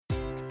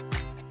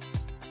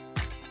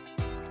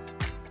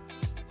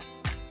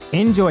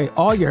Enjoy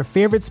all your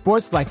favorite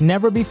sports like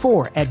never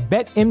before at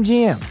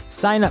BetMGM.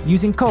 Sign up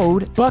using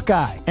code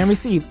Buckeye and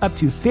receive up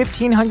to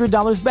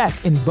 $1,500 back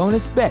in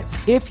bonus bets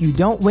if you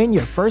don't win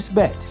your first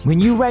bet. When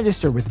you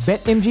register with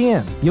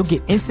BetMGM, you'll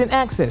get instant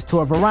access to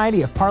a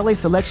variety of parlay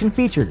selection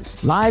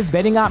features, live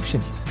betting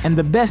options, and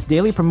the best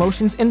daily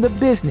promotions in the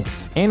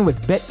business. And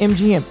with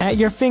BetMGM at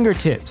your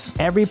fingertips,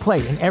 every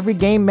play and every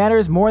game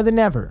matters more than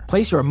ever.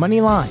 Place your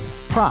money line,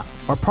 prop,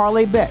 or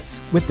parlay bets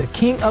with the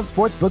king of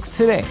sportsbooks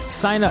today.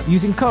 Sign up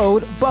using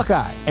code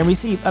Buckeye and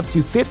receive up to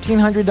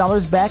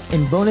 $1,500 back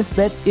in bonus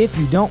bets if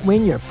you don't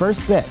win your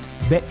first bet.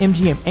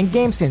 BetMGM and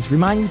GameSense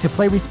remind you to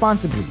play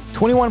responsibly.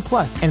 21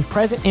 plus and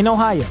present in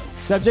Ohio,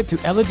 subject to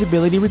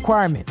eligibility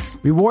requirements.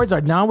 Rewards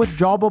are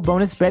non-withdrawable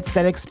bonus bets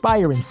that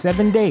expire in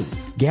 7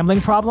 days. Gambling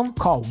problem?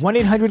 Call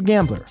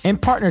 1-800-GAMBLER. In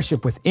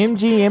partnership with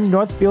MGM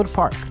Northfield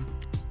Park.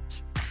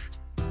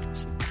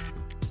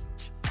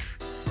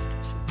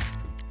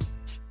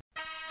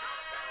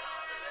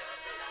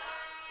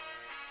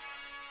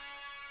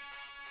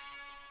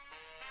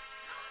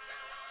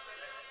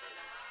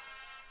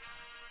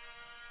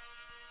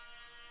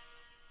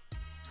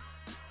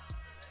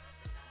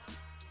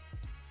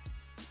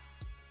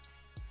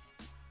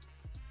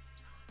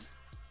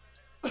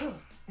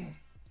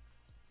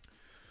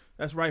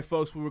 That's right,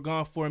 folks. We were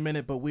gone for a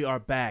minute, but we are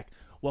back.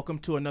 Welcome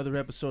to another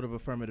episode of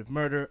Affirmative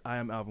Murder. I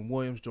am Alvin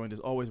Williams, joined as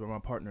always by my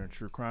partner in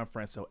true crime,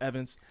 Francel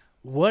Evans.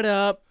 What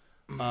up?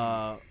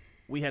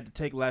 We had to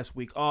take last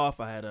week off.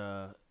 I had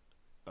a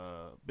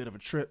bit of a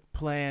trip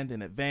planned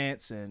in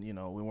advance, and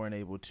we weren't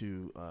able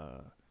to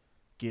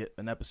get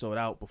an episode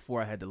out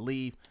before I had to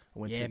leave.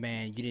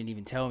 Man, you didn't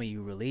even tell me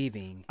you were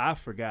leaving. I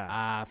forgot.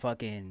 I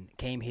fucking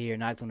came here,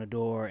 knocked on the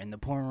door in the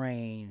pouring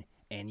rain,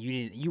 and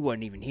you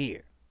wasn't even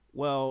here.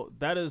 Well,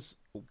 that is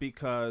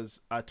because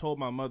I told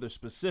my mother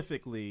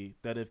specifically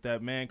that if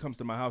that man comes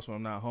to my house when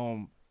I'm not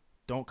home,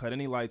 don't cut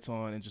any lights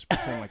on and just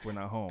pretend like we're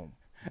not home.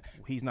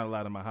 He's not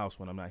allowed in my house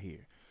when I'm not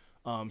here.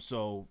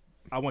 So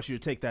I want you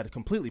to take that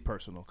completely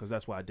personal because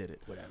that's why I did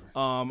it. Whatever.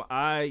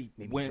 I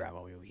Maybe went. drive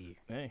all the way over here.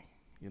 Hey,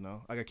 I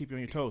gotta keep you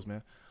on your toes,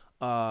 man.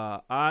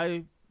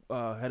 I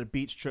had a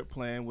beach trip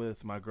planned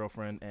with my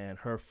girlfriend and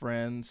her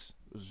friends.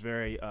 It was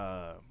very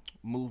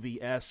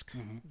movie-esque,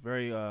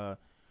 very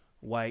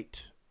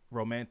white.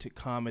 Romantic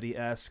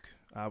comedy-esque.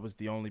 I was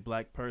the only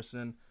black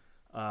person.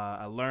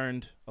 I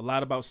learned a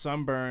lot about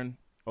sunburn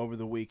over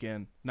the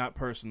weekend, not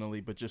personally,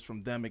 but just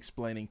from them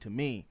explaining to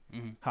me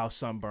how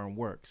sunburn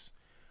works,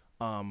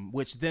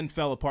 which then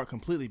fell apart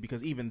completely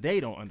because even they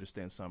don't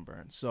understand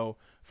sunburn. So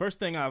first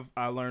thing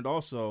I learned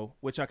also,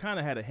 which I kind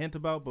of had a hint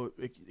about, but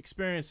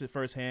experienced it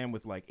firsthand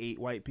with like 8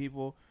 white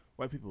people.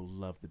 White people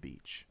love the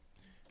beach.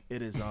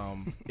 It is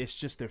it's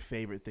just their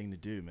favorite thing to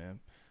do,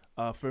 man.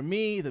 For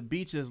me, the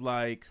beach is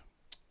like,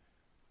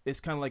 it's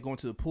kind of like going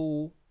to the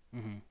pool.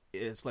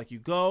 It's like you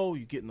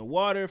get in the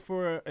water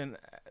for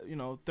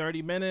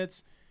 30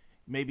 minutes,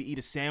 maybe eat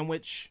a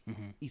sandwich,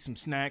 eat some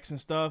snacks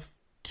and stuff.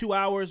 2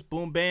 hours,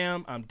 boom,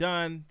 bam, I'm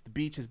done. The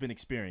beach has been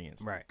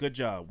experienced. Right. Good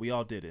job. We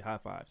all did it. High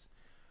fives.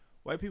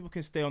 White people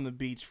can stay on the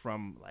beach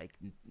from like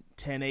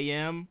 10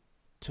 a.m.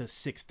 to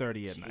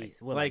 6:30 at night.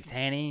 What, like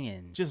tanning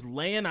and just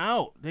laying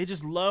out. They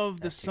just love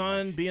the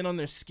sun, being on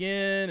their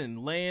skin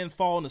and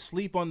falling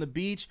asleep on the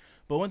beach.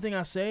 But one thing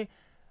I say,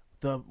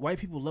 the white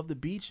people love the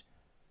beach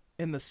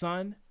and the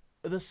sun.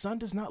 The sun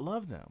does not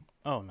love them.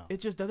 Oh, no. It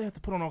just that they have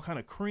to put on all kind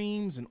of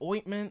creams and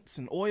ointments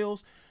and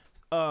oils.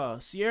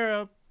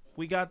 Sierra,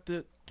 we got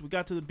to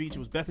the beach. It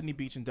was Bethany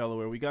Beach in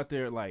Delaware. We got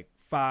there at like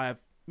 5,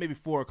 maybe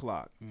 4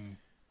 o'clock.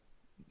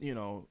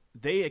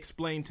 They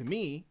explained to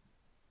me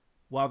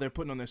while they're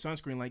putting on their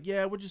sunscreen, like,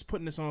 yeah, we're just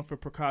putting this on for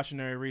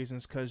precautionary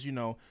reasons because,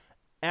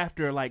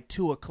 after like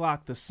 2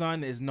 o'clock, the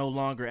sun is no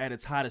longer at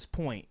its hottest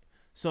point.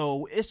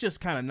 So it's just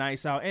kind of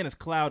nice out, and it's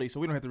cloudy, so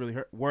we don't have to really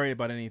worry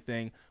about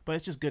anything. But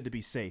it's just good to be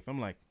safe. I'm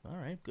like, all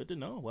right, good to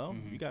know. Well,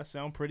 you guys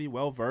sound pretty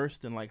well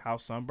versed in like how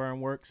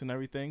sunburn works and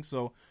everything.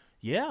 So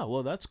yeah,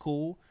 well, that's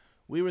cool.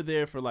 We were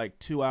there for like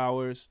 2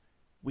 hours.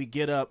 We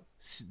get up,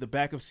 the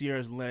back of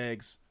Sierra's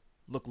legs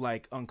look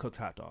like uncooked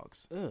hot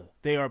dogs. Ugh.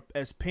 They are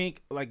as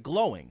pink, like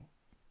glowing.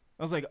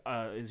 I was like,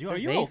 are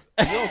you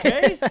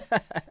okay?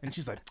 And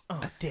she's like,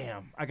 oh,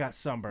 damn, I got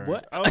sunburned.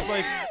 What? I was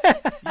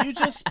like, you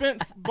just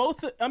spent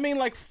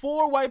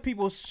 4 white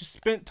people just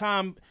spent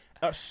time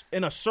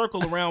in a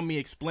circle around me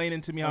explaining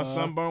to me how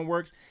sunburn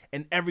works,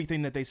 and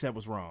everything that they said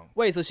was wrong.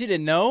 Wait, so she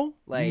didn't know?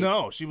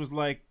 No, she was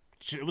like,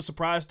 it was a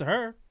surprise to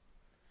her.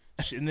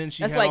 And then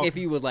she that's like if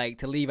you would like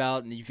to leave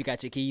out and if you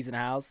got your keys in the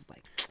house, it's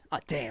like, oh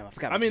damn, I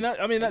forgot.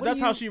 That's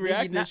how she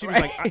reacted. She was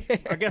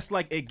like, I guess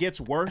like it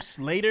gets worse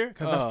later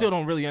because I still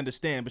don't really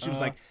understand. But she was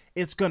like,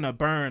 it's gonna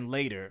burn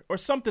later or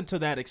something to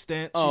that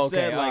extent. She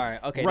said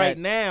like, right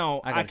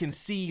now I can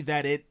see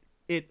that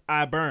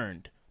I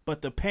burned,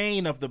 but the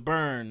pain of the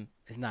burn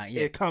is not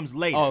yet. It comes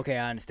later. Oh, okay,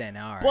 I understand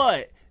now. All right.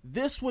 But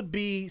this would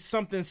be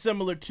something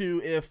similar to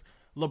if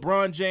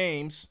LeBron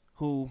James,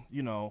 who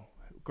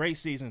great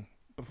season.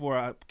 Before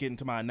I get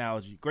into my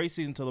analogy, great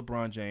season to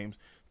LeBron James,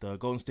 the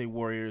Golden State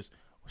Warriors,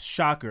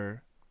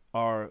 shocker,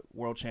 are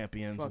world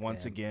champions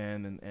once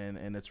again,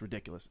 and it's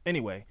ridiculous.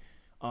 Anyway,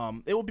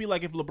 it would be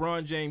like if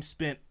LeBron James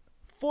spent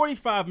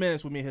 45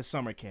 minutes with me at his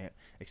summer camp,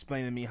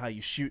 explaining to me how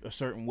you shoot a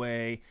certain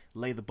way,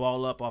 lay the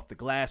ball up off the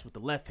glass with the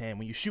left hand.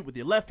 When you shoot with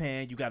your left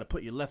hand, you got to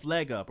put your left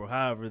leg up, or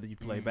however that you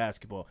play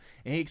basketball.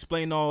 And he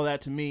explained all that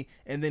to me,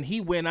 and then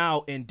he went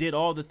out and did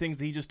all the things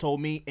that he just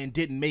told me and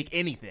didn't make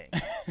anything.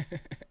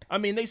 I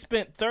mean, they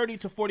spent 30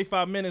 to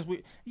 45 minutes with,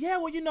 you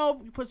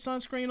put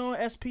sunscreen on,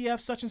 SPF,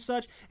 such and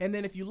such, and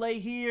then if you lay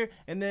here,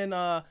 and then,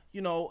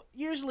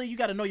 usually you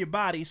got to know your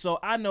body. So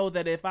I know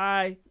that if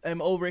I am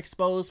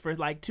overexposed for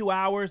like 2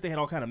 hours, they had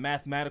all kind of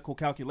mathematical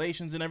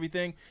calculations and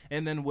everything,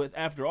 and then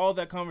after all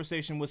that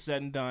conversation was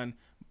said and done,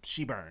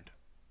 she burned.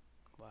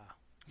 Wow.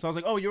 So I was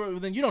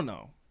like, then you don't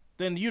know.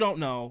 Then you don't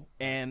know,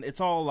 and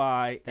it's all a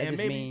lie. That and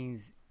just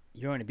means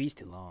you're on the beach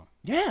too long.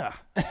 Yeah.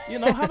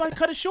 How about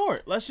cut it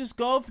short? Let's just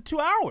go for 2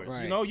 hours.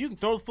 Right. You can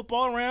throw the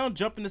football around,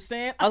 jump in the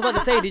sand. I was about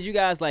to say, did you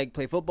guys like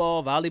play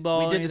football,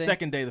 volleyball? We did the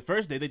second day. The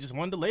first day, they just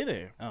wanted to lay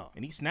there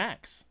and eat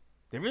snacks.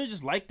 They really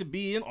just like to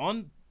be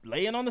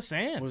laying on the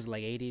sand. What was it,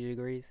 like 80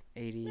 degrees?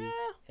 80? Yeah.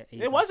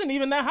 80. It wasn't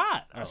even that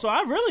hot. Oh. So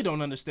I really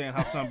don't understand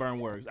how sunburn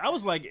works. I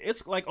was like,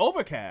 it's like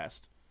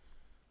overcast.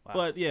 Wow.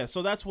 But yeah,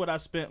 so that's what I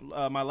spent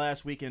my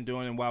last weekend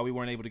doing, and while we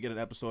weren't able to get an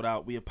episode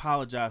out, we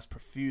apologized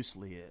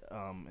profusely.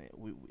 I'm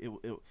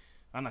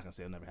not gonna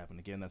say it'll never happen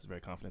again. That's a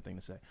very confident thing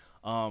to say.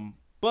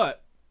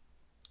 But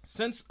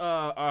since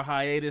our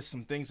hiatus,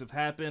 some things have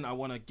happened. I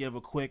want to give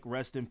a quick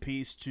rest in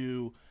peace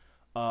to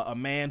a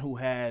man who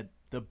had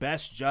the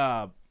best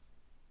job,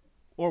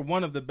 or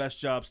one of the best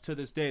jobs to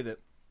this day, that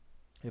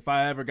if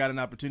I ever got an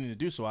opportunity to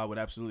do so, I would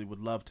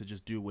love to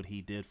just do what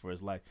he did for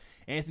his life.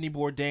 Anthony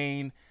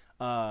Bourdain.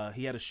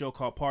 He had a show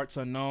called Parts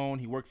Unknown.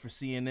 He worked for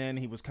CNN.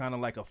 He was kind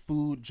of like a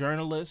food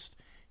journalist.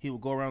 He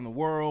would go around the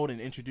world and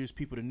introduce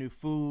people to new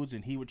foods,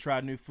 and he would try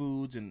new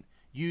foods and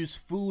use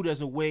food as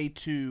a way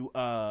to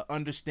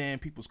understand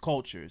people's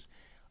cultures.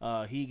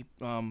 He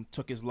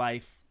took his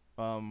life,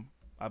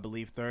 I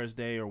believe,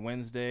 Thursday or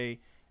Wednesday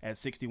at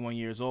 61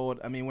 years old.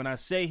 I mean, when I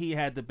say he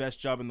had the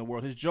best job in the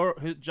world, his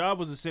job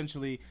was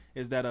essentially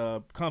is that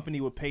a company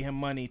would pay him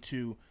money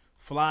to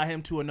fly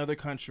him to another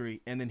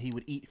country, and then he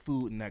would eat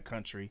food in that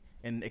country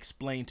and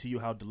explain to you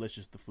how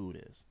delicious the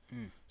food is.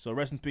 So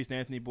rest in peace to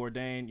Anthony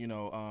Bourdain.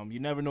 You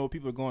never know what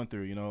people are going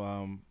through.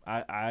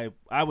 I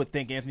would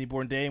think Anthony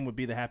Bourdain would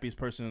be the happiest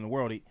person in the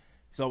world.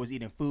 He's always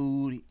eating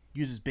food. He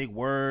uses big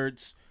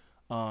words.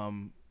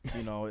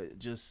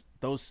 Just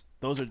those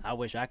are. I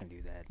wish I could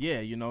do that.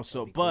 Yeah,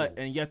 cool.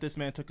 And yet this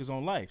man took his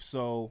own life.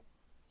 So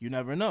you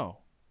never know.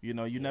 You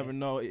never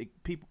know.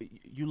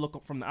 You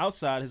look from the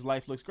outside, his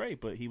life looks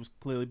great, but he was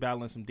clearly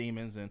battling some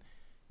demons, and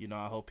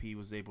I hope he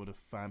was able to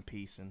find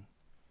peace in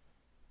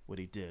what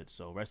he did.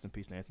 So rest in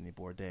peace to Anthony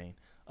Bourdain.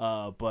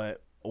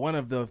 But one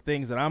of the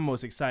things that I'm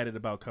most excited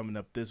about coming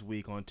up this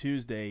week on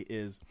Tuesday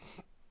is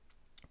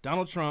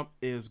Donald Trump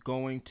is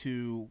going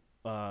to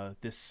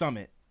this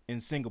summit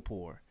in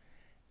Singapore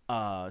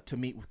to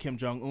meet with Kim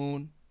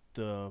Jong-un,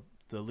 the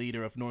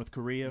leader of North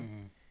Korea,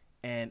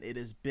 and it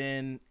has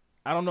been.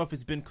 I don't know if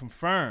it's been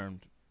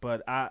confirmed,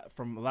 but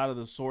from a lot of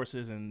the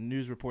sources and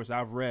news reports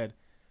I've read,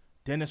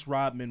 Dennis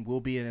Rodman will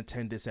be in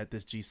attendance at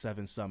this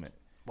G7 summit.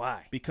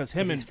 Why? Because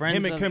him and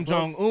Kim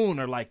Jong-un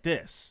are like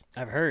this.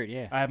 I've heard,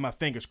 yeah. I have my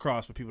fingers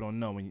crossed for people don't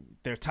know.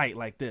 They're tight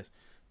like this.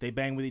 They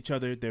bang with each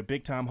other. They're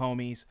big-time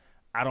homies.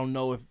 I don't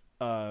know if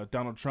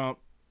Donald Trump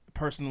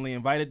personally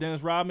invited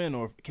Dennis Rodman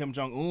or if Kim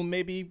Jong-un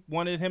maybe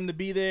wanted him to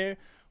be there.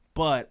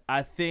 But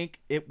I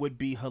think it would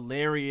be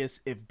hilarious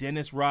if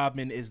Dennis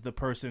Rodman is the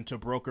person to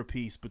broker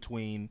peace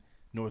between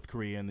North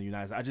Korea and the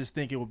United States. I just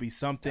think it would be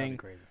something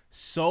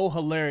so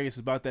hilarious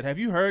about that. Have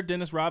you heard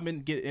Dennis Rodman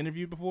get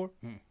interviewed before?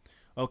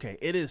 Okay,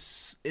 it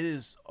is.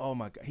 Oh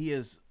my God, he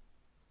is.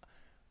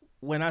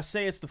 When I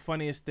say it's the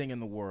funniest thing in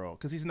the world,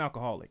 because he's an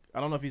alcoholic. I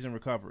don't know if he's in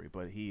recovery,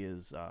 but he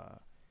is.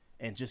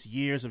 And just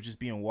years of just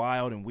being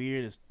wild and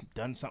weird has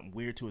done something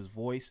weird to his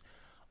voice.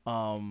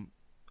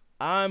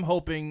 I'm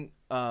hoping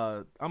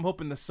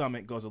the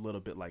summit goes a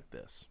little bit like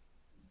this.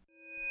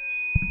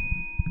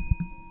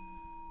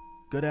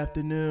 Good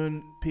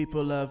afternoon,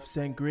 people of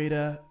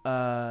Sangria.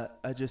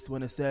 I just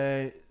want to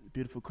say,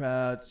 beautiful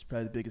crowd. It's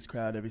probably the biggest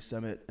crowd every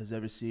summit has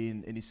ever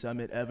seen, any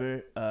summit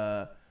ever.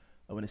 I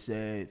want to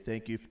say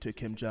thank you to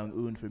Kim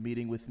Jong-un for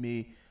meeting with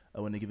me. I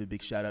want to give a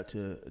big shout out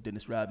to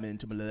Dennis Rodman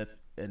to my left,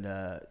 and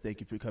thank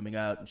you for coming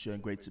out and showing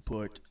great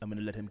support. I'm going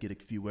to let him get a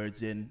few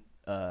words in.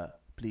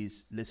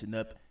 Please listen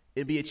up.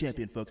 NBA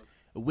champion, folks.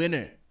 A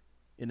winner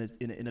in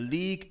a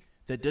league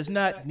that does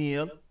not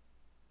kneel.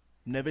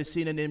 Never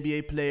seen an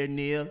NBA player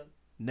kneel.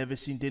 Never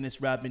seen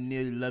Dennis Rodman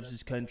kneel. He loves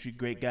his country.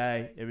 Great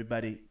guy.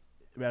 Everybody,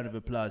 round of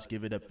applause.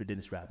 Give it up for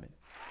Dennis Rodman.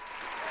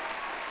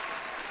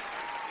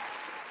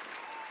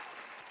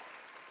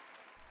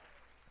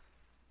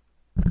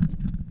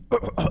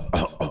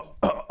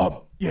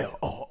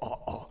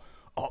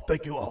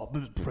 Thank you,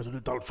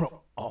 President Donald Trump.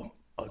 I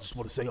just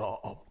want to say,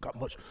 got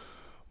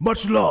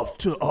much love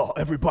to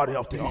everybody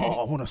out there.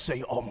 I want to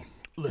say,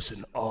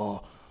 listen,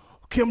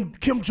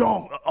 Kim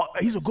Jong,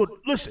 he's a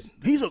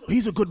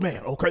good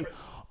man, okay?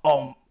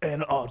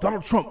 And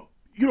Donald Trump,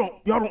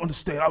 y'all don't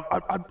understand.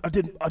 I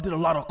did a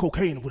lot of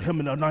cocaine with him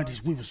in the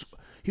 90s.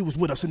 He was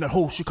with us in that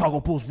whole Chicago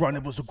Bulls run.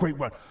 It was a great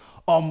run.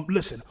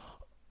 Listen,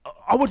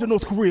 I went to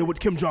North Korea with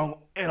Kim Jong,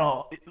 and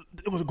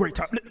it was a great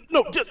time.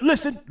 No, just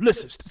listen.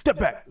 Step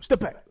back.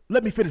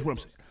 Let me finish what I'm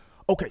saying.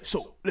 Okay,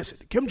 so listen,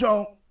 Kim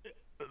Jong,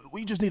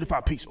 we just need to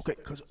find peace, okay?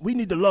 Because we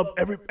need to love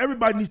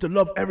everybody needs to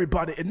love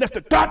everybody, and that's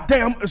the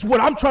goddamn is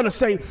what I'm trying to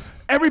say.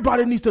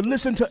 Everybody needs to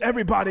listen to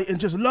everybody and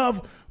just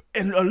love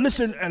and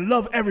listen and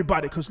love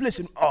everybody. Because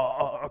listen,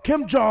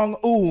 Kim Jong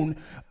Un,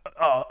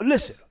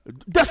 listen,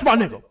 that's my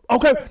nigga,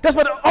 okay? That's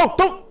my.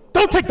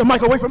 Don't take the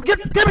mic away from me.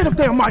 Give me the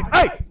damn mic,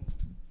 hey.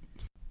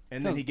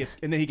 And then he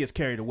gets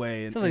carried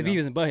away. And, sounds like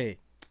Beavis and Butthead.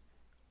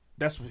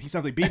 He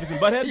sounds like Beavis and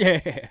Butthead?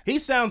 Yeah. He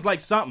sounds like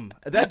something.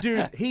 That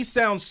dude, he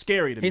sounds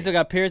scary to me. He still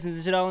got piercings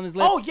and shit all on his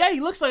lips? Oh, yeah, he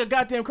looks like a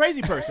goddamn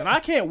crazy person. I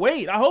can't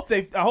wait. I hope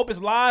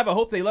it's live. I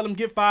hope they let him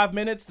get 5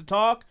 minutes to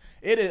talk.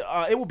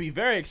 It will be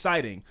very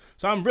exciting.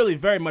 So I'm really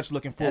very much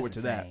looking forward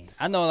to that.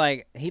 I know,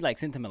 like, he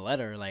sent him a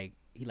letter. Like,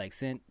 he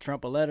sent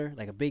Trump a letter,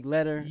 like a big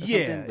letter.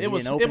 Yeah, it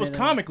was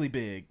comically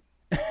big.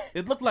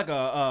 It looked like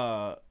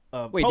a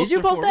Wait, did you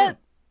post that?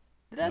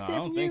 Did I No, see it I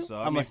don't from think you? so.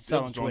 I must have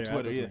saw it on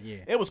Twitter. Yeah.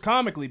 It was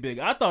comically big.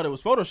 I thought it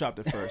was photoshopped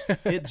at first.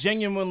 It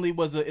genuinely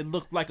was. It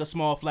looked like a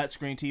small flat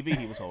screen TV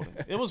he was holding.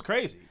 It was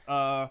crazy.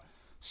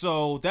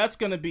 So that's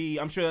gonna be.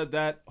 I'm sure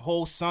that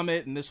whole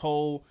summit and this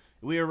whole.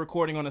 We are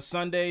recording on a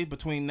Sunday.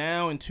 Between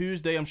now and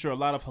Tuesday, I'm sure a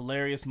lot of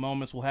hilarious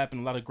moments will happen.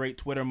 A lot of great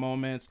Twitter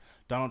moments.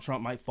 Donald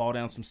Trump might fall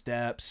down some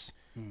steps,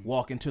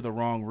 walk into the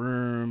wrong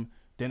room.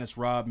 Dennis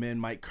Rodman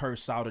might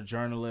curse out a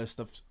journalist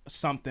of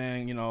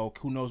something,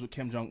 who knows what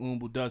Kim Jong-un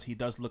does. He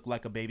does look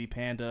like a baby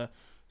panda.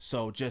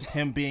 So just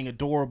him being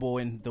adorable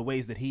in the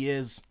ways that he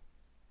is,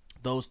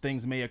 those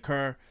things may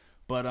occur.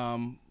 But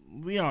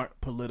we aren't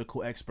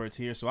political experts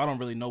here, so I don't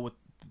really know what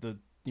the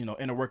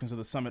inner workings of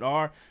the summit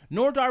are,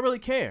 nor do I really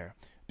care.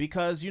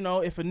 Because,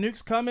 if a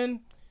nuke's coming,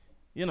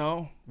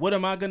 what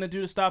am I going to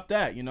do to stop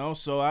that,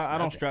 So I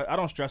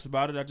don't stress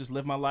about it. I just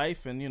live my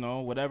life and,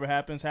 whatever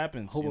happens.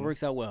 Hope it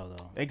works out well,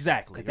 though.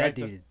 Exactly.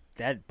 Because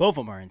both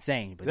of them are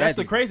insane. But that's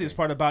the craziest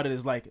part about it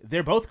is, like,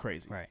 they're both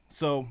crazy. Right.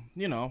 So,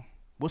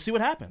 we'll see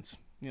what happens,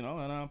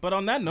 But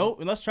on that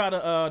note, let's try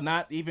to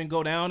not even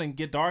go down and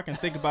get dark and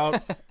think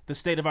about the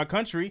state of our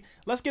country.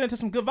 Let's get into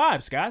some good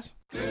vibes, guys.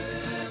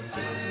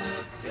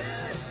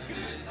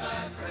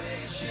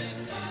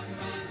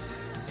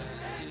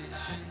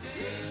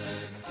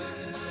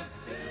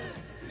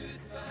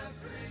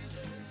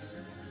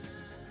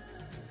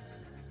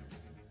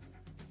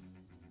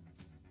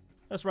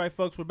 That's right,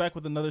 folks. We're back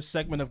with another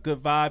segment of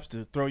Good Vibes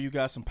to throw you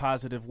guys some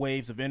positive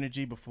waves of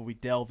energy before we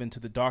delve into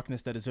the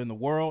darkness that is in the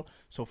world.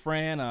 So,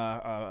 Fran,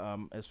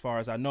 as far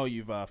as I know,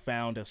 you've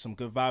found some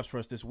good vibes for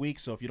us this week.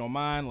 So, if you don't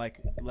mind,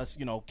 let's,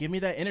 give me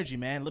that energy,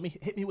 man.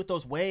 Hit me with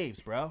those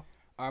waves, bro.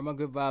 All right, my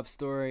good vibe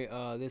story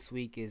this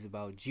week is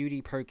about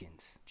Judy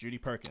Perkins. Judy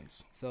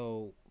Perkins.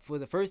 So, for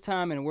the first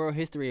time in world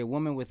history, a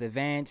woman with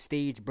advanced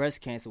stage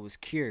breast cancer was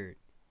cured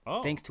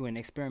thanks to an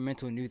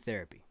experimental new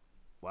therapy.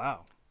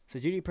 Wow. So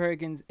Judy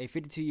Perkins, a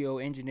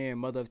 52-year-old engineer and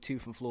mother of two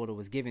from Florida,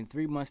 was given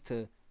 3 months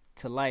to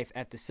life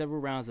after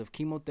several rounds of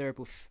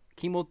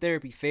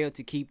chemotherapy failed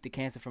to keep the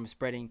cancer from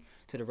spreading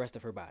to the rest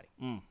of her body.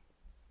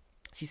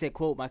 She said,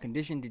 quote, "My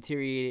condition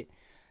deteriorated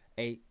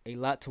a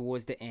lot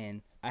towards the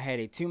end. I had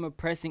a tumor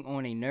pressing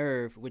on a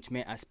nerve, which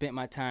meant I spent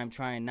my time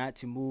trying not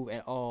to move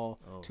at all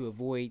to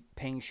avoid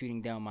pain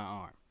shooting down my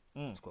arm."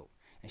 Quote.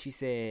 And she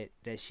said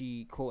that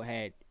she, quote,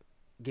 had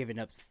given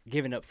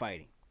up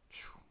fighting.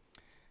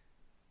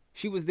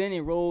 She was then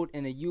enrolled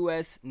in the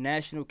U.S.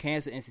 National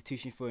Cancer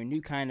Institute for a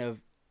new kind of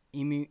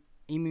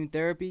immune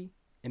therapy.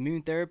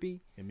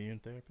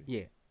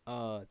 Yeah.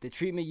 The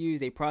treatment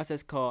used a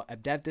process called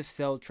adaptive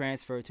cell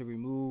transfer to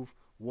remove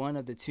one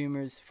of the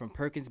tumors from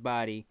Perkins'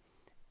 body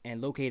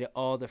and located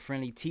all the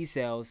friendly T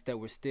cells that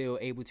were still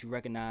able to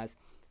recognize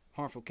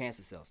harmful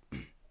cancer cells.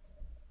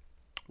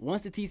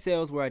 Once the T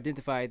cells were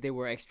identified, they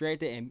were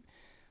extracted and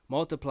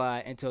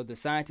multiplied until the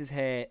scientists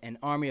had an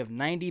army of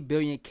 90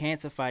 billion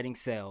cancer-fighting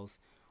cells,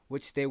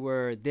 which they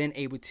were then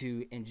able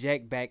to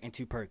inject back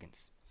into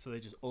Perkins. So they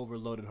just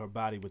overloaded her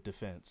body with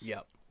defense.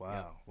 Yep. Wow.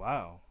 Yep.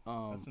 Wow.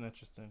 That's an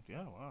interesting.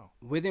 Yeah. Wow.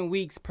 Within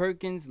weeks,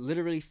 Perkins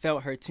literally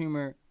felt her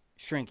tumor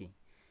shrinking.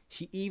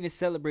 She even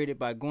celebrated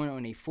by going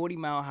on a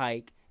 40-mile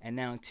hike, and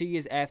now 2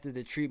 years after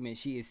the treatment,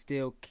 she is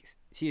still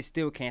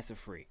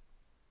cancer-free.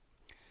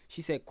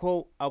 She said,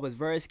 quote, "I was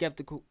very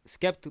skeptical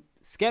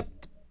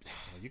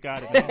You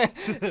got it,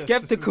 man.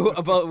 skeptical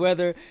about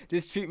whether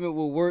this treatment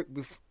will work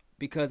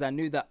because I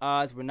knew the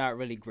odds were not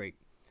really great.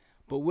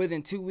 But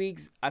within 2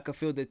 weeks, I could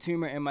feel the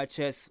tumor in my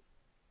chest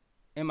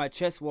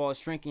wall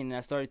shrinking, and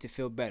I started to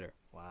feel better."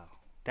 Wow.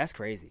 That's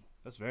crazy.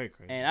 That's very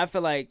crazy. And I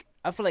feel like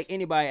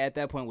anybody at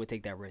that point would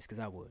take that risk, because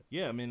I would.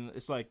 Yeah, I mean,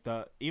 it's like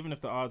even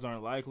if the odds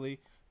aren't likely,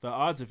 the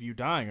odds of you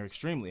dying are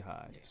extremely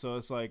high. Yeah. So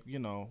it's like,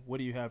 what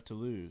do you have to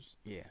lose?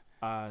 Yeah.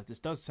 This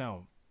does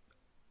sound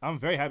I'm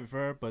very happy for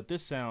her, but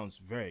this sounds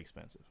very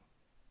expensive.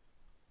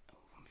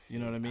 You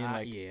know what I mean?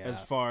 Like, yeah. as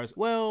far as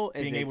Well,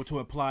 being able to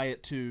apply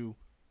it to,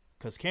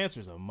 because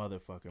cancer's a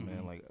motherfucker,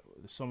 man. Like,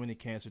 there's so many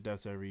cancer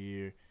deaths every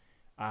year.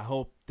 I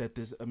hope that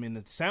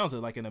it sounds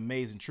like an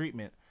amazing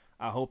treatment.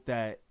 I hope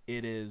that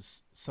it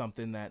is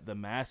something that the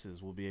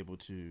masses will be able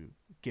to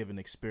give an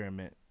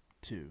experiment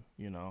to,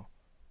 you know.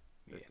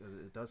 Yeah.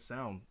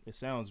 It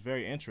sounds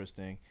very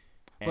interesting.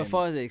 But as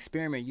far as the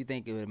experiment, you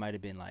think it might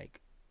have been like,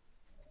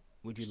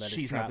 would you let us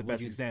try? She's not the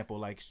best example.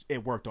 Like,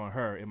 it worked on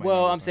her. It might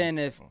well, I'm saying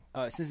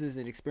since it's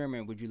an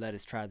experiment, would you let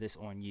us try this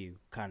on you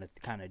kind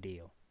of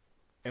deal?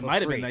 It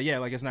might have been that, yeah,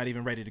 like it's not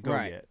even ready to go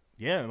right. yet.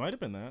 Yeah, it might have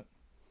been that.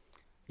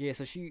 Yeah,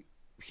 so she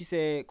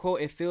said,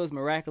 quote, "It feels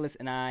miraculous,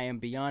 and I am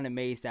beyond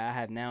amazed that I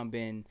have now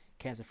been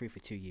cancer-free for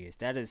 2 years."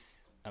 That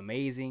is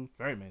amazing.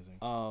 Very amazing.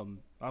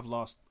 I've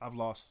lost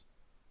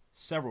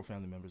several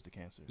family members to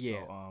cancer.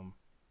 Yeah. So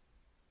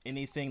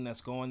anything that's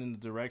going in the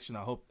direction,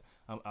 I hope.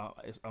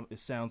 It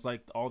sounds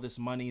like all this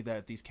money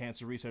that these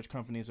cancer research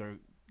companies are,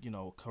 you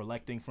know,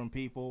 collecting from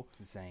people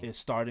is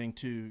starting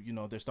to, you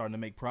know, they're starting to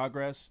make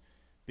progress,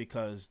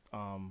 because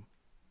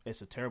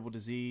it's a terrible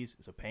disease.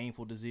 It's a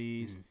painful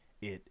disease.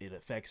 It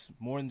affects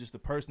more than just the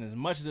person. As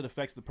much as it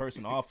affects the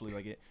person awfully,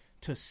 like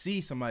to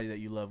see somebody that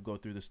you love go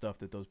through the stuff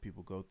that those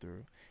people go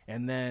through.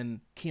 And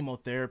then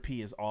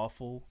chemotherapy is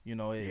awful. You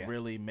know, it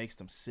really makes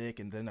them sick,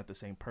 and they're not the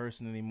same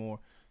person anymore.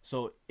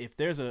 So if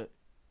there's a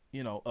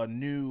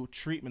new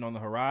treatment on the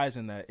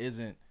horizon that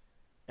isn't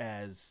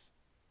as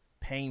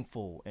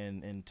painful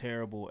and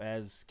terrible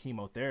as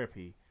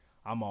chemotherapy,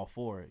 I'm all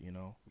for it, you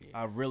know. Yeah.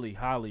 I really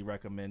highly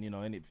recommend, you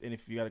know, and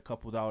if you got a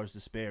couple dollars to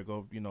spare,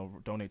 go, you know,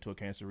 donate to a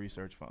cancer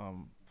research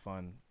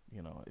fund,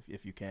 you know,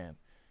 if you can,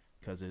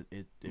 because it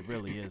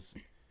really is,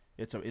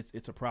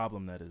 it's a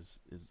problem that is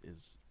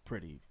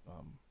pretty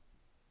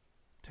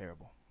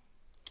terrible.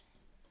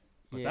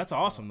 But that's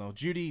awesome though,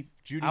 Judy.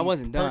 I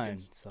wasn't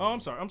Perkins. done. So. Oh,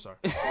 I'm sorry.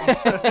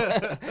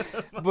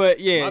 But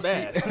yeah, My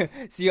bad.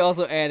 she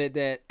also added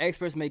that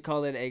experts may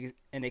call it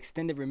an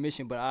extended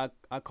remission, but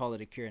I call it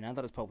a cure. And I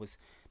thought this part was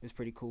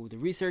pretty cool. The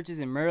researchers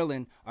in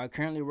Maryland are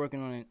currently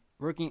working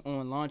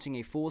on launching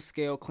a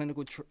full-scale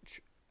clinical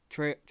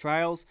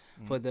trials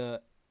for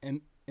the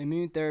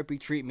immune therapy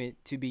treatment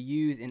to be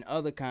used in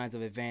other kinds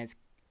of advanced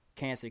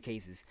cancer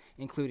cases,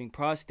 including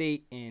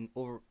prostate and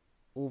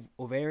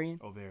ovarian,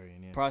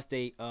 yeah.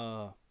 Prostate.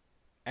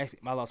 Actually,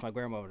 I lost my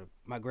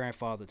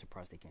grandfather to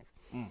prostate cancer.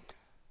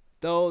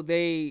 Though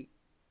I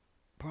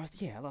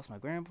lost my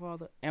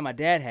grandfather, and my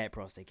dad had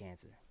prostate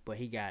cancer, but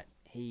he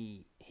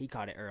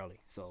caught it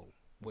early. So,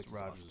 which is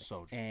Roger's a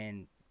soldier.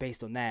 And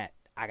based on that,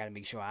 I got to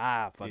make sure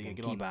I fucking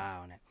keep an eye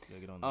on that. Yeah,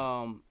 get on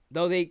that.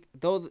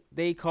 Though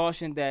they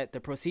cautioned that the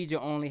procedure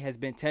only has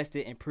been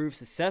tested and proved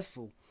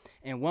successful,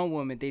 and one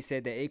woman, they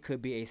said that it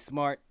could be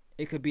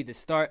the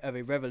start of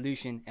a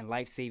revolution in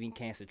life-saving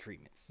cancer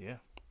treatments. Yeah.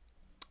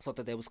 So I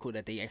thought that was cool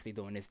that they actually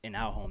doing this in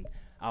our home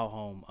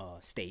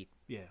state.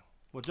 Yeah.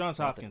 Well, Johns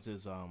Hopkins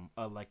is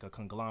like a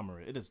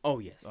conglomerate. It is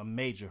a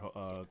major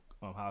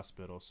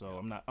hospital.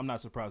 So yeah. I'm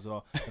not surprised at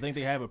all. I think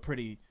they have a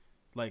pretty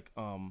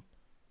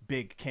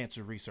big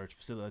cancer research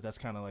facility. That's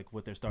kind of like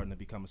what they're starting to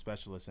become a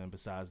specialist in.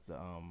 Besides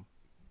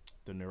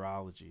the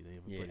neurology, they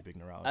have a pretty big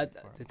neurology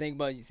department. The thing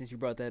about, since you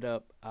brought that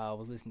up, I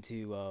was listening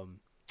to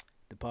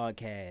the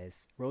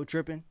podcast Road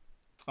Tripping,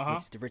 which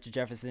is the Richard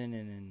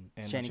Jefferson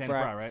and Channing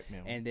Frye, right?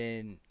 Yeah. And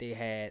then they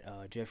had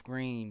Jeff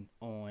Green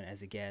on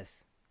as a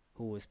guest,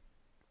 who was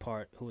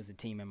a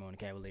team member on the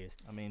Cavaliers.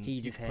 I mean,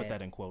 he just put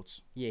that in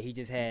quotes. Yeah, he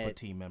just had put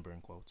team member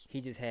in quotes. He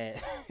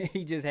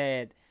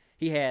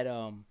had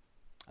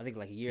I think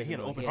like a year. He had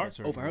open heart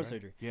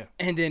surgery. Yeah.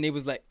 And then it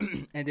was like,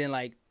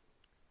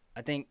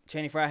 I think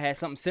Channing Frye had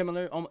something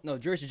similar. No,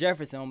 Richard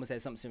Jefferson almost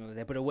had something similar to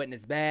that, but it wasn't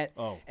as bad.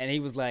 Oh. And he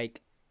was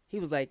like,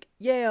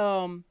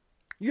 yeah,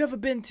 you ever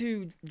been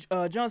to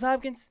Johns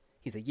Hopkins?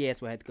 He's like, yeah,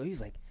 that's where I had to go. He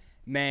was like,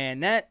 man,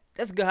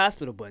 that's a good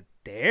hospital, but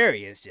the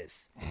area is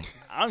just,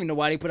 I don't even know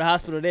why they put a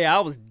hospital there. I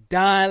was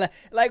dying.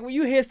 Like when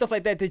you hear stuff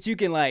like that you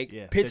can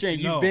picture and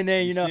you've been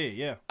there, you know. See,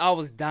 yeah. I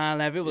was dying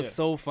laughing. It was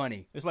so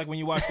funny. It's like when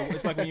you watch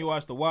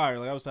The Wire.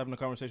 Like I was having a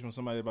conversation with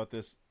somebody about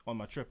this on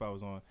my trip I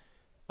was on,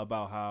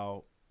 about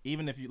how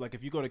even if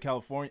you go to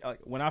California, like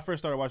when I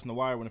first started watching The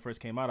Wire when it first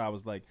came out, I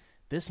was like,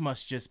 this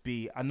must just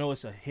be, I know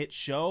it's a hit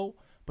show,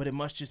 but it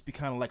must just be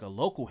kind of like a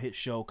local hit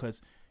show,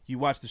 because you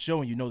watch the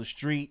show and you know the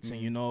streets and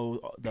you know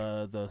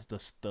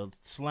the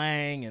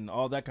slang and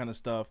all that kind of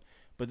stuff.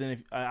 But then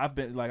if I've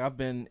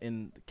been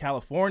in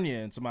California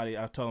and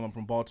I tell them I'm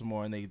from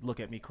Baltimore and they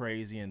look at me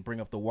crazy and bring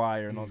up The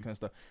Wire and all this kind of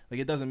stuff. Like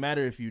it doesn't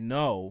matter if you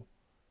know,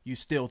 you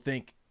still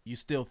think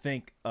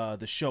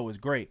the show is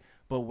great.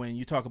 But when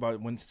you talk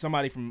about when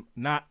somebody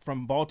not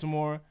from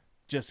Baltimore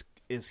just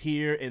is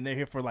here and they're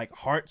here for like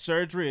heart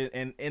surgery,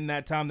 and in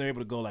that time they're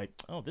able to go like,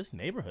 oh, this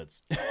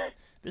neighborhood's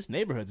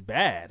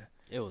bad.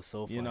 It was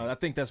so funny. You know, I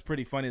think that's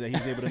pretty funny that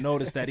he's able to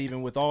notice that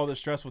even with all the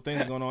stressful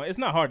things going on. It's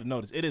not hard to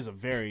notice. It is a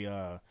very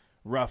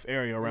rough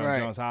area around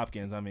Johns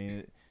Hopkins. I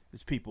mean,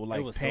 There's people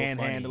like was so funny.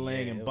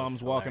 panhandling Yeah, and it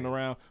bums was walking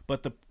hilarious. around.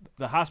 But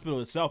the hospital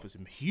itself is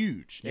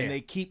huge, Yeah. and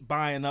they keep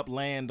buying up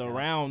land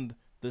around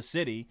the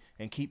city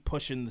and keep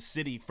pushing the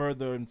city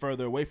further and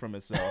further away from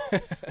itself.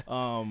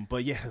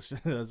 But yes,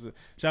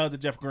 shout out to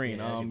Jeff Green.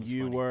 Yeah, that shit was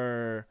You funny.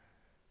 were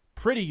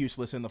pretty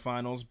useless in the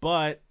finals,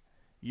 but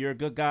you're a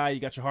good guy. You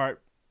got your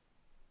heart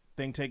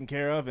thing taken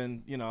care of,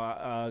 and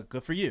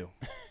good for you.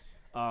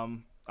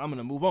 I'm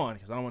gonna move on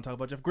because I don't want to talk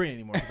about Jeff Green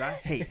anymore because I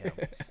hate him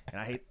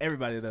and I hate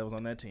everybody that was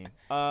on that team.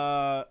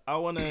 I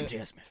want to.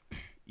 J.R. Smith.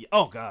 Yeah,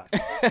 oh God.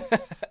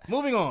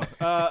 Moving on.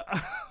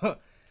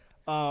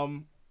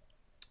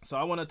 So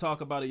I want to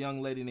talk about a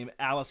young lady named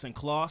Allison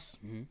Kloss.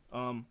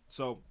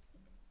 So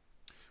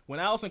when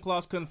Allison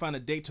Kloss couldn't find a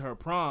date to her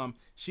prom,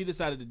 she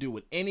decided to do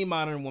what any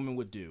modern woman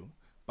would do: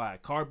 buy a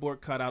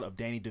cardboard cutout of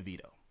Danny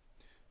DeVito.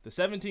 The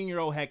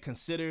 17-year-old had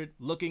considered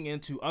looking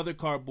into other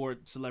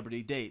cardboard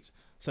celebrity dates,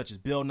 such as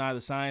Bill Nye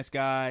the Science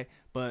Guy,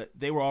 but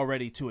they were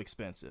already too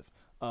expensive.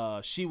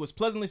 She was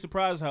pleasantly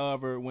surprised,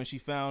 however, when she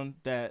found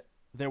that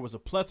there was a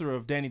plethora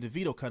of Danny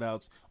DeVito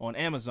cutouts on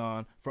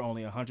Amazon for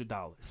only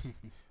 $100.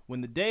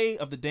 When the day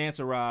of the dance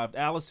arrived,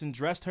 Allison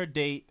dressed her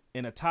date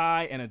in a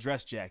tie and a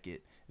dress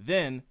jacket.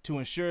 Then, to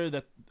ensure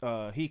that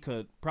he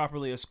could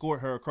properly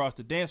escort her across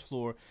the dance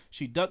floor,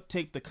 she duct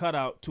taped the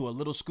cutout to a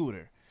little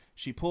scooter.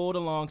 She pulled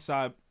along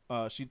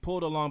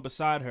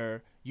beside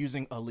her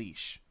using a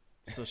leash.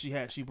 So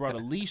she brought a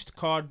leashed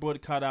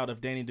cardboard cutout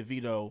of Danny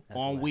DeVito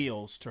on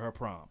wheels to her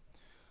prom.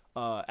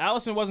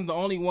 Allison wasn't the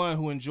only one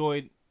who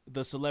enjoyed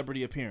the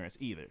celebrity appearance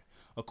either.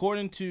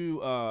 According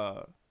to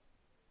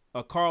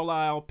a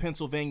Carlisle,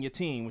 Pennsylvania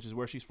team, which is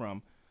where she's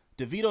from,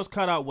 DeVito's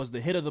cutout was the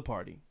hit of the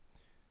party.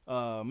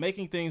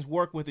 Making things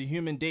work with a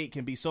human date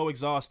can be so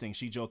exhausting,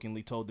 she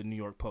jokingly told the New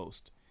York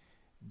Post.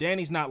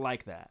 Danny's not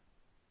like that.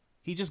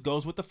 He just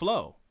goes with the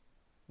flow.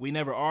 We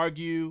never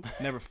argue,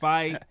 never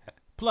fight.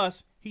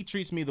 Plus, he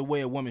treats me the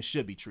way a woman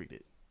should be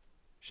treated.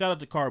 Shout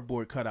out to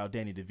cardboard cutout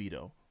Danny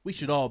DeVito. We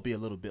should all be a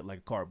little bit like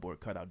a cardboard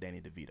cutout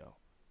Danny DeVito.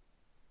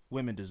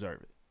 Women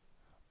deserve it.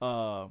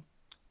 But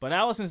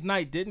Allison's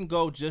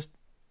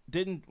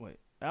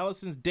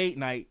Allison's date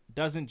night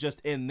doesn't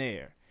just end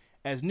there.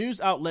 As news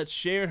outlets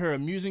shared her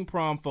amusing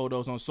prom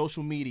photos on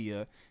social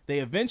media, they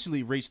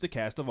eventually reached the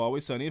cast of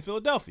Always Sunny in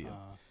Philadelphia,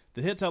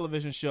 the hit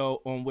television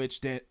show on which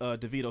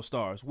DeVito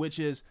stars, which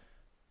is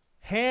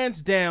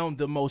hands down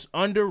the most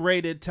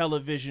underrated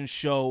television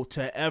show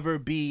to ever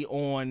be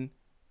on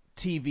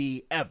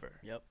TV ever.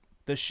 Yep.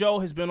 The show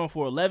has been on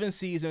for 11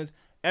 seasons.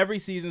 Every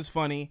season's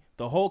funny.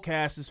 The whole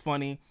cast is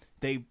funny.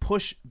 They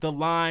push the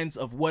lines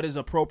of what is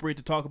appropriate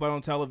to talk about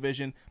on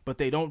television, but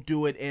they don't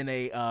do it in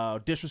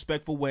a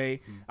disrespectful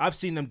way. I've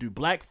seen them do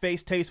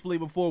blackface tastefully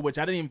before, which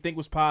I didn't even think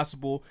was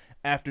possible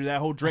after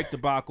that whole Drake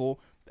debacle.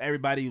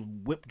 Everybody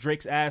whipped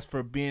Drake's ass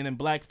for being in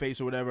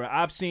blackface or whatever.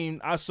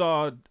 I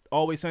saw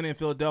Always Sunny in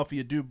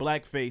Philadelphia do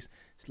blackface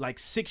like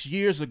 6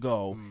 years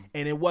ago,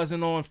 and it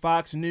wasn't on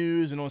Fox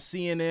News and on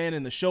CNN,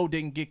 and the show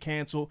didn't get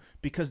canceled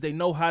because they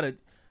know how to.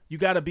 You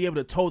got to be able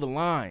to toe the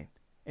line.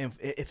 And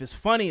if it's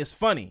funny, it's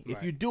funny. Right.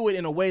 If you do it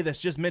in a way that's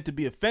just meant to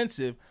be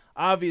offensive,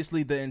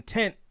 obviously the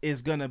intent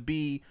is going to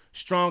be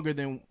stronger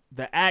than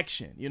the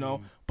action, you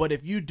know? But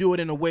if you do it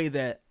in a way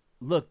that,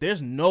 look,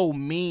 there's no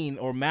mean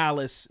or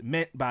malice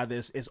meant by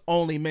this, it's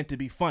only meant to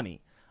be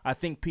funny, I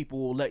think people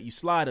will let you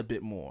slide a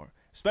bit more.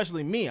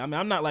 Especially me. I mean,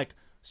 I'm not like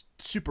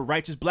super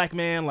righteous black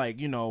man, like,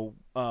 you know,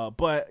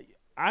 but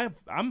I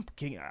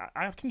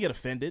can get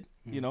offended,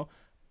 you know?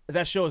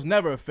 That show has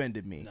never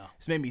offended me. No.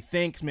 It's made me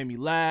think. It's made me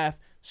laugh.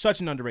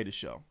 Such an underrated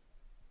show.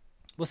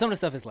 Well, some of the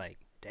stuff is like,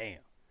 damn.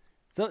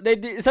 So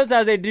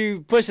sometimes they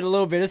do push it a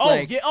little bit. It's for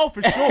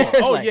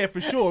sure. like,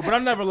 For sure. But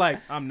I'm never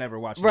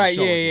watching right, the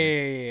show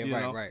yeah,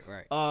 again, right.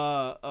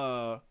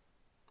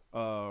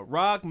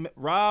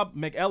 Rob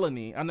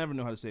McElhenney, I never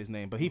know how to say his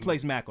name, but he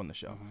plays Mac on the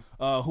show,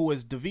 who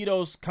is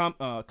DeVito's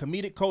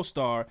comedic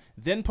co-star,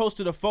 then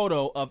posted a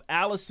photo of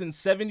Allison's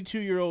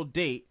 72-year-old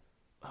date.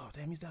 Oh,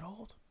 damn, he's that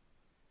old?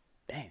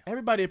 Damn.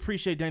 Everybody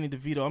appreciate Danny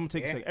DeVito. I'm going to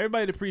take a second.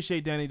 Everybody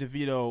appreciate Danny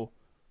DeVito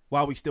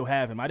while we still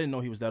have him. I didn't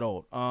know he was that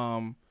old.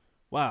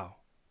 Wow.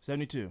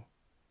 72.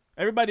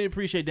 Everybody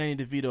appreciate Danny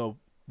DeVito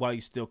while you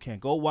still can.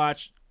 Go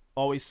watch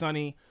Always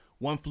Sunny,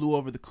 One Flew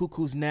Over the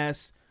Cuckoo's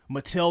Nest,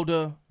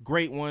 Matilda,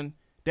 great one.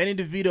 Danny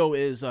DeVito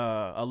is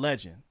a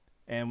legend.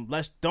 And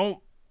don't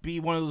be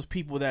one of those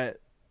people that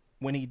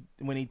when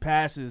he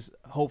passes,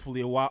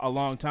 hopefully a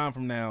long time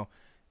from now,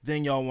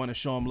 then y'all want to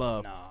show him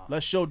love. No.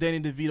 Let's show Danny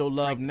DeVito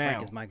love now.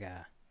 Frank is my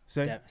guy.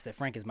 Say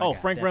Frank is my guy. Oh,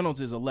 Frank Reynolds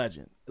is a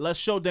legend. Let's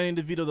show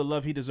Danny DeVito the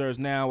love he deserves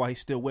now while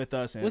he's still with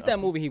us. And, what's that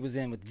movie he was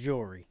in with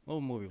Jury?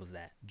 What movie was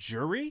that?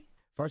 Jury?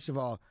 First of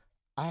all,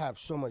 I have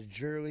so much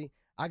jewelry.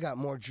 I got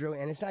more jewelry,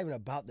 and it's not even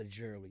about the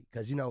jewelry,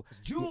 because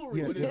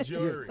jewelry. What is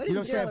jewelry? You know what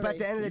I'm saying? But at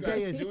the end of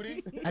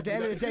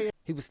the day,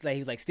 he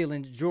was like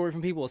stealing jewelry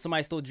from people, or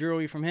somebody stole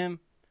jewelry from him.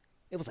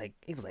 It was like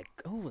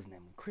who was his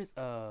name? Chris.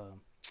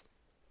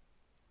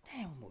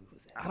 Damn, what movie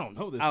was that? I don't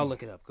know this. I'll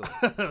look it up.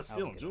 Go.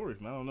 Stealing jewelry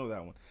from. I don't know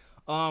that one.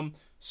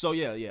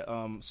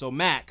 So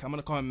Mac, I'm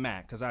gonna call him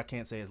Mac because I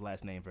can't say his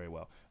last name very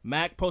well.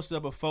 Mac posted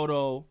up a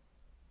photo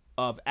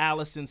of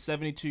Allison's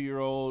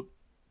 72-year-old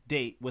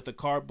date with a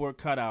cardboard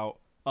cutout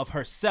of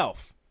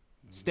herself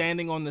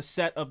standing on the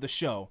set of the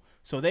show.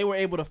 So they were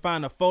able to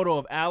find a photo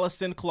of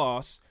Allison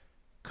Kloss,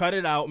 cut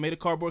it out, made a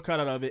cardboard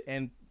cutout of it,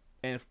 and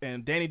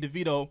Danny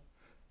DeVito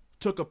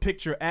took a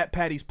picture at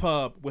Patty's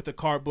Pub with a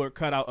cardboard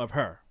cutout of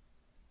her.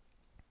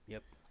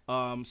 Yep.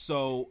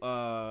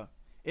 So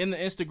in the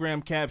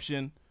Instagram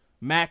caption,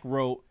 Mac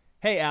wrote,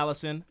 "Hey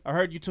Allison, I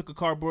heard you took a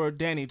cardboard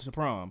Danny to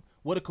prom.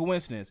 What a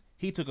coincidence.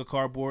 He took a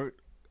cardboard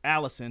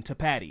Allison to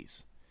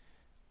Patty's."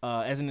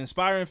 As an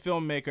inspiring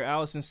filmmaker,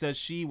 Allison says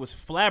she was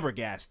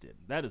flabbergasted.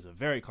 That is a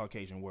very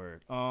Caucasian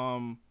word.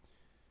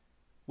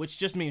 Which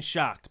just means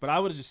shocked. But I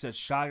would have just said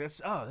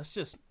shocked.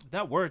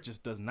 That word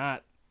just does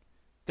not.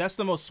 That's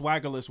the most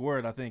swaggerless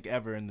word I think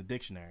ever in the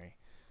dictionary.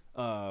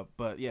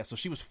 But yeah, so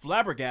she was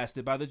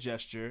flabbergasted by the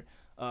gesture.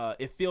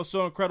 It feels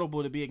so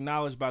incredible to be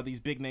acknowledged by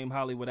these big name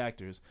Hollywood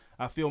actors.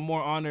 I feel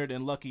more honored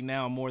and lucky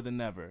now more than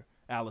ever,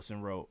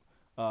 Allison wrote.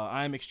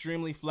 I am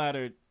extremely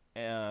flattered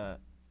and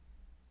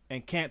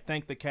can't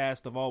thank the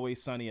cast of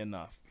Always Sunny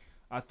enough.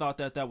 I thought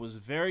that was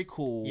very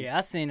cool. Yeah,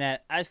 I seen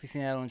that. I actually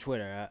seen that on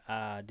Twitter.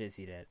 I did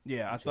see that.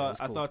 Yeah, I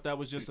thought that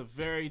was just a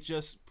very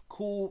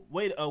cool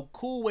way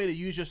to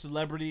use your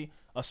celebrity.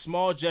 A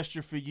small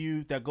gesture for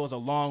you that goes a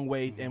long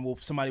way, and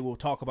somebody will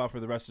talk about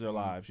for the rest of their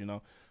lives. You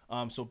know.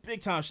 So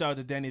big time shout out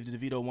to Danny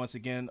DeVito once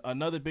again.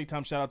 Another big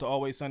time shout out to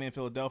Always Sunny in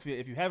Philadelphia.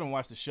 If you haven't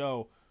watched the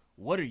show,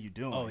 what are you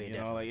doing? Oh, yeah, you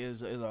know, like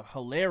it's a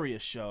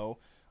hilarious show.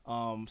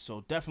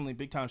 So definitely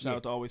big time shout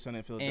out to Always Sunny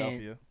in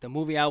Philadelphia. And the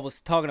movie I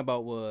was talking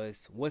about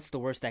was What's the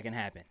Worst That Can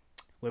Happen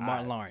with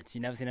Martin Lawrence.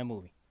 You never seen that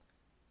movie?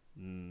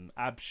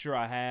 I'm sure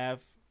I have.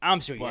 I'm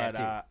sure you have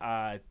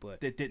too.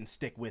 But it didn't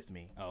stick with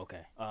me. Oh,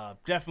 okay.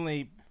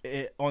 Definitely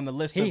on the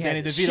list He of has Danny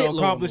a DeVito shitload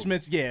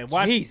accomplishments. of Yeah,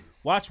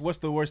 watch What's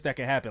the Worst That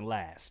Can Happen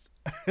last.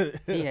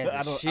 He has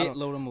a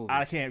shitload of movies.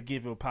 I can't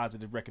give you a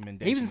positive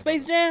recommendation. He was in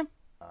Space Jam?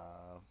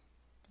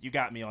 You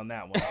got me on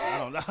that one.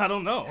 I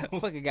don't know.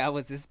 Fucking guy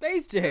was in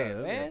Space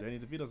Jam, man. Danny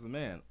DeVito's the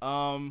man.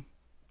 All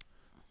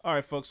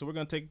right, folks. So we're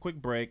gonna take a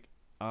quick break.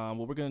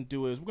 What we're gonna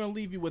do is we're gonna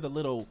leave you with a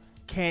little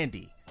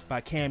Candy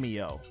by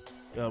Cameo.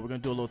 We're gonna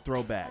do a little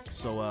throwback.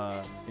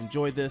 So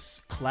enjoy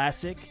this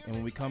classic, and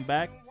when we come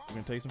back, we're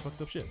gonna tell you some fucked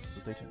up shit.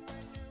 So stay tuned.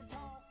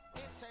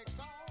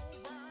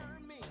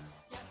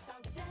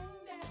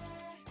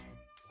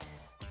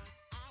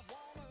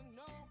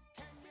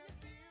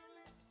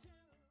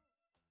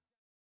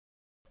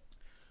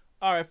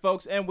 All right,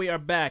 folks, and we are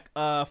back.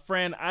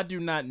 Fran, I do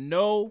not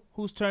know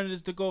whose turn it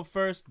is to go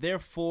first.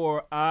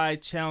 Therefore, I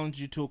challenge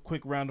you to a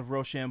quick round of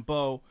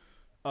Rochambeau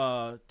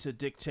to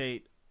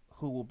dictate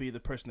who will be the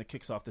person that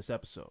kicks off this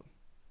episode.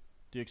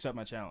 Do you accept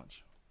my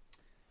challenge?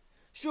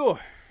 Sure.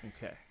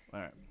 Okay. All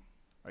right.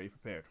 Are you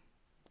prepared?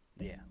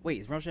 Yeah. Wait,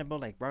 is Rochambeau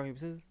like rock, paper,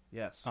 scissors?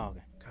 Yes. Oh,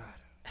 okay.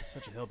 God,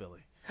 such a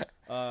hillbilly.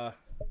 On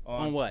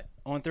what?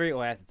 On 3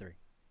 or after 3?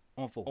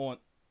 On 4?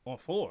 On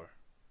 4.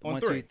 On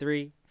 1, 3. 2,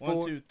 3, 4.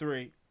 1, 2,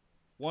 3.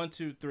 1,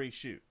 2, 3,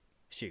 shoot.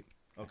 Shoot.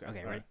 Okay. Okay,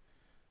 all ready?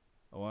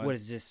 Right. What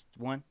is it, just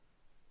 1?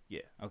 Yeah.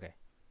 Okay.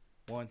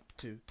 1,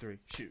 2, 3,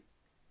 shoot.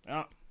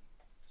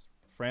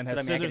 Fran So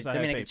has that mean scissors. I I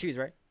have can paper. choose,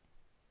 right?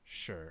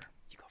 Sure.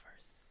 You go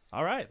first.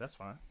 All right, that's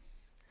fine.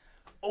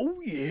 Oh,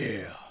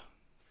 yeah.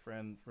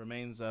 Fran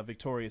remains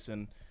victorious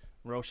in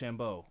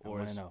Rochambeau,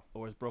 or as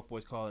broke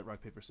boys call it,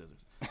 rock, paper,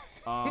 scissors.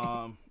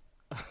 Let's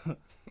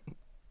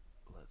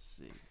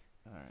see.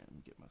 All right, let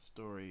me get my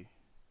story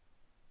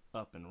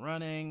up and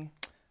running.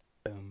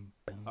 Boom,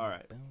 boom, All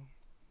right. boom.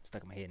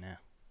 Stuck in my head now.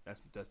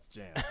 That's the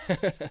jam.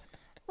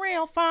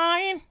 Real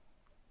fine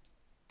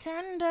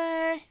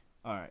candy.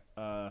 All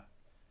right.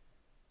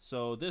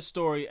 So this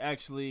story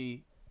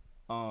actually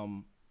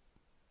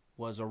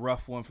was a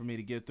rough one for me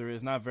to get through.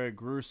 It's not very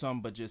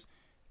gruesome, but just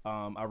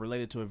I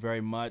related to it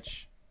very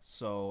much.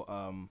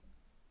 So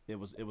it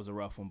was a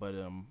rough one, but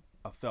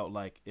I felt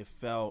like it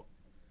felt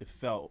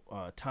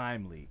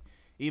timely,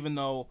 even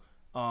though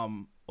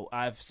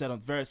I've said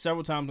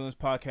several times on this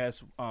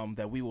podcast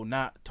that we will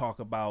not talk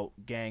about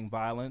gang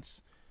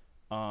violence.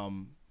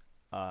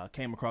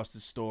 Came across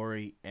this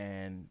story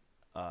and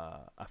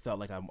I felt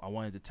like I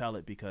wanted to tell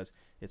it because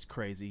it's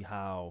crazy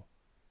how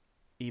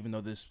even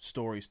though this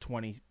story is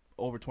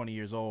over 20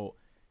 years old,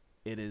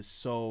 it is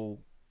so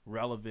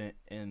relevant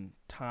and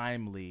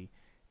timely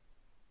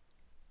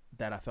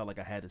that I felt like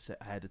I had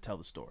to tell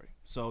the story.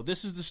 So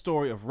this is the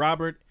story of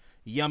Robert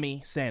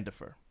Yummy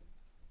Sandifer.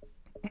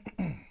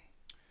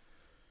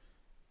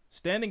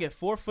 Standing at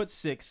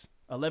 4'6",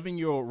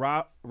 11-year-old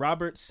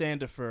Robert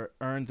Sandifer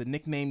earned the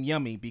nickname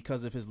Yummy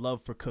because of his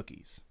love for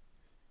cookies.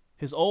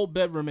 His old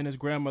bedroom in his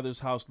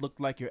grandmother's house looked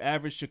like your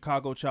average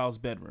Chicago child's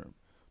bedroom.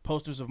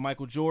 Posters of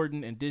Michael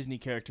Jordan and Disney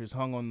characters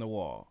hung on the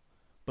wall.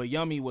 But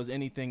Yummy was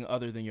anything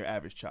other than your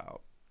average child.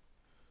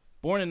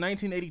 Born in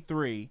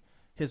 1983,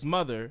 his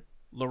mother,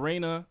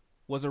 Lorena,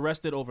 was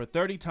arrested over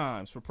 30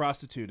 times for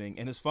prostituting,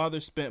 and his father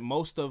spent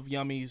most of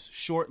Yummy's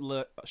short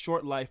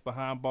life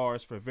behind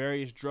bars for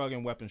various drug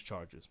and weapons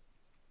charges.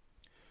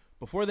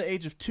 Before the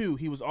age of 2,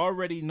 he was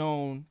already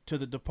known to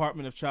the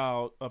Department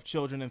of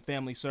Children and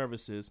Family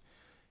Services.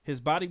 His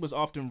body was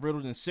often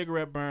riddled in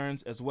cigarette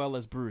burns as well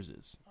as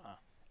bruises.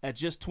 At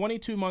just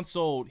 22 months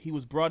old, he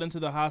was brought into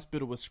the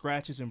hospital with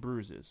scratches and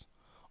bruises.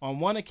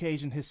 On one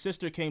occasion, his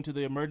sister came to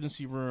the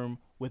emergency room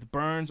with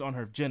burns on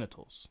her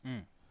genitals.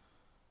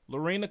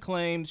 Lorena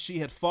claimed she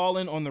had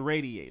fallen on the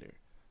radiator,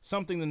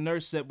 something the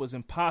nurse said was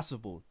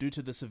impossible due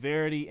to the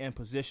severity and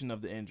position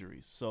of the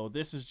injuries. So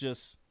this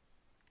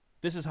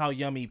is how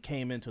Yummy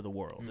came into the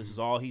world. This is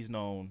all he's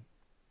known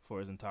for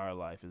his entire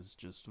life, is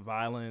just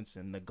violence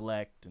and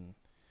neglect and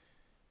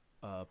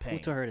pain. Who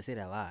told her to say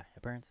that lie? Her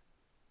parents?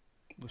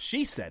 Well,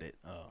 she said it.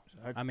 Oh,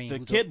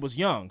 The kid was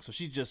young, so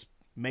she just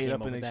made Came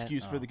up up an with that?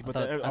 excuse for the. Oh, But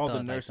I all thought the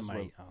like nurses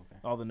somebody- were, oh, okay.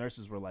 all the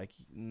nurses were like,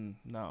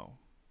 no,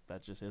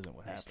 that just isn't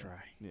what Nice happened.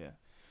 try. Yeah.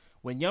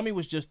 When Yummy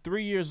was just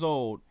 3 years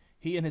old,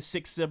 he and his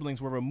 6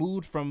 siblings were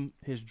removed from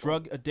his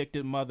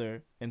drug-addicted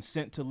mother and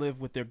sent to live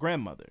with their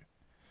grandmother.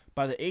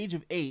 By the age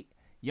of 8,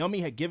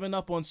 Yummy had given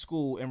up on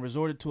school and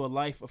resorted to a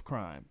life of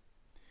crime.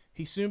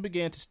 He soon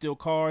began to steal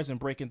cars and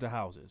break into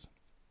houses.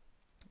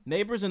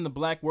 Neighbors in the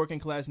black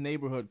working-class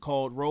neighborhood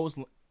called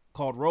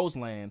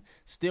Roseland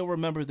still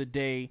remember the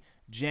day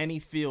Jannie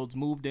Fields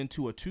moved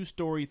into a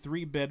 2-story,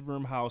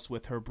 3-bedroom house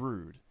with her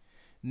brood.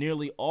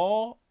 Nearly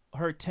all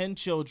her 10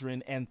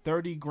 children and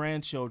 30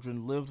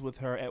 grandchildren lived with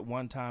her at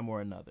one time or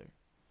another.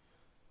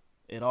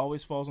 It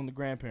always falls on the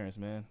grandparents,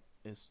 man.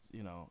 It's,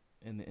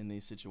 in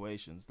these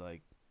situations,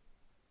 like,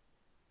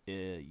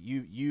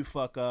 you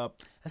fuck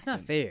up. That's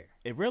not fair.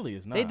 It really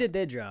is not. They did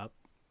their job.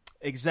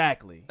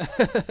 Exactly.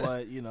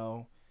 But,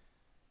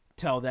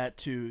 tell that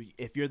to,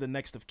 if you're the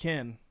next of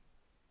kin,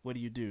 what do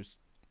you do?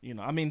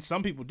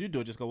 Some people do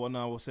it. Just go, well,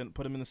 no, we'll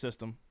put them in the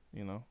system,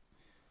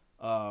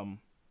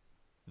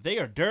 They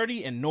are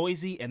dirty and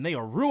noisy, and they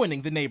are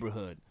ruining the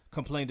neighborhood,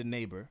 complained a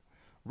neighbor.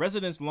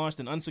 Residents launched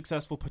an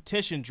unsuccessful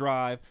petition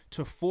drive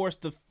to force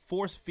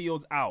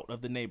Fields out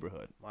of the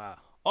neighborhood. Wow.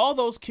 All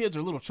those kids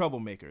are little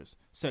troublemakers,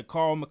 said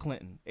Carl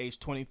McClinton, age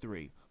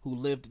 23, who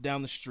lived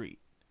down the street.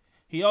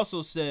 He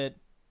also said,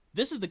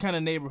 this is the kind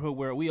of neighborhood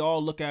where we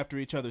all look after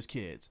each other's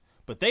kids,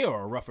 but they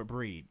are a rougher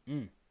breed.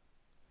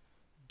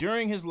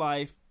 During his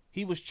life,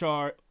 he,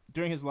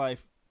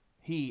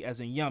 as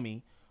in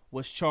Yummy,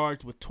 was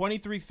charged with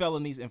 23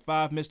 felonies and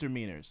 5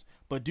 misdemeanors,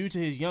 but due to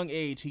his young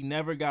age, he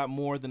never got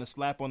more than a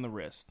slap on the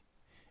wrist.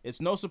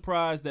 It's no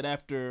surprise that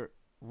after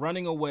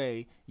running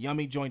away,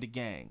 Yummy joined a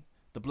gang,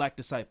 the Black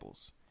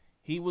Disciples.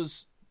 He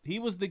was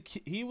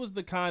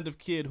the kind of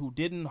kid who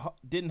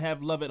didn't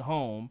have love at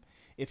home.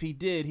 If he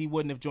did, he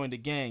wouldn't have joined a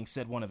gang,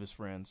 said one of his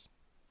friends.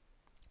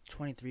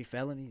 23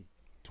 felonies?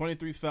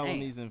 23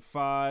 felonies and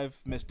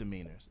 5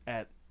 misdemeanors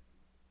at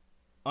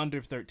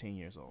under 13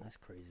 years old. That's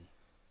crazy.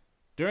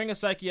 During a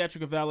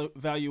psychiatric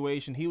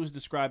evaluation, he was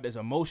described as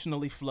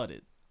emotionally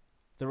flooded.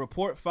 The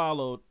report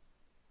followed.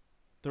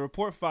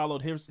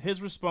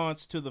 His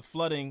response to the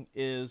flooding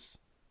is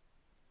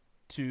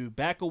to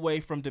back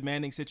away from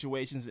demanding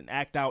situations and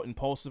act out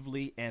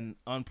impulsively and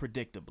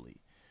unpredictably.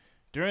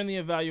 During the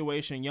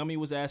evaluation, Yummy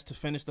was asked to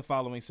finish the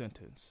following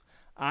sentence: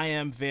 "I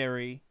am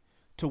very,"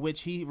 to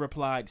which he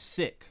replied,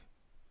 "sick."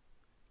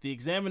 The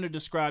examiner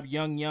described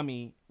young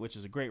Yummy, which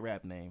is a great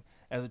rap name,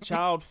 as a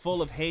child full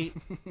of hate,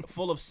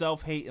 full of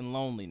self-hate and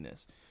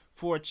loneliness.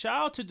 For a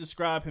child to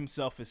describe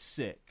himself as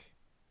sick,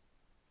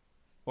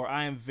 or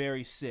I am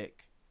very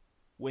sick,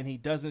 when he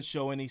doesn't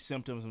show any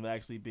symptoms of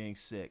actually being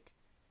sick,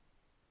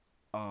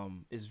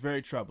 is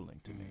very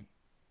troubling to me.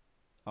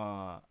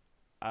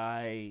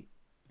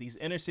 These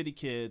inner city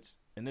kids,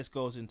 and this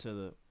goes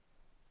into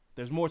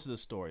there's more to the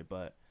story,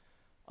 but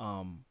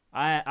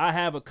I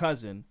have a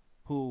cousin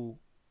who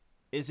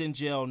is in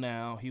jail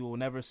now. He will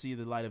never see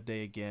the light of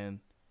day again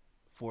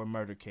for a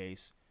murder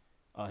case.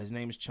 His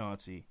name is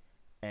Chauncey,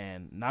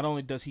 and not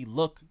only does he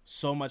look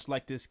so much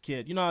like this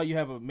kid, you know how you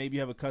have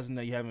a cousin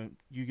that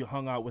you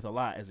hung out with a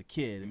lot as a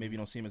kid, and maybe you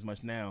don't see him as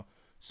much now.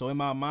 So in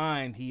my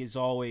mind, he is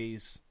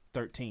always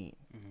 13,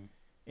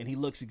 and he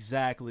looks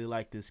exactly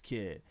like this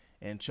kid.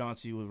 And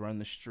Chauncey would run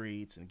the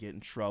streets and get in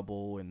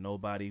trouble, and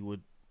nobody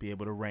would be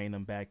able to rein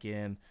him back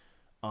in.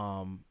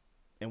 And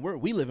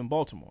we live in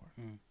Baltimore,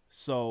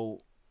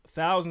 so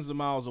thousands of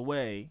miles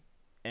away,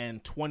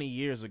 and 20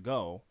 years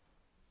ago,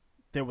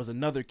 there was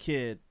another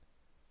kid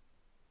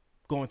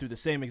going through the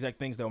same exact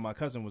things that my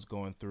cousin was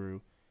going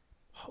through.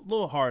 A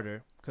little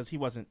harder because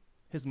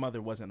his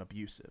mother wasn't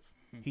abusive.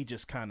 He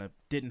just kind of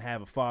didn't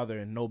have a father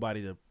and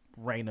nobody to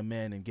rein him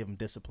in and give him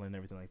discipline and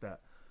everything like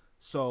that.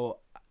 So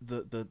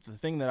the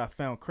thing that I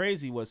found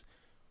crazy was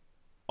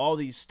all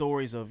these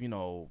stories of,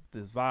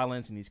 this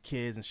violence and these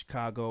kids in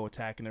Chicago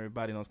attacking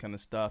everybody and all this kind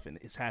of stuff, and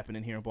it's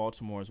happening here in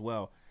Baltimore as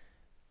well.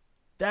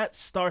 That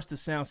starts to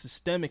sound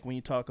systemic when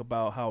you talk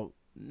about how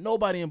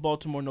nobody in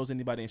Baltimore knows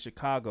anybody in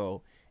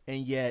Chicago,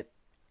 and yet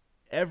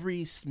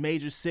every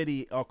major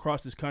city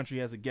across this country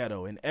has a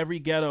ghetto, and every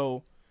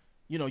ghetto,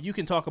 you know, you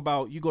can talk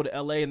about, you go to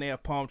LA and they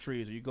have palm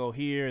trees, or you go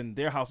here and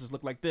their houses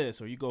look like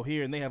this, or you go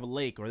here and they have a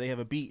lake, or they have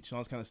a beach, and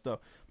all this kind of stuff.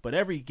 But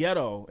every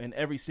ghetto in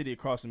every city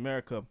across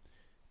America,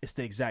 it's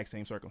the exact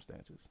same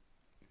circumstances.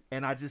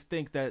 And I just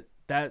think that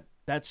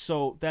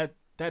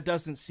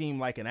doesn't seem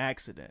like an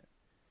accident.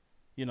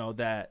 You know,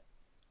 that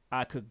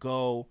I could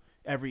go,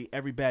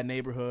 every bad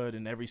neighborhood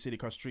in every city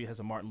across the street has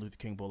a Martin Luther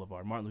King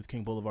Boulevard. Martin Luther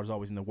King Boulevard is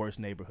always in the worst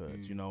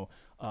neighborhoods, you know,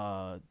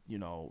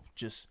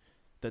 just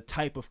the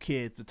type of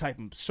kids, the type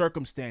of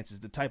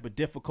circumstances, the type of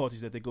difficulties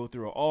that they go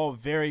through are all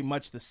very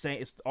much the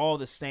same. It's all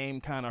the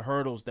same kind of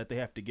hurdles that they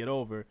have to get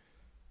over.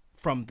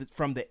 From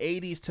the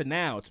 80s to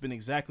now, it's been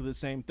exactly the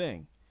same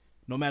thing.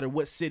 No matter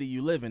what city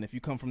you live in, if you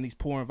come from these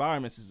poor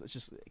environments,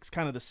 it's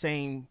kind of the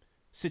same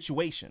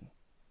situation.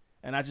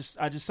 And I just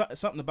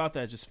something about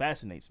that just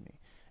fascinates me.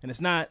 And it's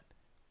not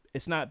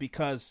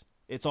because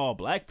it's all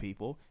black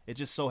people. It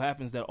just so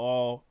happens that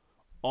all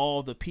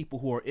the people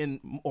who are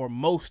in, or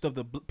most of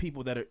the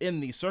people that are in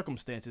these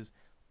circumstances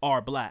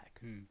are black.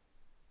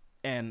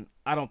 And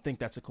I don't think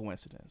that's a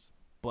coincidence.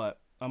 But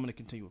I'm going to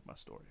continue with my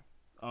story.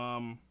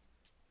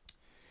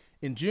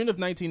 In June of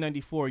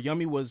 1994,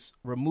 Yummy was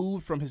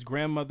removed from his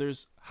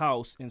grandmother's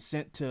house and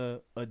sent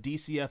to a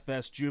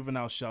DCFS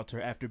juvenile shelter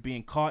after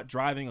being caught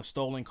driving a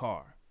stolen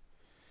car.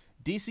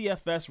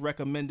 DCFS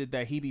recommended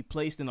that he be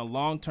placed in a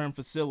long-term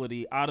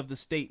facility out of the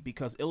state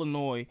because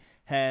Illinois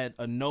had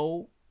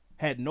no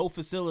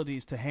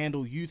facilities to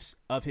handle youths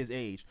of his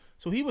age.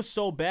 So he was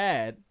so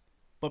bad,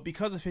 but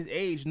because of his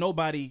age,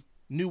 nobody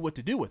knew what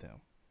to do with him.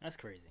 That's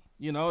crazy.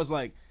 You know, it's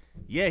like,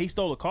 yeah, he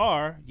stole a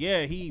car.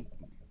 Yeah, he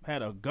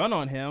had a gun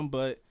on him,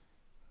 but,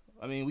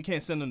 I mean, we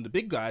can't send him to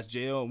big guy's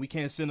jail, and we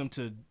can't send him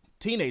to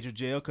teenager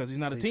jail because he's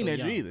not a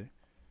teenager either.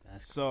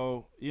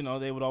 So, you know,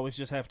 they would always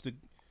just have to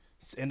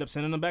end up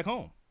sending him back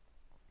home.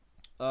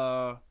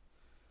 A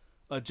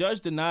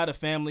judge denied a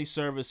family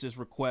services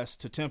request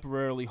to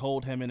temporarily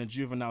hold him in a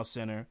juvenile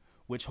center,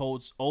 which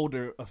holds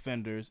older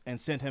offenders,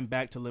 and sent him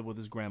back to live with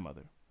his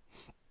grandmother.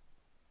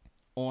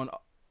 On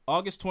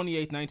August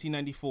 28,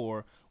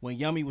 1994, when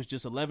Yummy was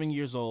just 11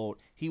 years old,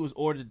 he was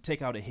ordered to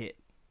take out a hit.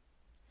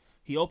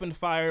 He opened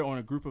fire on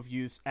a group of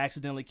youths,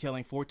 accidentally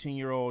killing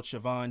 14-year-old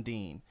Siobhan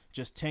Dean,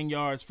 just 10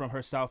 yards from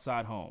her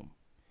Southside home.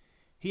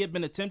 He had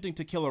been attempting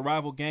to kill a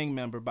rival gang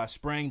member by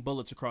spraying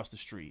bullets across the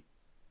street.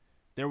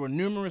 There were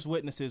numerous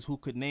witnesses who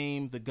could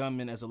name the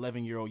gunman as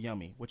 11-year-old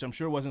Yummy, which I'm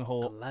sure wasn't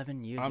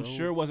 11 years old? I'm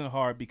sure wasn't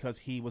hard because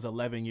he was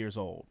 11 years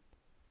old.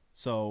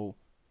 So,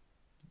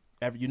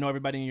 you know,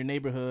 everybody in your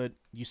neighborhood,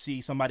 you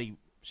see somebody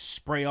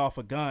spray off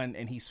a gun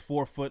and he's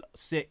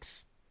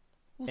 4'6".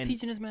 Who's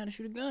teaching this man to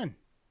shoot a gun?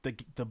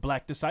 The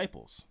Black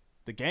Disciples,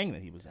 the gang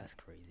that he was in. That's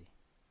crazy.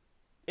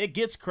 It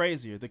gets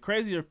crazier. The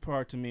crazier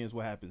part to me is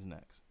what happens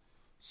next.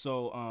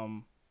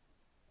 So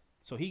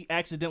he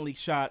accidentally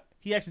shot,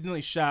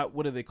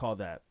 what do they call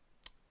that?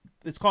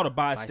 It's called a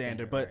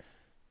bystander, but right.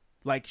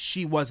 Like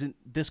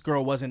this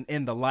girl wasn't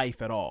in the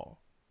life at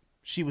all.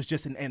 She was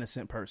just an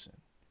innocent person.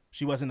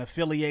 She wasn't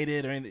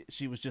affiliated or anything.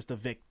 She was just a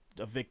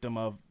victim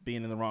of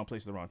being in the wrong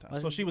place at the wrong time.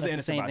 So she was an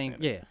innocent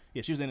bystander.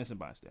 Yeah, she was an innocent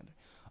bystander.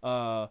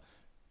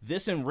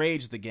 This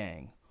enraged the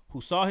gang, who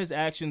saw his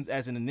actions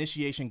as an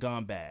initiation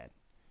gone bad.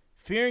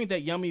 Fearing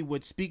that Yummy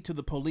would speak to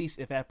the police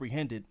if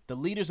apprehended, the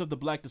leaders of the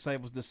Black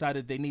Disciples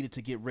decided they needed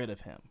to get rid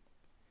of him.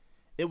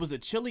 It was a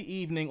chilly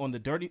evening on the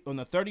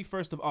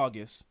 31st of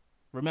August.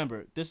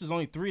 Remember, this is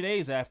only 3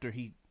 days after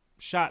he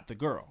shot the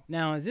girl.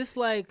 Now, is this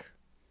like,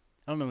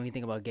 I don't know when you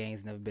think about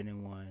gangs, never been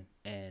in one,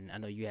 and I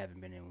know you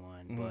haven't been in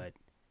one, but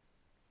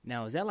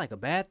now is that like a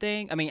bad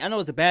thing? I mean, I know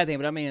it's a bad thing,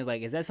 but I mean, it's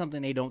like, is that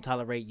something they don't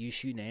tolerate, you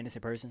shooting an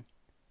innocent person?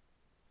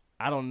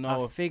 I don't know. I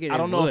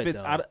don't know if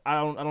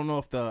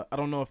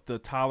the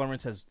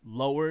tolerance has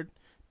lowered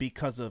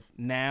because of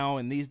now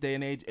in these day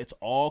and age, it's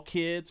all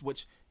kids,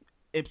 which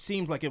it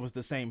seems like it was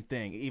the same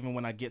thing. Even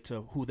when I get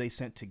to who they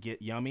sent to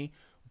get Yummy,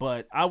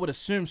 but I would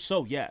assume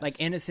so. Yes, like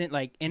innocent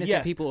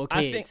yes. people or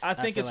kids. I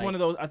think it's like one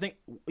of those. I think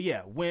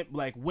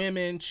like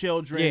women,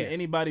 children,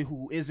 anybody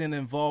who isn't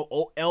involved,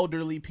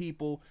 elderly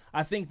people.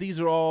 I think these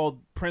are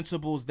all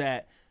principles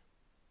that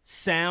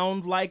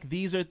sound like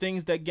these are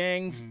things that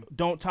gangs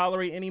don't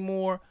tolerate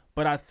anymore,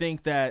 but I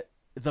think that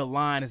the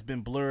line has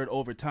been blurred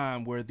over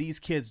time where these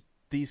kids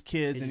and these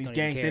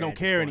gangs, they don't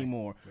care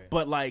anymore. Right.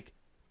 But like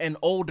an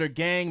older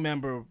gang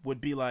member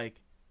would be like,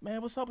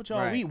 man, what's up with y'all?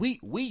 Right.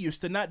 We used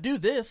to not do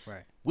this.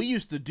 Right. We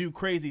used to do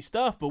crazy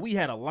stuff, but we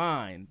had a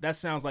line. That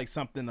sounds like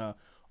something a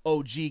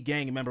OG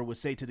gang member would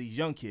say to these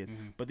young kids.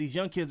 But these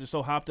young kids are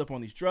so hopped up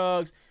on these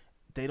drugs,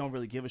 they don't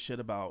really give a shit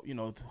about, you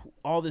know,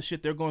 all this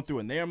shit they're going through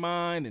in their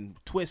mind and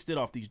twisted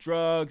off these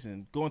drugs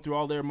and going through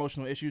all their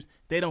emotional issues.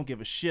 They don't give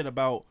a shit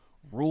about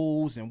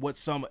rules and what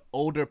some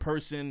older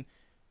person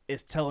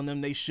is telling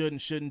them they should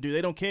and shouldn't do. They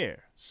don't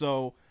care.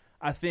 So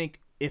I think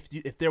if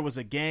there was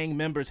a gang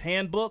member's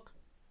handbook,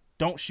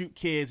 don't shoot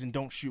kids and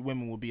don't shoot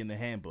women will be in the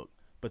handbook.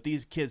 But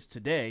these kids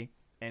today,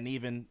 and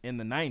even in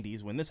the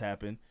 90s when this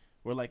happened,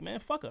 were like, man,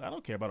 fuck it. I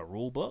don't care about a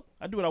rule book.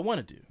 I do what I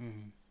want to do.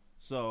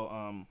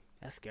 So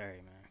that's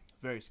scary, man.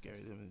 Very scary.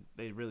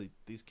 I mean,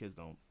 these kids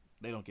don't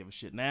they don't give a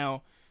shit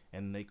now,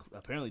 and they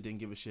apparently didn't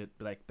give a shit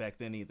back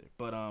then either.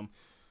 But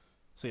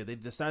so yeah, they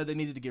decided they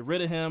needed to get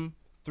rid of him.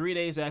 3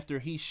 days after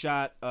he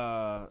shot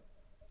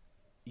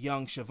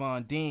young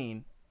Siobhan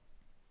Dean,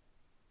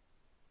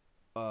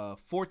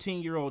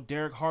 14-year-old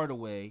Derek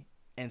Hardaway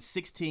and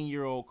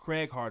 16-year-old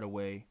Craig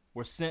Hardaway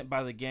were sent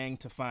by the gang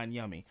to find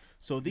Yummy.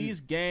 So these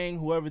gang,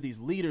 whoever these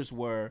leaders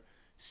were,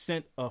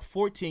 sent a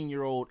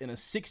 14-year-old and a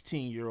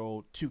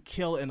 16-year-old to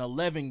kill an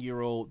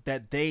 11-year-old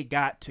that they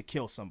got to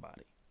kill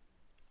somebody.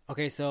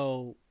 Okay,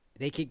 so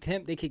they kicked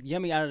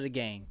Yummy out of the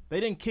gang.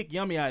 They didn't kick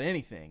Yummy out of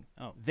anything.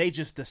 Oh. They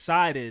just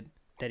decided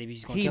That he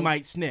he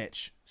might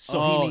snitch, so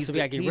Oh, he needs, so we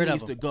gotta get rid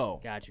of him. to go.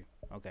 Got you.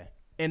 Okay.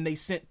 And they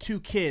sent 2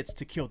 kids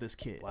to kill this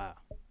kid. Wow.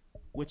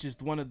 Which is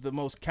one of the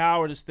most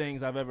cowardice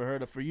things I've ever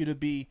heard of. For you to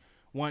be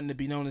wanting to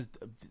be known as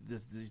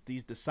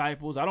these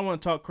disciples. I don't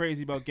want to talk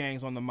crazy about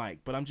gangs on the mic,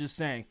 but I'm just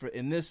saying, for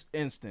in this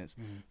instance,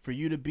 for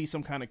you to be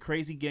some kind of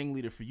crazy gang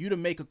leader, for you to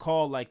make a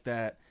call like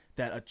that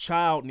a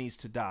child needs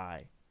to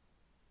die,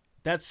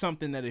 that's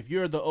something that if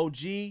you're the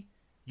OG,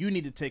 you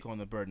need to take on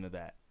the burden of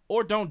that.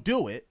 Or don't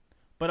do it.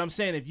 But I'm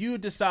saying if you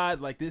decide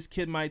like this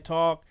kid might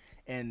talk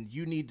and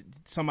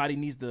somebody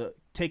needs to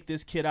take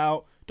this kid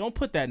out, don't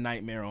put that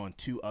nightmare on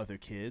 2 other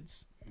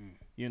kids,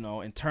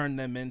 and turn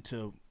them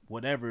into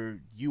whatever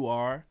you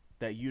are,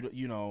 that you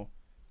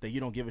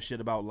don't give a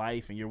shit about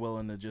life and you're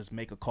willing to just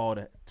make a call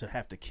to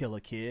have to kill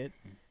a kid,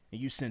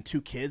 and you send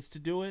 2 kids to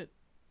do it.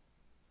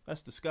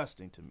 That's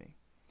disgusting to me.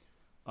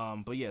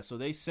 But yeah, so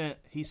he sent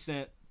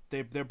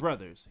their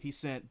brothers. He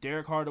sent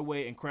Derek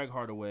Hardaway and Craig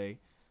Hardaway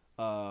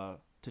to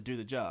do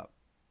the job.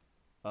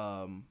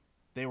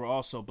 They were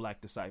also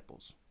black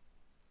disciples.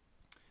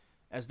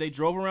 As they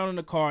drove around in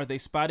the car, they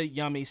spotted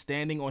Yummy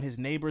standing on his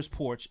neighbor's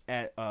porch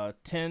at I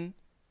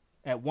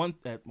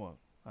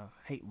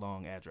hate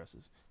long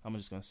addresses. I'm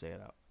just gonna say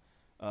it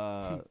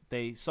out.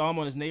 They saw him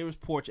on his neighbor's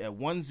porch at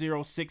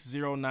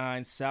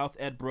 10609 South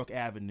Edbrook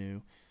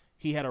Avenue.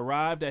 He had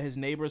arrived at his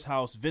neighbor's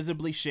house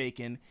visibly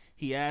shaken.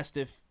 He asked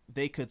if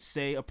they could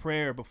say a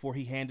prayer before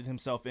he handed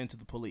himself in to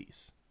the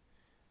police.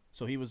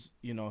 So he was,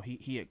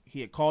 he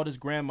had called his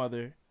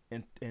grandmother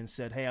and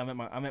said, "Hey, I'm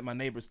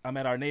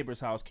at our neighbor's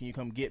house. Can you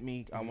come get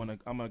me? I'm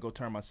gonna go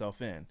turn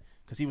myself in,"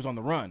 because he was on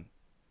the run.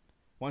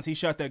 Once he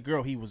shot that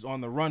girl, he was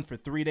on the run for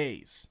 3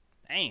 days.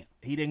 Damn.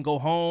 He didn't go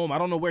home. I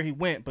don't know where he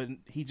went, but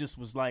he just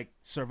was like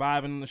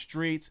surviving in the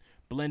streets,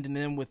 blending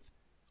in with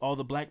all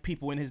the black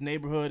people in his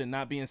neighborhood and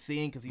not being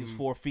seen because he was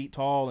 4 feet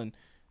tall and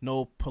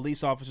no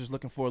police officers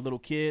looking for a little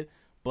kid.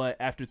 But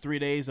after 3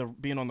 days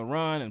of being on the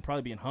run and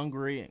probably being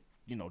hungry and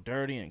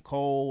dirty and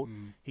cold,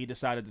 he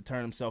decided to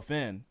turn himself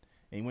in.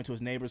 And he went to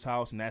his neighbor's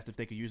house and asked if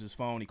they could use his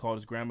phone. He called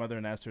his grandmother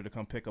and asked her to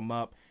come pick him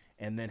up.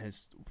 And then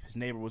his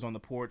neighbor was on the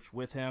porch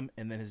with him.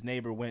 And then his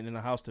neighbor went in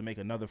the house to make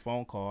another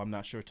phone call. I'm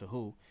not sure to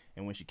who.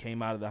 And when she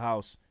came out of the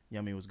house,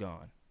 Yummy was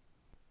gone.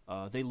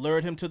 They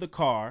lured him to the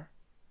car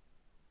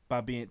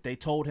they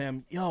told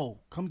him, "Yo,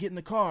 come get in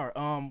the car.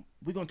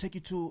 We're gonna take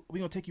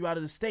you out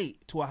of the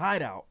state to a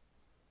hideout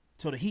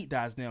till the heat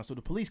dies down, so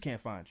the police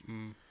can't find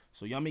you."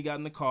 So Yummy got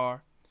in the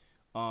car,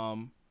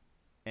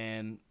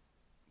 and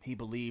he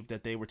believed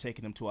that they were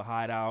taking him to a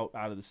hideout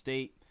out of the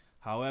state.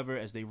 However,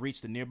 as they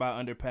reached the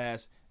nearby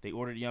underpass, they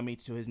ordered Yummy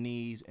to his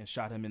knees and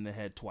shot him in the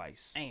head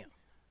twice. Damn.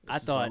 I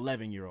thought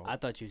 11-year-old. I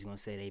thought you was gonna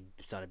say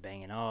they started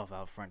banging off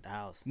out front of the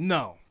house.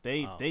 No,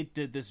 they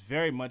did this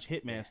very much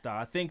Hitman style.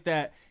 I think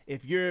that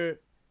if you're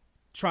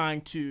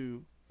trying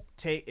to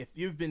if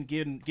you've been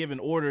given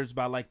orders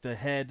by like the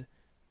head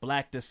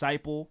black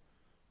disciple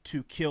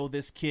to kill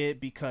this kid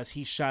because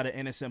he shot an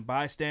innocent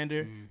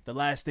bystander, the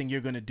last thing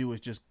you're gonna do is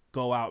just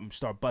go out and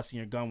start busting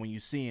your gun when you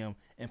see him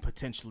and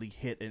potentially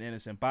hit an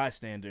innocent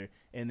bystander,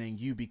 and then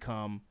you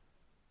become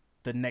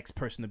the next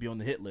person to be on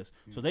the hit list.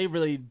 So they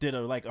really did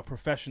a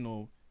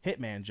professional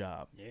hitman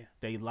job. Yeah.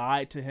 They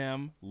lied to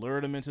him,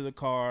 lured him into the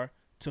car,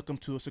 took him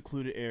to a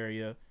secluded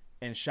area,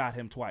 and shot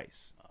him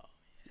twice. Oh,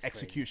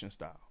 execution crazy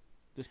style.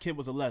 This kid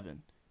was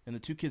 11, and the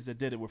 2 kids that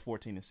did it were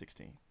 14 and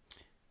 16.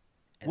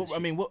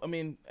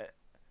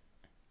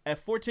 At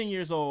 14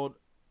 years old,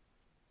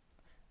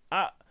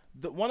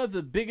 one of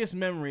the biggest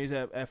memories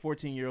at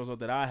 14 years old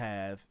that I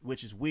have,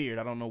 which is weird,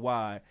 I don't know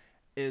why,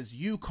 is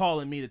you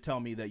calling me to tell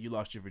me that you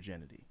lost your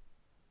virginity.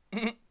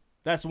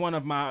 That's one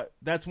of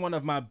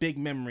my big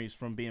memories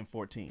from being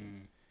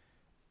 14.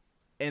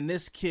 And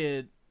this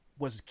kid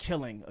was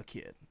killing a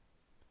kid.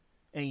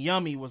 And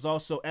Yummy was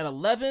also at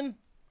 11.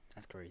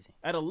 That's crazy.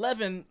 At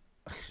 11,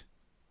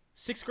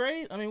 6th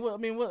grade?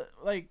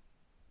 Like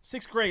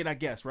 6th grade, I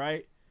guess,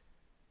 right?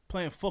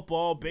 Playing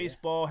football,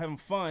 baseball, having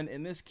fun,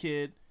 and this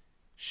kid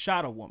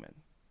shot a woman.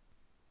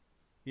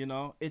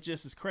 It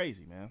just is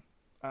crazy, man.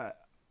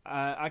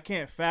 I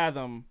can't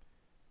fathom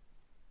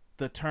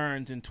the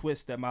turns and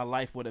twists that my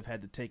life would have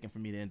had to take for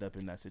me to end up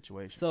in that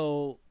situation.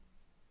 So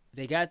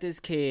they got this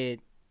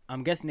kid.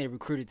 I'm guessing they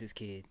recruited this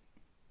kid.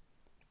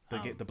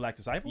 The black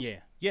disciples? Yeah.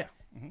 Yeah.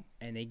 Mm-hmm.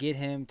 And they get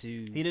him to...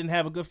 He didn't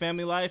have a good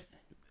family life.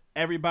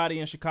 Everybody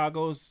in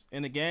Chicago's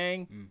in the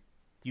gang.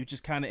 you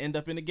just kind of end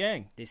up in a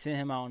gang. They sent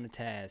him out on the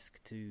task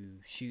to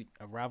shoot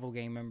a rival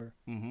gang member.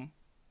 Mm-hmm.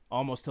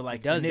 Almost to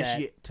like does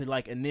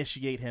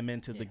initiate him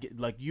into the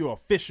like you're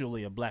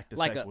officially a black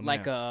disciple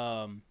like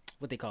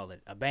what they call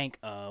it, a bank,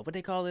 what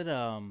they call it,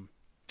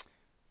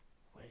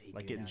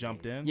 like getting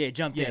jumped in. Yeah,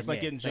 jumped in. It's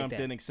like getting jumped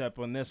in, except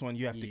on this one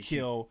you have to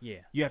kill.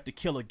 You have to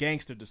kill a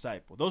gangster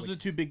disciple. Those are the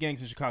two big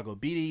gangs in Chicago: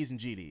 BDs and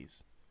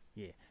GDs.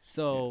 Yeah.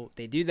 So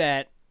they do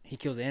that. He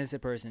kills an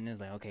innocent person. And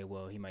it's like, okay,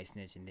 well, he might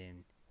snitch, and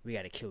then we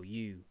got to kill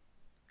you.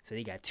 So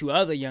they got 2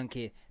 other young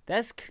kids.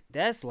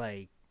 That's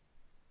like,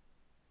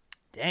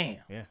 damn.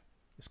 Yeah.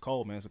 It's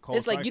cold, man. It's a cold.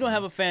 It's like cycle, you don't man.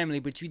 have a family,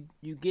 but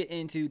you get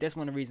into. That's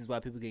one of the reasons why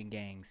people get in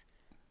gangs.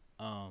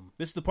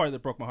 This is the part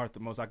that broke my heart the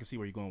most. I can see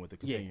where you're going with it.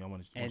 Continue. Yeah. I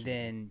want to. And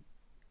then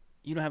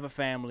you don't have a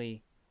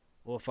family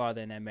or a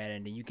father in that matter,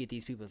 and then you get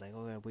these people. It's like,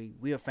 oh,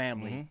 we a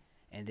family, Mm-hmm.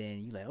 and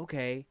then you like,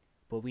 okay,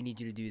 but we need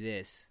you to do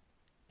this,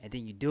 and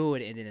then you do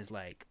it, and then it's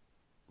like,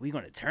 we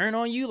gonna turn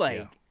on you?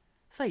 Like,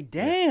 it's like,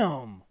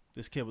 damn.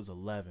 This kid was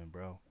 11,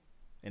 bro,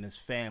 and his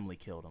family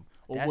killed him.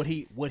 Or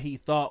That's- what he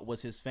thought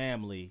was his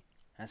family.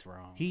 That's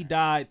wrong. He man.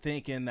 died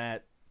thinking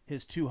that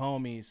his 2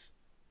 homies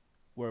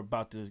were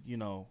about to,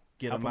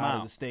 get Help him him out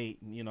of out. the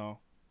state,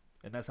 and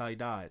that's how he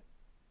died.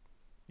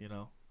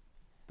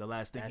 The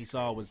last thing he That's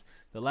saw crazy. was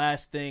the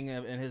last thing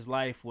in his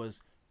life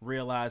was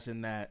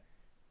realizing that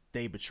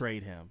they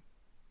betrayed him,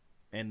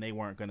 and they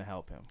weren't going to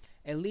help him.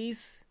 At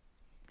least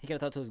he could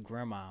have talked to his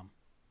grandma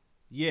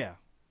Yeah,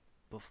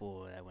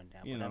 before that went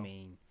down. You But I know.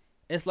 mean,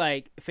 it's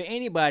like for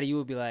anybody, you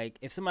would be like,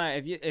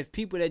 if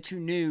people that you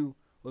knew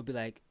would be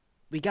like,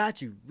 we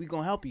got you, we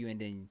gonna help you,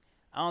 and then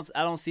I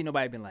don't see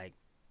nobody being like,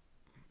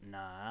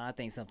 nah, I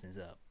think something's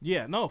up.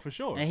 yeah, no, for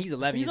sure. And he's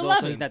 11 He's years old, so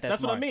 11. he's not that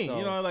That's smart. what I mean.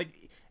 So,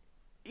 Like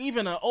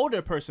even an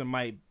older person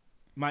might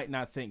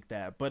not think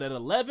that, but at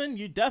 11,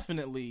 you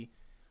definitely.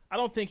 I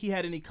don't think he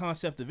had any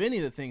concept of any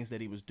of the things that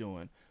he was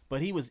doing,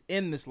 but he was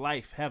in this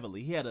life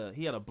heavily. He had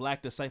a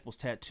Black Disciples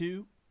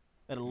tattoo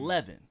at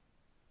 11,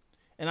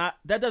 and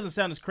that doesn't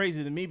sound as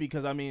crazy to me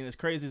because I mean, as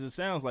crazy as it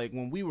sounds, like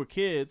when we were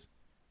kids,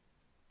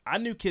 I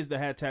knew kids that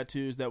had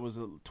tattoos that was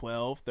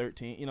 12,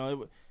 13.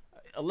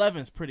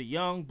 11's pretty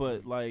young,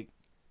 but like,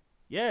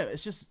 yeah,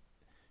 it's just.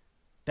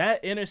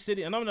 That inner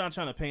city, and I'm not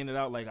trying to paint it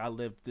out like I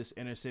lived this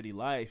inner city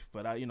life,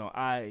 but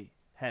I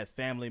had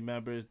family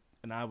members,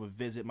 and I would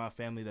visit my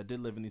family that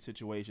did live in these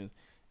situations,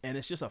 and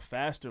it's just a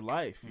faster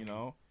life,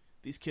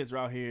 These kids are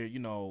out here,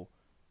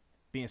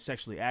 being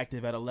sexually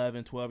active at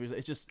 11, 12 years.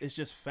 It's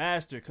just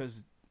faster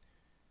because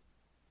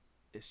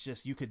it's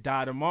just you could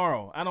die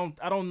tomorrow. I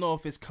don't know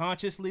if it's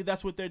consciously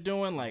that's what they're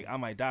doing. Like I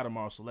might die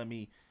tomorrow, so let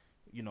me,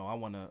 I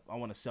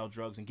wanna sell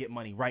drugs and get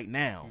money right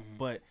now,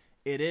 but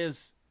it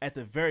is. At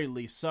the very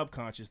least,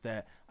 subconscious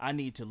that I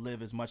need to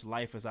live as much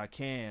life as I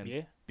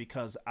can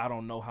because I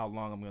don't know how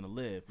long I'm going to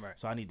live. Right.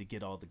 So I need to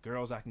get all the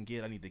girls I can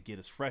get. I need to get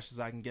as fresh as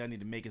I can get. I need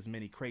to make as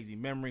many crazy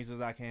memories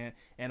as I can.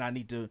 And I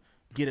need to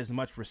get as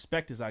much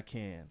respect as I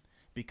can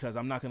because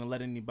I'm not going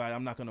to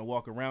I'm not going to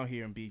walk around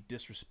here and be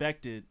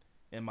disrespected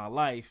in my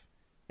life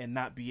and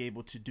not be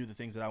able to do the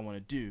things that I want to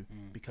do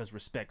because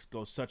respect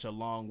goes such a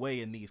long way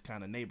in these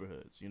kind of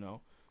neighborhoods,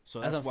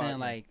 So that's what why, I'm saying,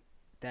 like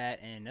that,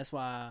 and that's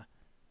why.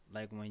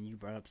 Like, when you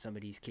brought up some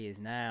of these kids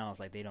now, it's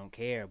like they don't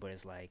care, but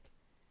it's like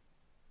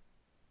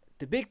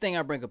the big thing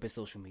I bring up is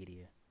social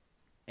media.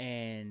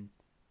 And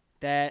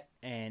that,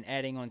 and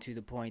adding on to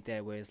the point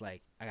that where it's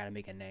like, I got to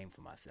make a name for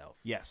myself.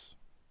 Yes.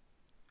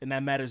 And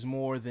that matters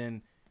more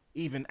than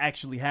even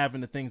actually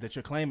having the things that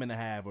you're claiming to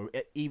have or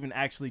even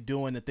actually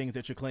doing the things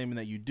that you're claiming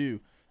that you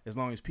do, as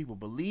long as people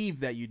believe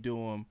that you do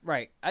them.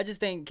 Right. I just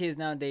think kids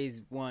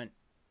nowadays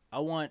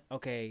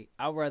okay,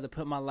 I'd rather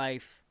put my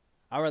life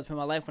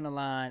on the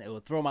line. It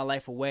will throw my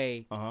life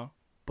away.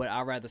 But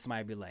I'd rather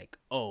somebody be like,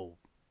 "Oh,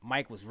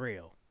 Mike was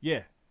real."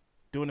 Yeah,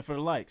 doing it for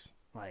the likes.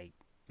 Like,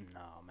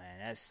 no, man.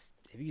 That's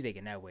if you take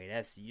it that way,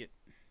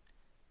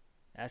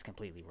 that's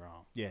completely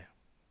wrong. Yeah,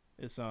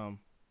 it's I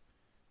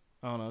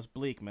don't know. It's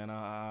bleak, man.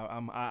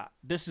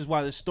 This is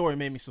why this story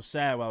made me so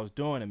sad while I was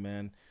doing it,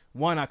 man.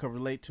 One, I could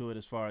relate to it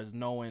as far as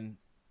knowing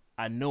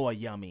I know a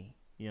yummy,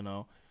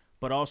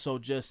 but also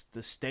just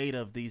the state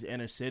of these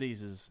inner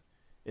cities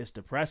is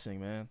depressing,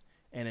 man.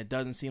 And it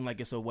doesn't seem like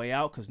it's a way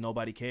out because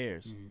nobody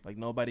cares. Like,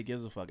 nobody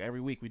gives a fuck.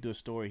 Every week we do a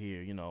story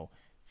here,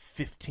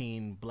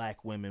 15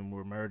 black women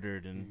were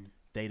murdered and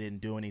they didn't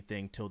do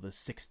anything till the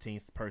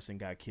 16th person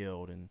got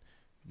killed. And,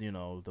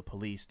 the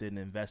police didn't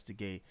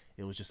investigate.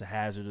 It was just a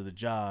hazard of the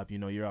job.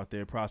 You're out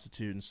there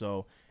prostituting,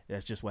 so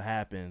that's just what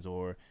happens.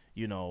 Or,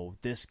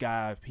 this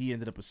guy, he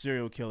ended up a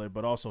serial killer,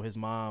 but also his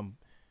mom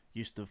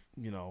used to,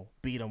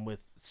 beat him with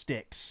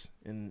sticks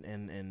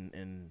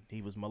and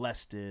he was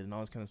molested and all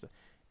this kind of stuff.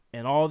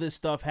 And all this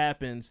stuff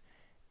happens,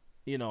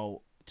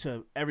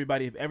 to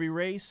everybody of every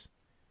race,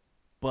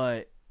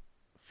 but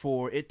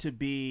for it to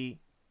be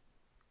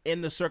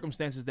in the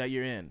circumstances that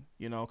you're in,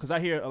 because I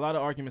hear a lot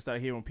of arguments that I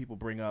hear when people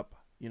bring up,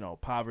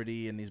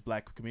 poverty in these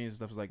black communities and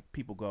stuff. Is like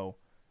people go,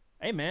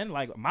 hey, man,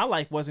 like my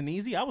life wasn't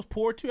easy. I was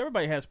poor too.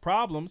 Everybody has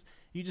problems.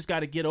 You just got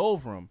to get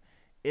over them.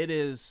 It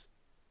is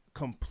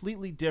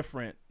completely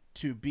different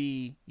to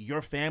be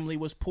your family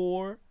was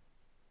poor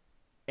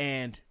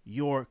and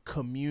your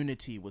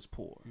community was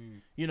poor.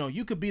 You know,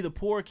 you could be the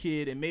poor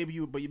kid and maybe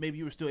you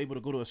were still able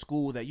to go to a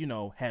school that, you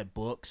know, had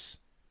books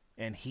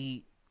and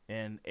heat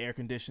and air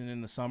conditioning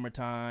in the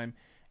summertime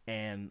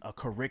and a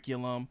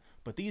curriculum.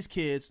 But these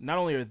kids, not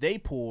only are they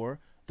poor,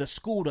 the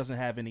school doesn't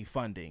have any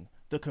funding.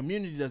 The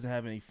community doesn't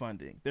have any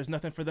funding. There's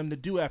nothing for them to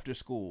do after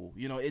school.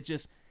 You know, it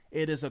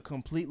is a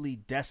completely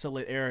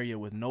desolate area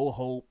with no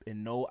hope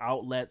and no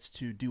outlets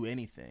to do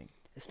anything.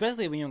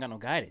 Especially when you don't got no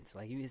guidance.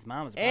 Like his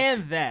mom was.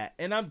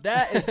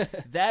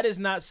 That is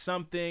not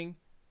something.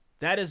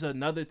 That is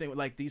another thing.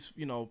 Like these,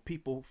 you know,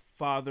 people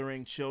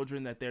fathering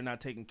children that they're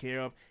not taking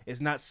care of is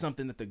not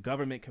something that the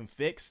government can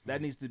fix.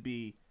 That needs to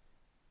be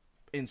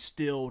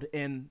instilled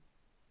in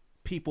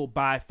people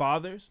by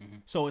fathers.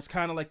 So it's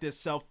kind of like this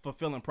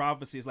self-fulfilling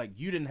prophecy. It's like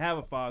you didn't have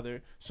a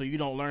father, so you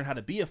don't learn how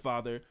to be a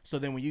father. So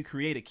then when you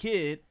create a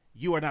kid,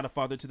 you are not a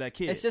father to that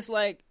kid. It's just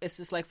like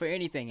for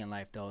anything in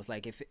life, though. It's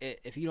like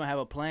if you don't have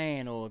a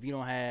plan or if you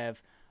don't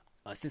have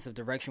a sense of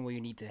direction where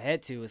you need to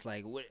head to, it's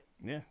like what?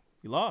 Yeah,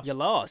 you lost. You're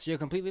lost. You're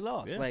completely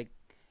lost. Yeah. Like,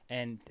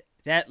 and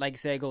that, like I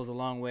said, goes a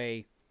long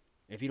way.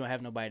 If you don't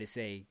have nobody to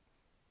say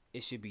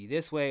it should be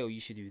this way or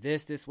you should do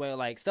this way,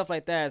 like stuff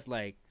like that. It's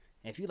like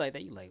if you like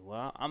that, you like,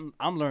 well, I'm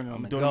learning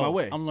on the doing go. it my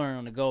way. I'm learning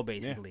on the go,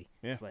 basically.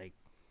 Yeah. It's like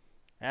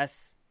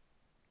it's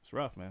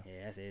rough, man.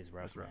 Yeah, it is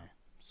rough, man.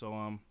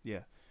 So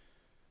yeah.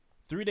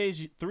 3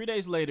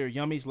 days later,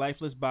 Yummy's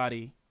lifeless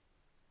body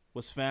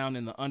was found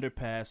in the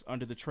underpass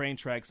under the train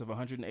tracks of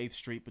 108th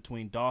Street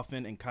between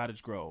Dolphin and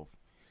Cottage Grove.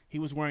 He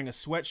was wearing a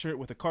sweatshirt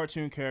with a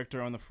cartoon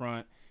character on the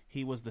front.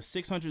 He was the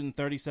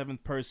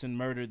 637th person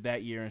murdered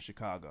that year in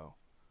Chicago.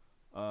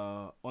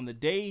 On the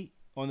day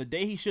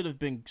he should have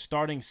been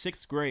starting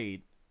 6th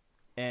grade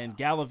and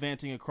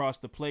gallivanting across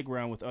the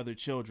playground with other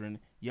children,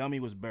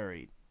 Yummy was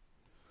buried.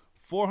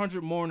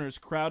 400 mourners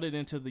crowded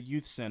into the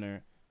youth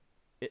center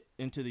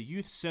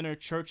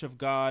Church of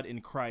God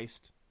in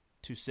Christ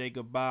to say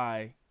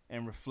goodbye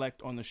and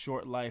reflect on the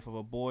short life of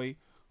a boy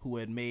who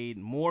had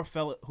more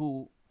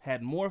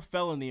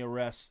felony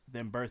arrests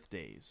than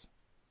birthdays.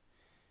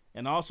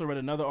 And I also read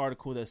another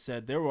article that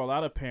said there were a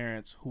lot of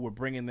parents who were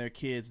bringing their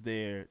kids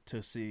there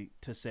to say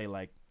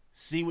like,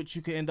 see what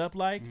you could end up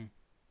like.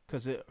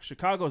 Because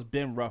Chicago's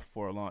been rough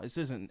for a long. This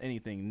isn't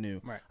anything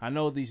new. Right. I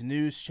know these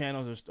news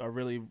channels are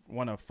really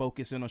want to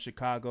focus in on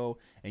Chicago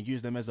and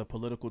use them as a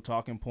political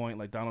talking point,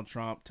 like Donald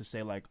Trump, to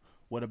say like,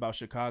 what about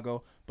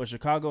Chicago? But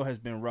Chicago has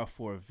been rough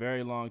for a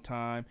very long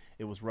time.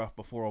 It was rough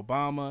before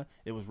Obama.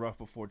 It was rough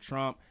before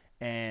Trump.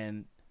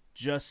 And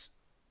just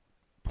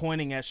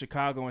pointing at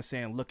Chicago and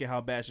saying, look at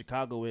how bad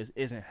Chicago is,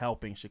 isn't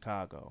helping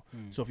Chicago.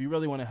 So if you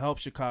really want to help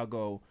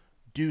Chicago,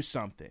 do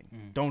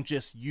something. Don't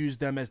just use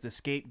them as the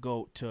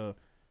scapegoat to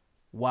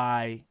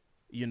why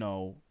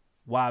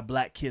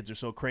black kids are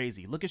so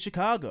crazy. Look at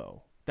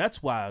Chicago.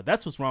 That's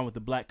what's wrong with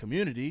the black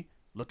community.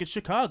 Look at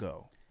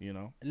Chicago, you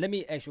know. Let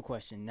me ask you a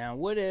question. Now,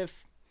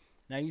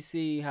 now you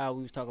see how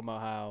we was talking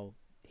about how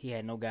he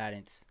had no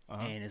guidance,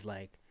 and it's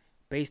like,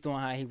 based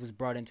on how he was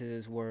brought into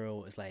this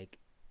world, it's like,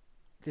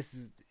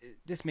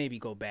 this maybe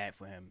go bad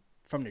for him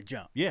from the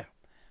jump. Yeah.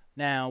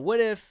 Now, what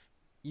if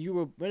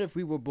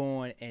we were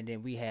born and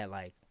then we had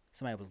like,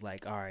 somebody was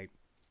like, all right,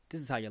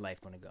 this is how your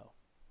life gonna go.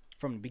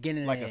 From the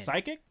beginning to like the a end.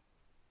 psychic?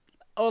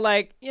 Or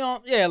like, you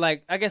know, yeah,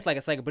 like I guess like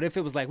a psychic. But if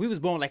it was like we was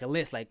born like a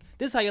list, like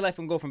this is how your life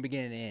can go from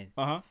beginning to end.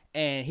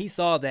 And he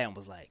saw that and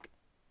was like,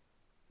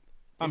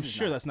 I'm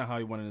sure that's not how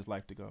he wanted his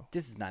life to go.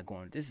 This is not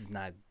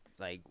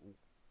like.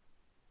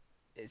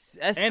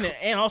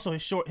 And also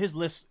his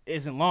list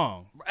isn't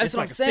long. That's it's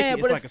what like I'm a saying.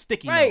 sticky. It's like a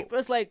sticky right, note. but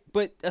it's like,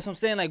 but that's what I'm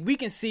saying. Like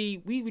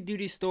we would do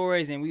these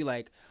stories and we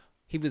like,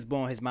 he was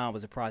born, his mom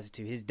was a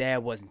prostitute, his dad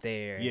wasn't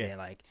there, and then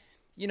like,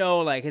 you know,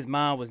 like his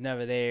mom was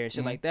never there,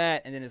 shit like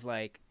that, and then it's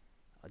like,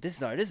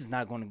 this is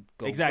not going to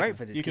go right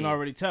for this. You kid. can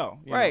already tell,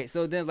 right? know?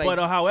 So then, like, but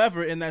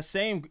however, in that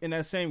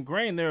same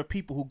grain, there are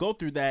people who go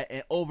through that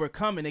and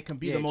overcome, and it can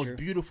be the most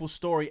beautiful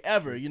story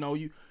ever. You know,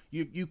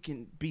 you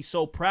can be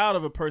so proud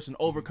of a person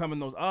overcoming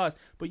those odds,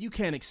 but you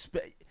can't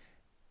expect.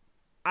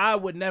 I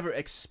would never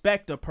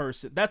expect a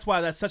person. That's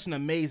why that's such an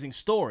amazing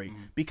story,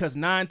 because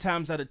 9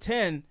 times out of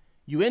 10,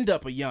 you end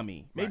up a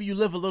Yummy. Maybe you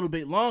live a little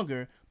bit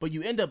longer, but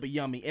you end up a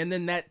Yummy, and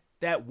then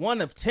that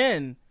 1 of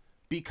 10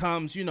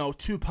 becomes, you know,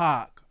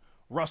 Tupac,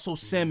 Russell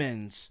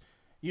Simmons,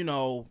 you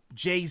know,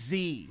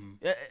 Jay-Z.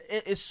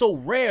 It's so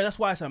rare. That's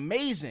why it's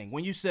amazing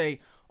when you say,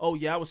 oh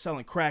yeah, I was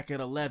selling crack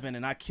at 11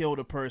 and I killed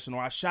a person,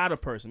 or I shot a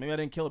person. Maybe I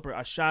didn't kill a person.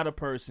 I shot a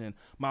person.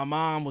 My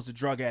mom was a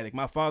drug addict.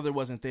 My father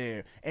wasn't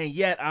there. And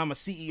yet I'm a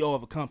CEO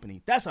of a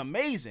company. That's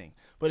amazing.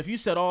 But if you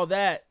said all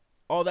that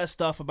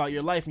stuff about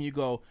your life and you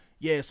go,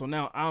 yeah, so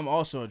now I'm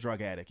also a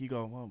drug addict. You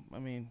go, well, I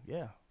mean,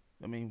 yeah.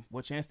 I mean,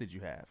 what chance did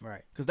you have?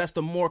 Right. Because that's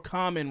the more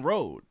common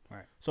road.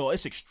 Right. So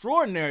it's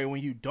extraordinary when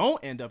you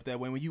don't end up that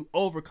way, when you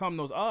overcome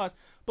those odds.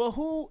 But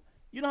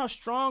you know how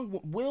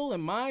strong will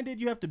and minded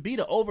you have to be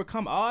to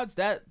overcome odds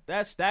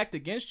that's stacked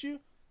against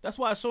you? That's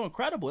why it's so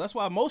incredible. That's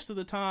why most of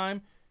the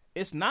time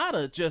it's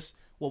not just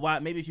well, why?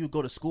 Maybe if you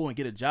go to school and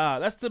get a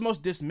job. That's the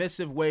most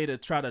dismissive way to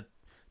try to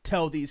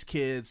tell these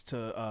kids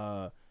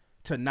to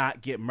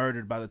not get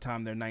murdered by the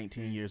time they're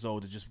 19 years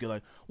old. To just be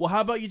like, well,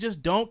 how about you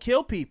just don't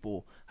kill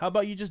people? How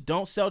about you just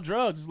don't sell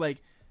drugs? It's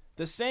like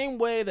the same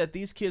way that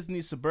these kids in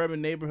these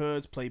suburban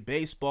neighborhoods play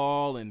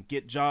baseball and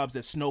get jobs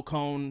at snow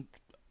cone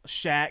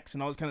shacks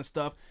and all this kind of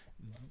stuff.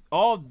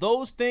 All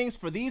those things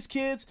for these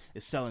kids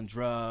is selling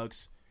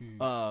drugs,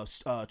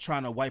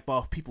 trying to wipe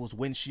off people's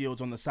windshields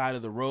on the side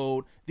of the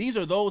road. These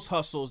are those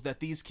hustles that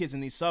these kids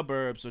in these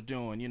suburbs are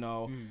doing,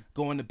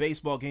 going to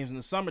baseball games in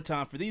the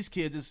summertime. For these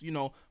kids, it's,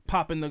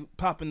 popping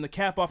the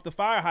cap off the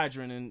fire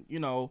hydrant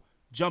and,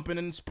 jumping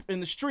in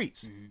the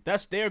streets.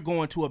 That's their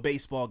going to a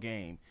baseball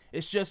game.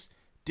 It's just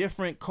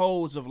different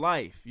codes of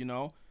life,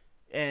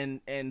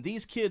 and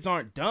these kids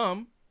aren't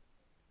dumb.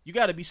 You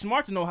got to be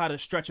smart to know how to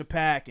stretch a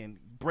pack and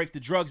break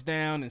the drugs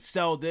down and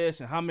sell this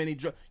and how many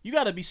drugs. You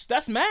got to be,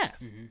 that's math.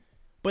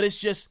 But it's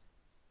just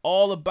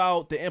all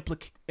about the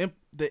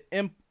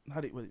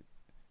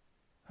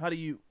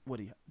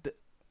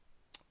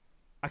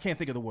I can't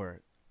think of the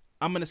word.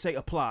 I'm going to say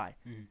apply.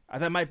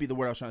 That might be the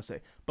word I was trying to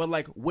say. But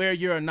like where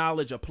your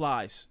knowledge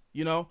applies,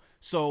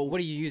 So what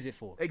do you use it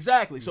for?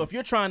 Exactly. So if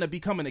you're trying to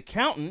become an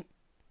accountant,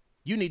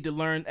 you need to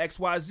learn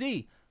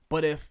XYZ.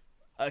 But if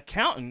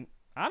accountant,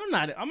 I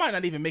might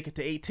not even make it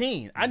to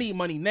 18. I need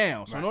money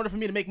now. So in order for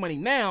me to make money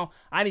now,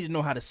 I need to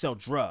know how to sell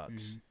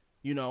drugs.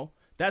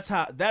 That's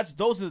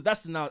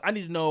the knowledge. I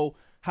need to know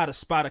how to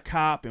spot a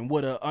cop and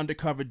what an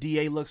undercover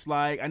DA looks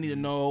like. I need to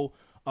know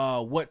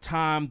what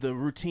time the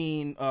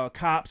routine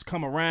cops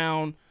come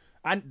around.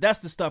 That's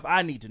the stuff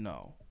I need to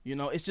know.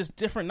 It's just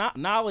different.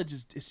 Knowledge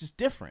it's just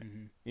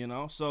different.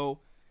 So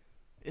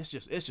it's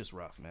just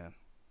rough,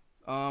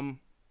 man.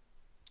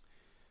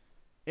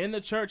 In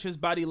the church, his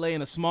body lay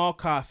in a small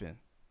coffin.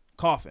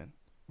 Coffin.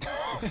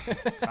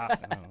 I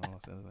don't know.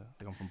 I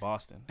think I'm from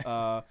Boston.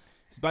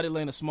 His body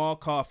lay in a small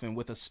coffin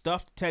with a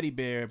stuffed teddy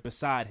bear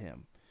beside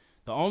him.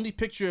 The only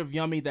picture of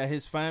Yummy that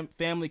his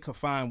family could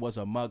find was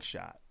a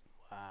mugshot.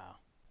 Wow.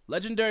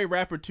 Legendary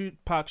rapper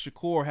Tupac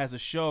Shakur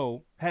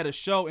had a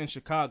show in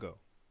Chicago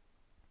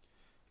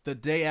the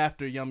day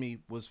after Yummy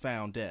was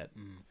found dead.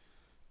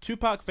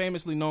 Tupac,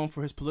 famously known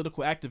for his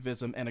political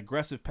activism and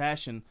aggressive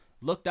passion,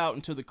 looked out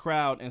into the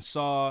crowd and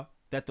saw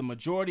that the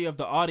majority of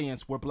the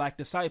audience were black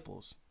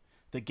disciples,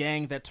 the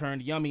gang that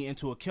turned Yummy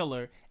into a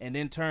killer and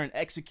in turn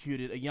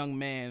executed a young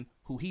man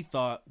who he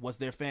thought was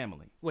their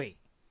family. Wait,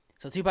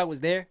 so Tupac was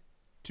there?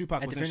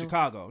 Tupac At was the in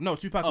funeral?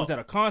 Tupac was at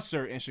a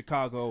concert in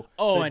Chicago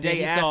the and then day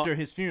he after saw-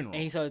 his funeral.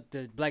 And he saw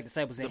the black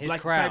disciples in The his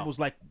black crowd. disciples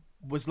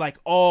was like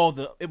all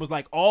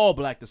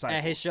black disciples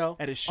At his show?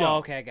 At his show. Oh,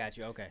 okay, I got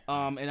you. Okay.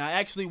 And I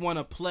actually want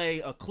to play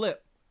a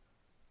clip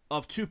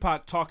of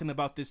Tupac talking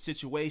about this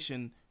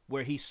situation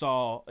where he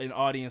saw an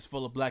audience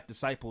full of black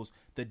disciples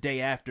the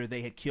day after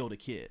they had killed a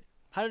kid.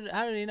 How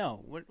did he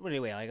know? What did he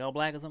wear? Like all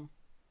black or something?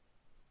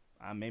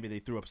 Maybe they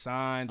threw up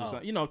signs or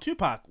something.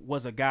 Tupac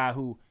was a guy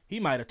who he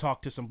might have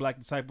talked to some black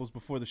disciples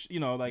before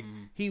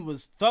he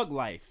was thug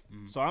life.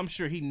 So I'm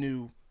sure he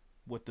knew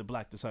what the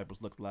black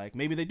disciples looked like.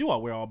 Maybe they do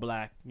all wear all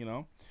black,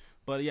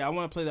 But yeah, I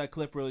want to play that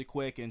clip really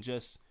quick and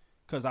just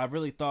because I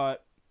really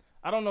thought,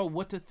 I don't know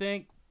what to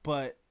think,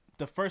 but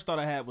the first thought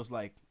I had was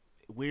like,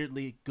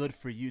 weirdly good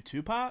for you,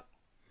 Tupac.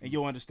 And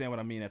you'll understand what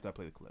I mean after I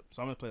play the clip.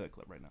 So I'm going to play that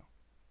clip right now.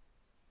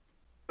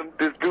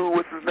 This dude,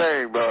 what's his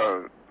name?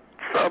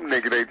 Some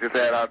nigga they just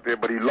had out there,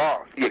 but he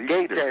lost. Yeah,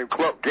 Gator. He came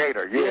close.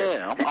 Gator,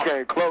 yeah. He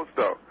came close,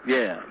 though.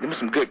 Yeah, them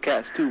some good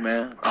cats, too,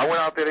 man. I went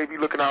out there, they be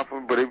looking out for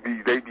him, but they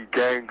be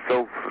gang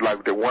so,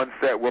 like, the one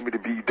set want me to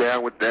be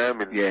down with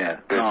them, and Yeah.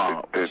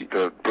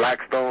 the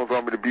Blackstones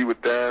want me to be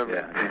with them,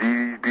 Yeah. and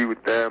GDs be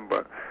with them,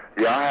 but,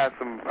 yeah,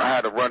 I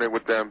had to run in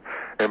with them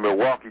in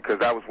Milwaukee, because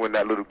that was when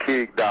that little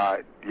kid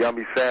died,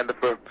 Yummy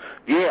Sandiford.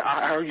 Yeah,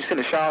 I heard you sent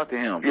a shout out to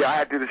him. Yeah, I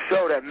had to do the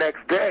show that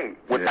next day,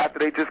 after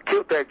they just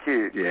killed that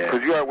kid. Yeah.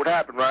 Because you heard what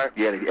happened, right?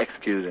 Yeah, they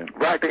executed him.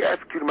 Right, they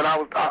executed him, and I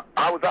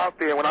was out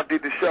there when I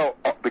did the show.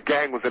 The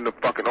gang was in the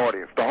fucking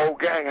audience. The whole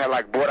gang had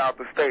like bought out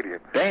the stadium.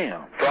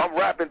 Damn. So I'm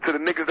rapping to the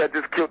niggas that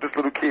just killed this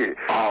little kid,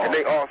 Oh. and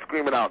they all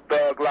screaming out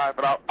 "Thug Life,"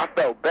 and I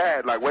felt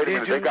bad. Like, wait a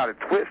minute, you? they got it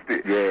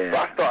twisted. Yeah. So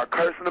I started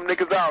cursing them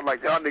niggas out,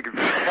 like y'all niggas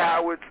is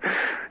cowards.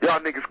 Y'all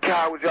niggas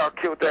cowards. Y'all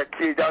killed that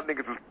kid. Y'all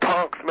niggas is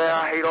punks, man.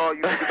 I hate all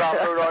you niggas. I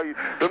hurt all you.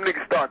 Them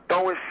niggas start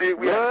throwing shit.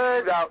 We had to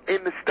shoot out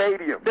in the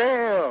stadium.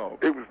 Damn.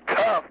 It was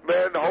tough,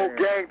 man. The whole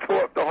gang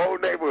tore up the whole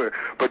neighborhood.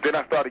 But then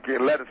I started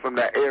getting letters from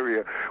that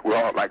area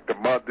where all, like, the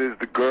mothers,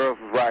 the girls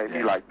was writing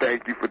me, like,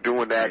 thank you for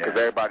doing that, because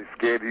everybody's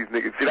scared of these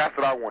niggas. See, that's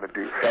what I want to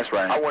do. That's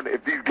right. I want to,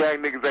 if these gang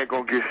niggas ain't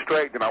going to get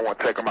straight, then I want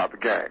to take them out the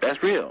gang.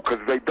 That's real. Because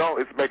if they don't,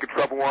 it's making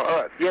trouble on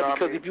us. You know Yeah, what I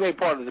because mean? if you ain't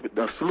part of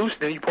the solution,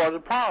 then you're part of the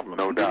problem.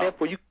 No You been doubt. there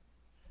for you.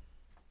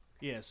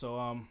 Yeah,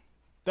 so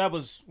that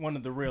was one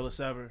of the realest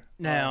ever.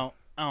 Now,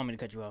 I don't mean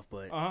to cut you off,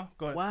 but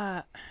Go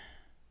ahead.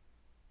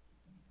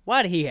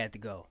 why did he have to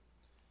go?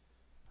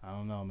 I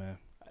don't know, man.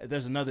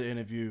 There's another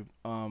interview.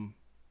 I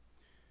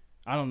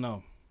don't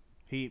know.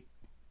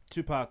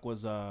 Tupac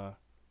was a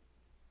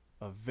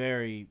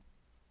very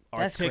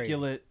That's crazy.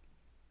 articulate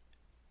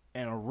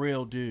and a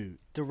real dude.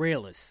 The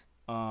realest.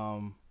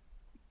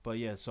 But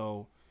yeah,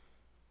 so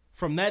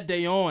from that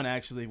day on,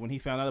 actually, when he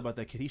found out about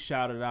that kid, he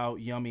shouted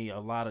out Yummy a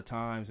lot of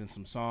times in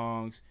some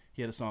songs.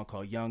 He had a song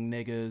called Young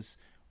Niggas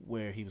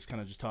where he was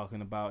kind of just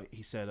talking about,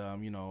 he said, I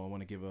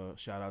want to give a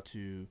shout out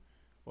to,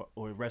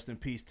 or rest in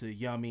peace to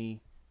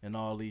Yummy and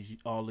all these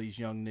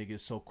young niggas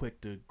so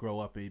quick to grow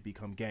up and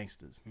become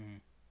gangsters.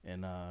 Mm-hmm.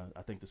 And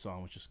I think the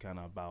song was just kind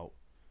of about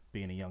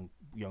being a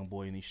young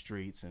boy in these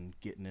streets and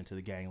getting into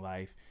the gang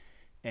life.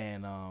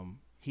 And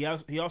he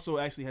also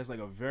actually has like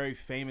a very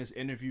famous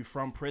interview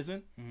from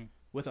prison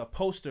with a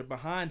poster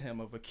behind him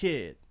of a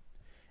kid.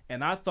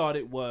 And I thought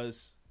it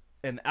was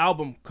an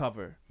album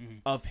cover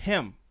of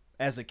him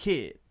as a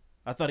kid.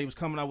 I thought he was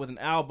coming out with an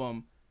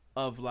album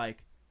of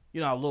like,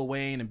 how Lil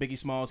Wayne and Biggie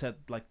Smalls had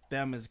like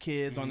them as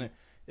kids on there.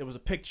 There was a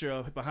picture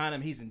of behind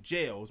him. He's in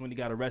jail. It was when he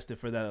got arrested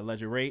for that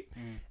alleged rape.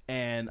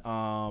 And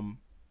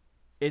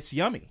it's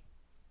Yummy.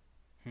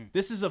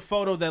 This is a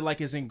photo that like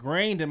is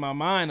ingrained in my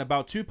mind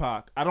about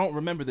Tupac. I don't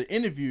remember the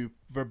interview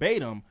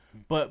verbatim,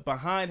 but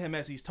behind him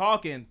as he's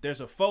talking,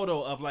 there's a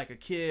photo of like a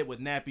kid with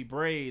nappy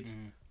braids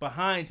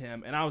behind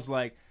him. And I was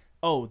like,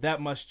 oh,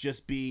 that must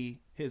just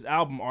be his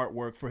album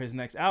artwork for his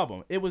next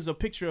album. It was a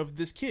picture of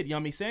this kid,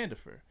 Yummy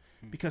Sandifer,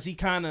 because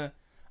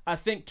I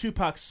think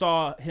Tupac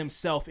saw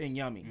himself in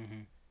Yummy.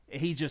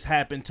 He just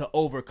happened to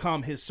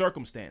overcome his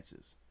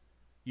circumstances,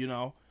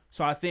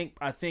 So I think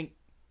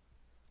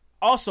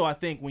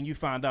when you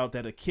find out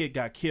that a kid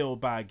got killed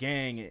by a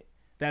gang,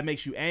 that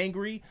makes you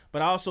angry.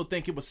 But I also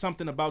think it was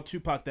something about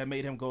Tupac that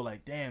made him go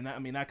like, damn,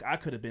 I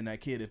could have been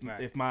that kid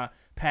if my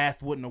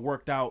path wouldn't have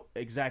worked out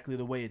exactly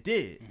the way it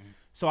did.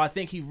 So I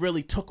think he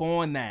really took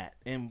on that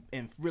and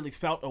really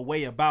felt a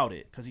way about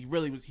it, because he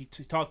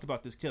talked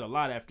about this kid a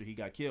lot after he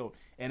got killed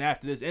and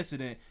after this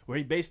incident where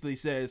he basically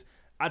says,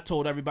 I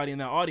told everybody in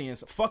that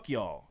audience, fuck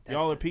y'all.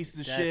 Y'all are pieces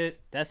of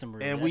shit. That's some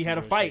real. And we had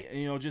a fight,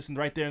 just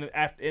right there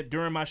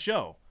during my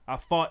show. I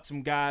fought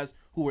some guys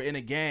who were in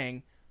a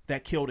gang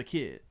that killed a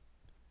kid.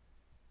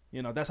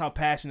 That's how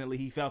passionately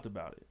he felt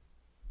about it.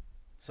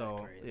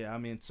 So yeah,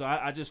 so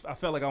I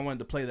felt like I wanted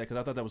to play that because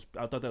I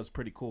thought that was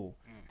pretty cool.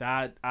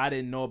 That I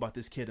didn't know about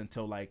this kid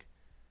until like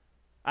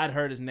I'd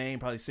heard his name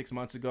probably 6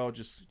 months ago,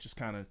 just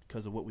kind of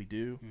because of what we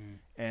do,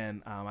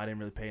 and I didn't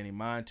really pay any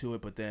mind to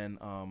it. But then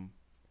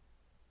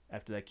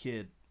after that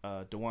kid,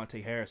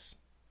 Devontae Harris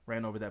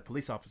ran over that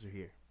police officer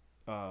here,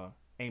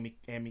 Amy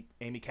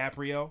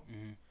Caprio.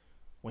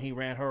 When he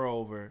ran her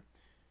over,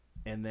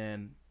 and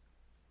then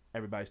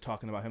everybody's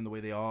talking about him the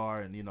way they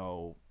are, and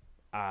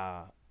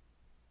I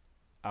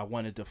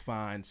wanted to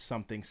find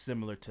something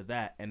similar to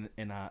that, and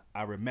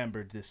I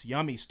remembered this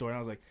Yummy story, and I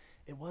was like,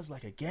 it was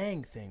like a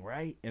gang thing,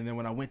 right? And then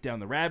when I went down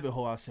the rabbit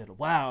hole, I said,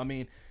 wow,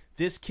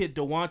 this kid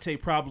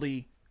Devontae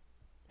probably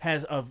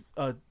has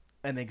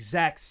an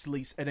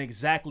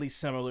exactly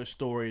similar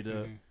story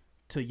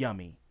to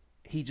Yummy.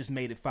 He just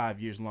made it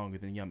 5 years longer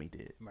than Yummy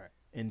did. Right.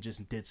 And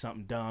just did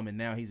something dumb, and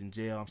now he's in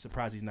jail. I'm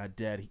surprised he's not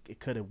dead. It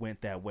could have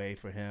went that way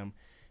for him,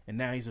 and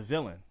now he's a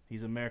villain.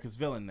 He's America's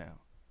villain now,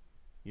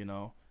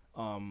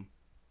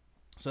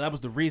 So that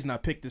was the reason I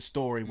picked this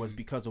story, was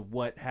because of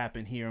what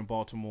happened here in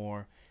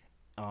Baltimore,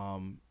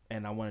 and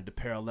I wanted to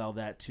parallel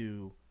that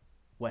to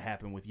what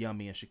happened with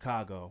Yummy in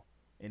Chicago.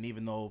 And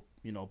even though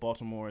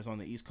Baltimore is on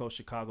the East Coast,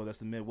 Chicago, that's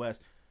the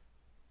Midwest,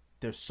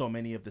 there's so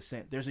many of the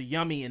same. There's a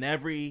Yummy in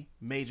every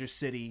major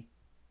city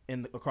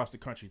across the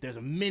country. There's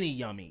a many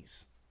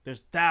Yummies.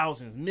 There's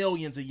thousands,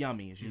 millions of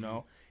Yummies,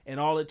 and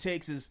all it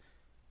takes is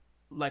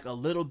like a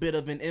little bit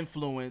of an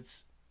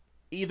influence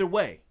either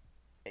way.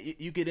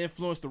 You get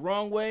influenced the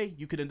wrong way,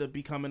 you could end up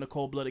becoming a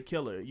cold-blooded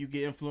killer. You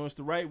get influenced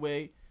the right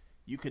way,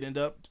 you could end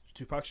up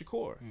Tupac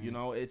Shakur.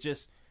 It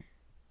just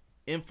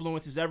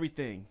influences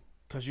everything,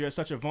 because you're at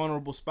such a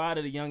vulnerable spot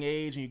at a young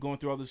age, and you're going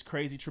through all this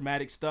crazy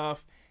traumatic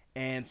stuff,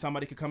 and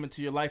somebody could come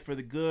into your life for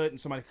the good,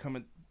 and somebody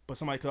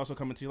could also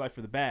come into your life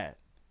for the bad.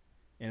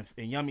 And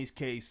in Yummy's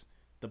case,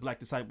 the Black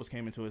Disciples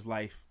came into his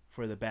life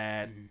for the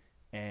bad,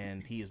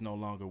 and he is no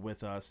longer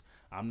with us.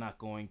 I'm not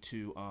going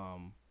to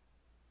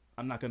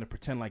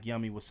pretend like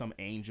Yummy was some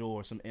angel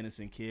or some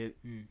innocent kid,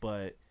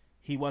 but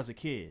he was a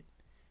kid,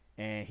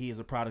 and he is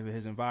a product of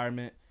his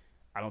environment.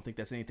 I don't think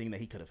that's anything that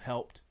he could have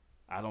helped.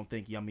 I don't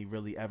think Yummy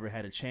really ever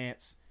had a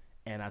chance,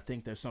 and I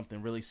think there's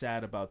something really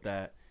sad about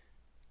that,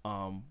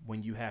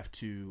 when you have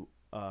to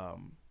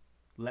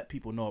let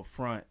people know up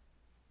front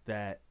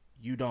that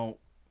you don't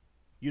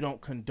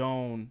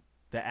condone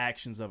the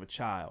actions of a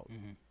child,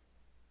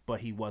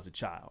 but he was a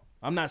child.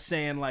 I'm not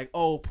saying like,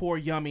 oh, poor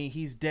Yummy,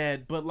 he's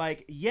dead, but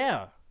like,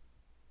 yeah,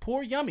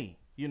 poor Yummy,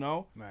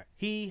 Right.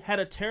 He had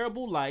a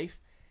terrible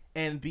life,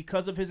 and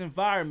because of his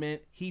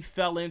environment, he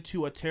fell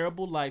into a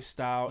terrible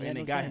lifestyle, and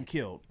it got him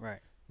killed. Right.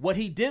 What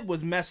he did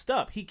was messed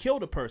up. He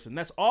killed a person.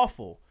 That's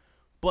awful.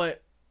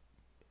 But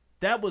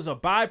that was a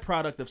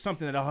byproduct of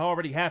something that had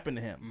already happened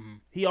to him.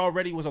 He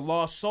already was a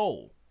lost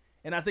soul.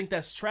 And I think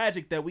that's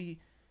tragic that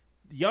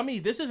Yummy,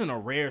 this isn't a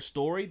rare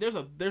story.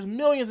 There's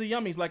millions of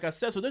Yummies, like I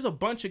said. So there's a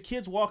bunch of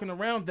kids walking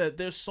around that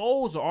their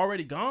souls are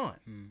already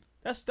gone.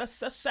 That's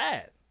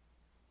sad.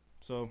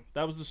 So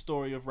that was the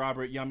story of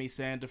Robert Yummy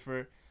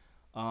Sandifer.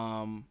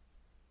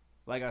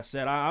 Like I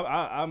said,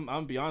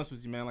 I'm be honest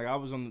with you, man. Like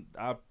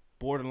I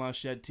borderline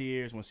shed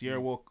tears when Sierra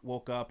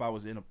woke up. I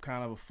was in a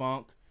kind of a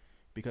funk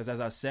because, as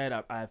I said,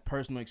 I have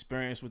personal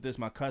experience with this.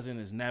 My cousin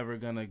is never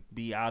gonna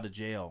be out of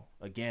jail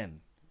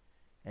again,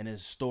 and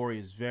his story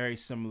is very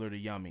similar to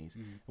Yummy's.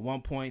 At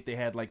one point, they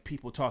had like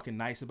people talking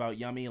nice about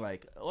Yummy,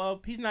 like,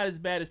 well, he's not as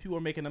bad as people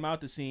are making him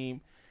out to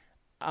seem.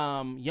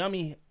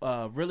 Yummy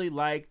really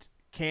liked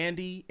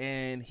candy,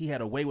 and he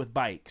had a way with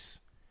bikes.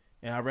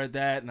 And I read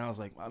that, and I was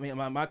like, I mean,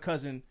 my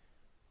cousin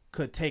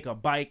could take a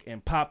bike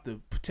and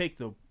take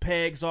the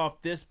pegs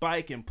off this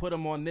bike and put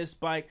them on this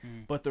bike.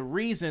 But the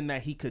reason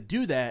that he could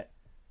do that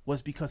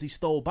was because he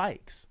stole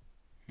bikes.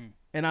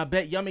 And I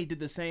bet Yummy did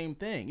the same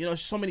thing. You know,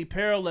 so many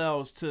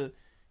parallels to,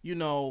 you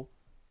know,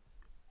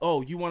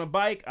 oh, you want a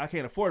bike? I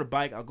can't afford a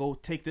bike. I'll go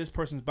take this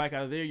person's bike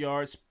out of their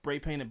yard, spray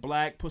paint it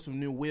black, put some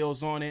new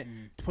wheels on it,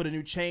 put a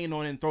new chain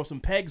on it, and throw some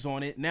pegs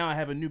on it. Now I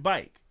have a new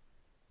bike,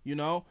 you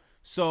know?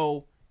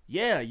 So,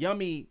 yeah,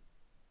 Yummy,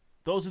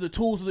 those are the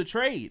tools of the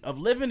trade of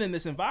living in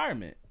this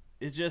environment.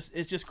 It's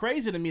just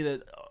crazy to me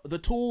that the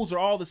tools are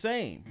all the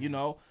same, you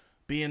know?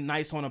 Being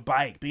nice on a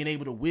bike, being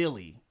able to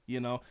wheelie, you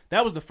know?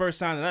 That was the first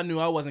sign that I knew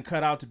I wasn't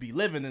cut out to be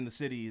living in the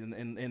city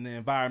in the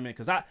environment,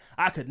 because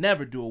I could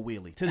never do a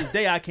wheelie. To this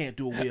day, I can't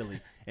do a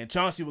wheelie. And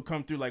Chauncey would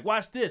come through like,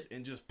 watch this,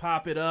 and just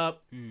pop it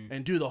up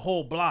and do the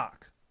whole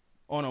block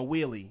on a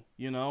wheelie,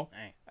 you know?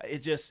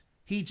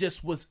 He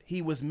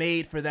was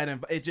made for that.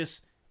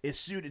 It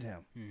suited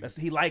him.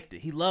 He liked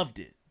it. He loved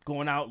it.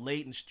 Going out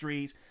late in the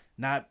streets,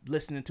 not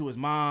listening to his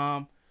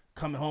mom,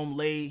 coming home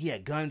late. He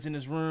had guns in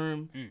his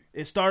room.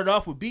 It started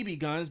off with BB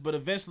guns, but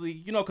eventually,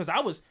 you know,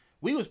 because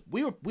we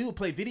would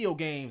play video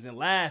games and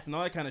laugh and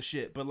all that kind of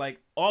shit. But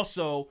like,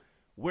 also,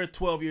 we're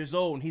 12 years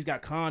old and he's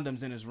got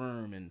condoms in his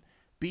room and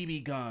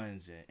BB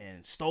guns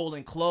and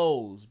stolen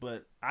clothes.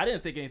 But I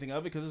didn't think anything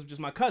of it because it was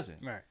just my cousin.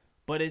 Right.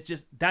 But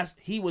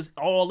he was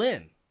all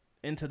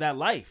into that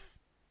life.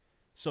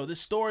 So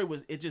this story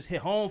just hit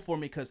home for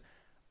me because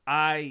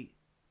I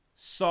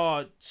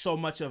saw so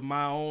much of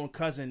my own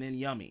cousin in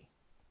Yummy.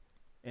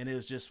 And it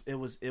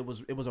was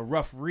a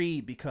rough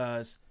read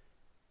because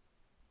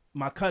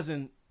my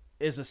cousin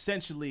is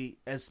essentially,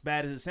 as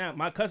bad as it sounds,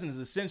 my cousin is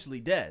essentially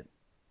dead.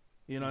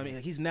 You know what I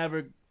mean? He's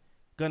never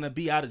gonna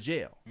be out of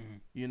jail.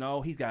 You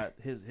know, he's got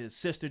his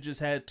sister just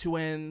had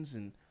twins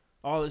and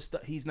all this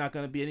stuff. He's not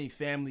gonna be any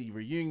family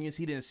reunions.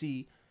 He didn't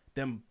see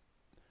them.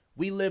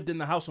 We lived in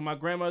the house with my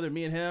grandmother,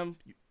 me and him.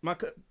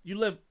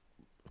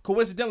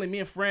 Coincidentally, me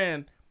and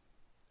Fran,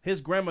 his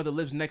grandmother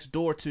lives next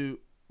door to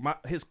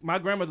my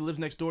grandmother lives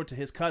next door to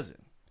his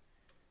cousin.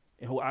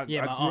 And who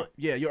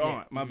your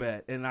aunt, my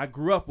bad. And I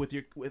grew up with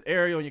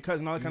Ariel and your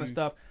cousin, all that kind of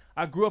stuff.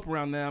 I grew up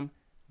around them.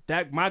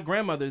 That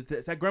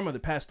grandmother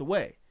passed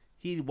away.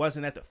 He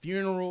wasn't at the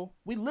funeral.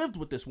 We lived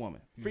with this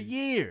woman for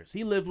years.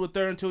 He lived with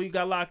her until he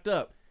got locked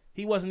up.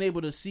 He wasn't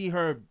able to see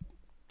her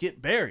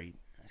get buried.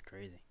 That's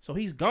crazy. So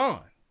he's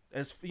gone,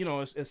 as you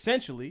know,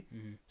 essentially.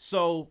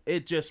 So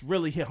it just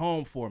really hit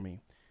home for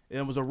me.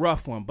 It was a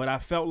rough one, but I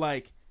felt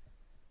like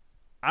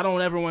I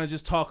don't ever want to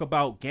just talk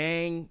about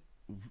gang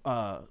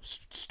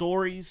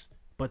stories,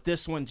 but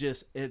this one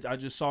I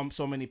just saw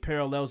so many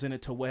parallels in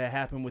it to what had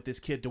happened with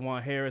this kid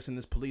DeJuan Harris and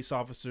this police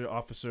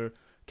officer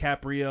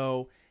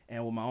Caprio,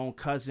 and with my own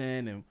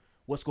cousin, and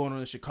what's going on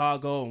in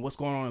Chicago and what's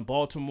going on in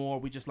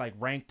Baltimore. We just like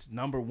ranked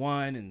number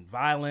 1 in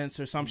violence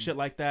or some shit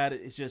like that.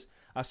 It's just,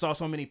 I saw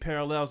so many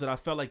parallels that I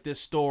felt like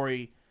this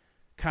story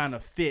kind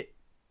of fit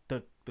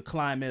the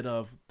climate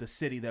of the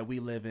city that we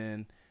live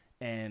in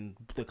and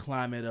the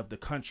climate of the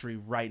country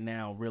right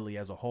now, really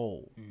as a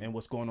whole, and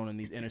what's going on in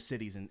these inner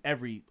cities and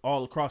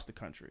all across the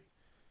country.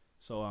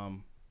 So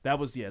that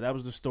was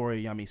the story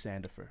of Yummy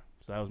Sandifer.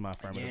 So that was my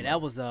affirmative. Yeah,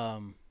 that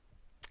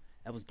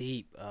was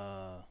deep.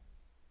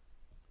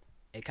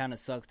 It kind of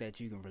sucks that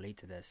you can relate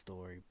to that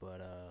story,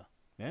 but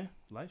yeah,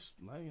 life,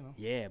 you know.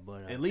 Yeah,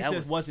 but at least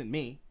it wasn't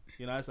me.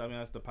 You know,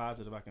 that's the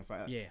positive I can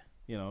find. Yeah.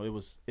 You know,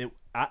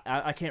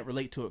 I can't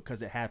relate to it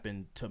because it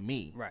happened to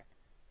me. Right.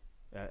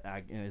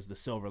 And it's the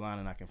silver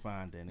lining I can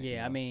find in it. Yeah, you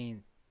know? I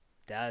mean,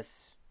 that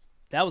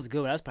was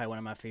good. That's probably one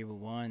of my favorite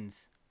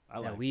ones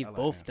that we've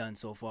both done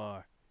so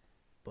far.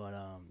 But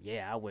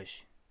yeah, I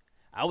wish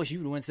you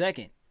would have went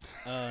second.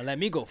 Let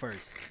me go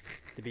first.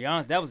 To be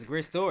honest, that was a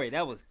great story.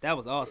 That was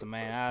awesome,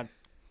 man.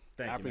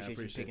 I appreciate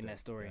you picking that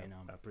story. Yeah, and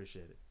I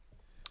appreciate it.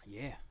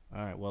 Yeah.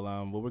 All right. Well,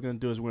 what we're gonna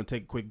do is we're gonna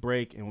take a quick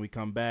break, and when we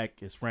come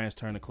back, it's Fran's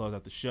turn to close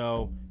out the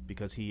show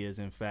because he is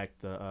in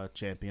fact the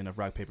champion of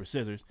rock paper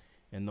scissors,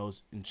 and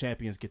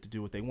champions get to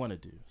do what they want to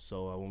do.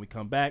 So when we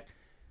come back,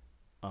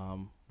 we're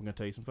gonna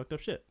tell you some fucked up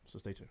shit. So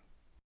stay tuned.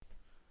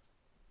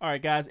 All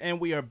right, guys, and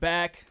we are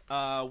back.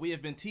 We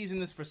have been teasing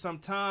this for some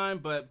time,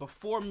 but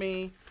before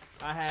me,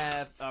 I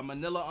have a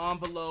manila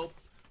envelope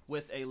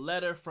with a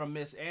letter from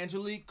Miss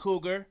Angelique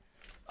Cougar.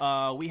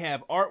 We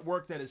have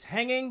artwork that is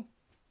hanging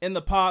in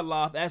the pod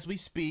loft as we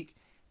speak,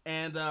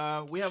 and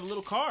we have a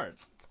little card.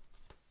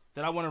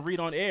 that I want to read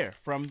on air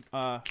from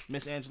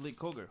Miss Angelique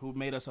Cougar, who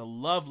made us a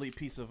lovely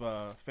piece of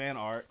fan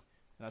art,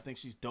 and I think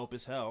she's dope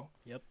as hell.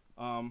 Yep.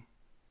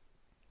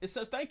 It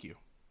says thank you.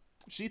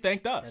 She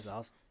thanked us. That's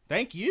awesome.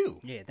 Thank you.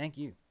 Yeah, thank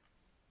you.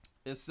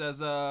 It says,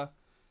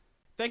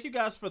 thank you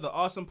guys for the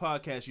awesome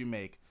podcast you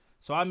make.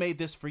 So I made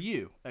this for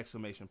you! !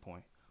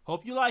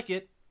 Hope you like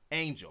it,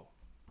 Angel.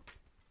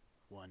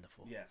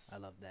 Wonderful. Yes. I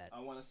love that. I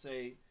want to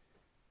say,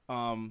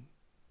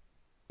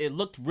 it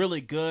looked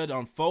really good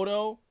on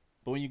photo,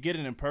 but when you get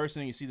it in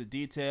person and you see the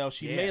detail,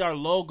 she made our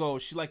logo.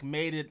 She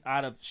made it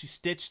she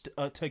stitched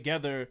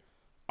together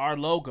our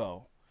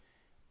logo.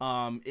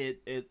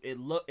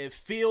 It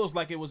feels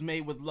like it was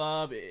made with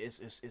love.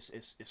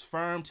 It's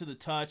firm to the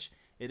touch.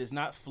 It is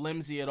not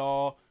flimsy at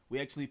all. We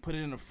actually put it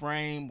in a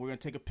frame. We're gonna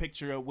take a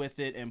picture with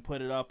it and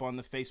put it up on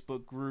the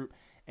Facebook group.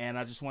 And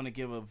I just want to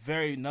give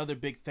another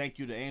big thank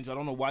you to Angel. I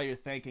don't know why you're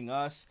thanking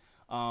us.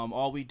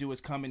 All we do is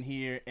come in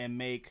here and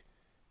make,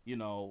 we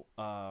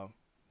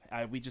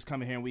just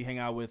come in here and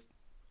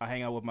I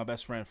hang out with my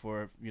best friend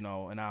for,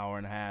 an hour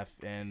and a half.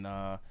 And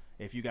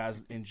if you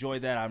guys enjoy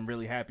that, I'm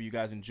really happy you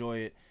guys enjoy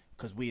it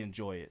because we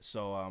enjoy it.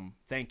 So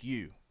thank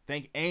you.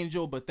 Thank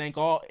Angel, but thank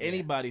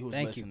anybody who's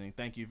listening.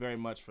 Thank you very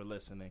much for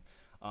listening.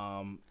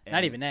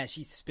 Not even that.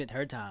 She spent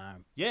her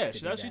time. Yeah, she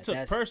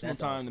took personal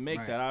time awesome. to make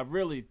right. that.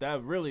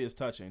 That really is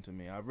touching to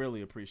me. I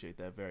really appreciate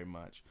that very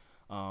much.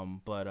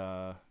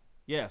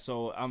 Yeah.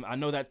 So I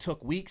know that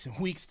took weeks and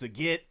weeks to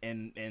get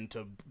and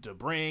to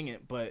bring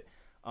it, but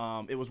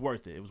it was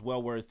worth it. It was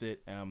well worth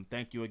it.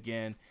 Thank you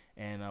again.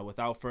 And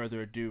without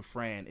further ado,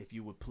 Fran, if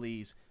you would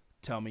please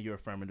tell me your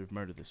affirmative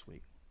murder this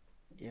week.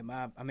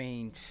 Yeah,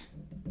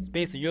 it's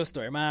based on your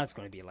story. Mine's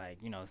going to be like,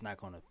 it's not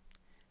going to.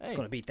 It's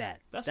going to beat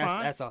that. That's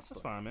fine. That's awesome.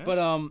 That's fine, man. But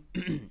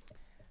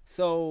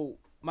so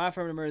my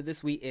affirmative murder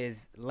this week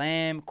is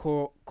Lam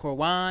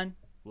Korwan.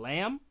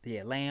 Lamb?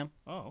 Yeah, Lam.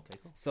 Oh, okay,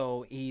 cool.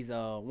 So he's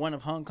one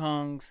of Hong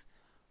Kong's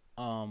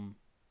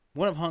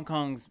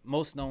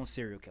most known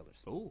serial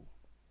killers. Ooh.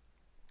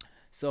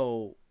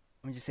 So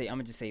I'm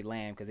gonna just say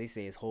Lam because they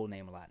say his whole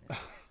name a lot.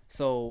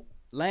 So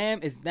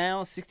Lam is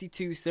now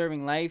 62,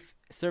 serving a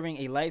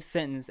life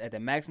sentence at the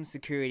maximum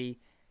security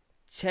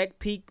Check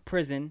Peak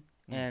Prison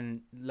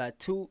in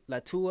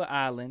Latua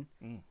Island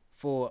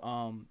for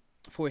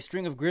a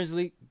string of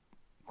grisly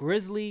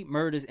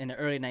murders in the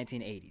early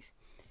 1980s.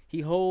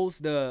 He holds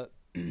the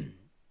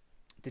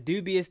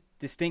dubious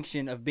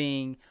distinction of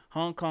being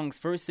Hong Kong's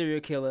first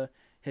serial killer.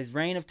 His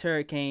reign of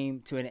terror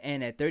came to an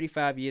end at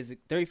 35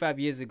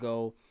 years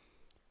ago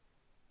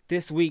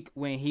this week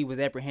when he was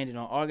apprehended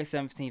on August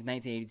 17th,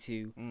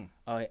 1982.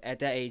 At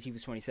that age, he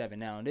was 27.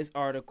 Now, this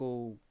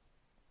article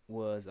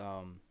was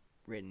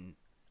written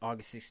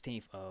August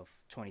 16th of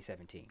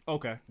 2017.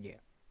 Okay. Yeah.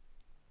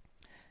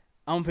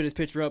 I'm gonna put his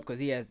picture up because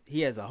he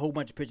has a whole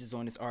bunch of pictures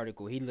on this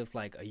article. He looks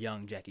like a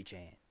young Jackie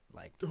Chan.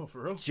 Oh,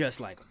 for real? Just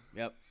like him.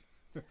 Yep.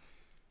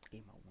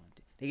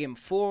 They gave him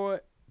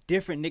 4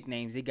 different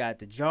nicknames. They got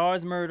the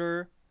Jars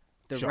Murderer,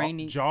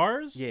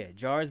 Jars? Yeah,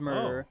 Jars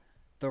Murderer,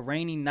 the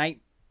Rainy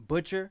Night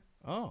Butcher,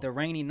 the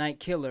Rainy Night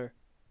Killer,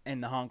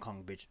 and the Hong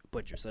Kong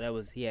Butcher.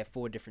 So he had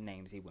 4 different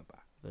names he went by.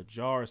 The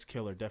Jars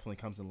Killer definitely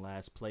comes in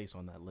last place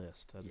on that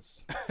list. That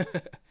is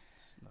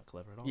not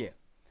clever at all. Yeah.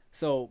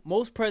 So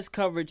most press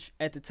coverage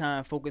at the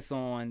time focused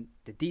on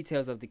the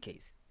details of the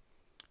case.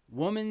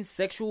 Woman's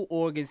sexual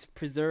organs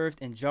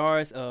preserved in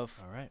jars of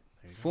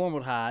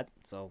formaldehyde.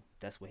 So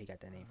that's where he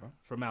got that name from.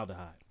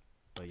 Formaldehyde.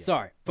 Yeah.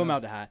 Sorry,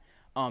 formaldehyde.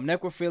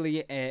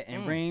 Necrophilia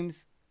and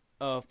reams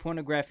of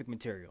pornographic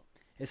material.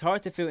 It's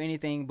hard to feel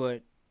anything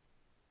but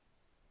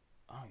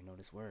I don't even know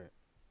this word.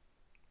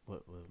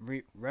 What?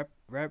 Repugnance.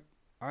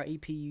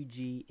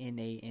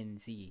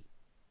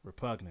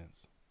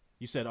 Repugnance.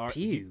 You said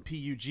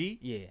P-U-G?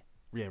 Yeah.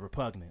 Yeah,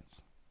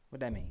 repugnance. What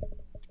that mean?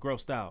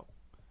 Grossed out.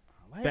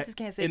 Why just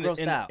can't say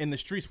grossed out? In the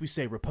streets, we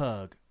say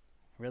repug.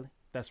 Really?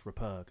 That's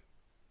repug.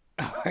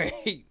 All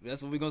right.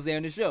 That's what we're going to say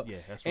on the show. Yeah,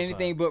 that's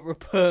anything but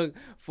repug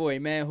for a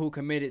man who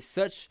committed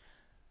such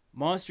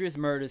monstrous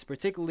murders,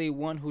 particularly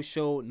one who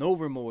showed no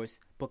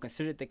remorse, but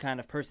considered the kind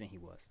of person he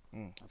was.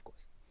 Of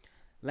course.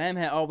 Lam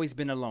had always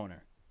been a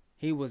loner.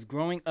 He was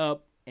growing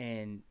up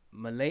in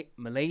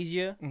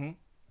Malaysia. Mm-hmm.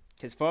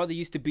 His father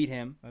used to beat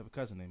him. I have a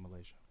cousin named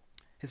Malaysia.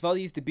 His father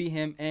used to beat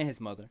him and his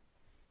mother.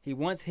 He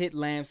once hit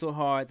Lam so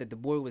hard that the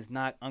boy was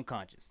knocked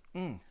unconscious.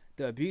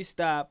 The abuse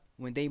stopped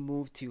when they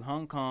moved to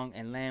Hong Kong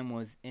and Lam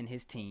was in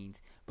his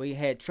teens, but he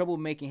had trouble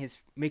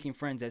making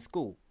friends at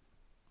school.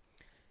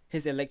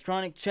 His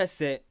electronic chess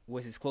set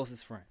was his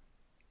closest friend.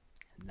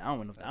 Now, I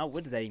don't know.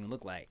 What does that even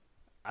look like?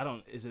 I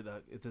don't. Does it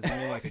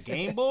mean like a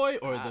Game Boy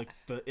or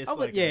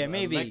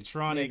maybe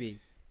electronic, maybe.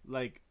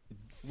 like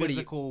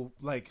physical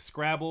like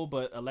Scrabble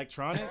but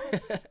electronic?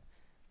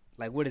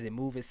 Like, what does it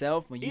move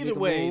itself when you either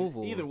way? Move,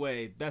 or? Either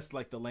way, that's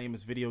like the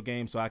lamest video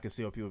game. So I can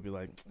see what people be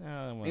like.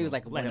 It was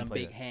like one of them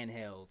big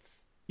handhelds.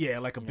 Yeah,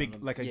 like a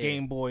big, like a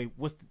Game Boy.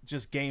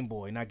 Just Game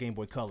Boy, not Game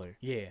Boy Color.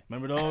 Yeah,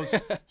 remember those?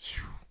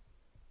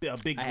 A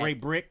big gray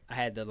brick. I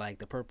had the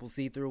purple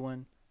see-through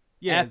one.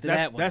 Yeah, after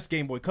that's, that one. that's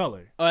Game Boy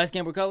Color. Oh, that's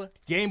Game Boy Color?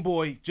 Game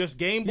Boy, just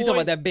Game Boy. You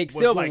talking about that big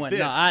was silver like one? This.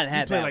 No, I didn't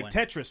have you that play one. like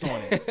Tetris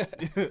on it.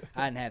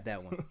 I didn't have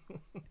that one.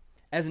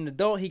 As an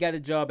adult, he got a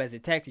job as a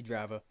taxi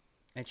driver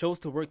and chose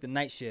to work the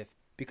night shift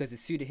because it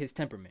suited his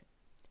temperament.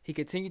 He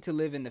continued to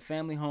live in the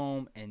family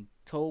home in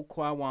To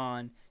Kwa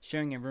Wan,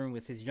 sharing a room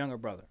with his younger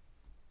brother.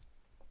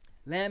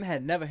 Lamb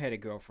had never had a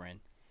girlfriend.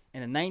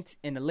 In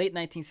the late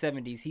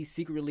 1970s, he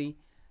secretly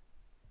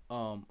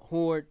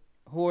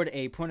hoarded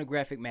a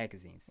pornographic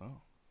magazines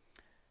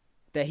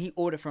that he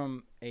ordered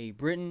from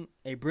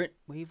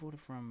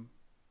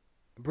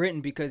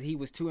Britain because he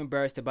was too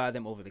embarrassed to buy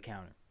them over the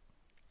counter.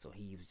 So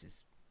he was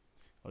just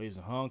He was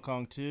in Hong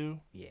Kong too.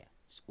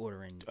 just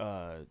ordering.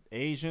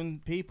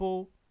 Asian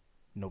people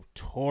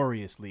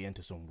notoriously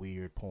into some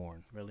weird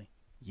porn. Really?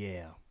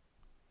 Yeah,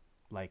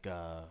 like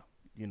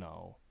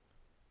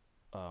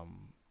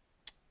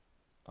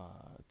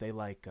they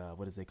like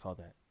what does they call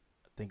that?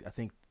 I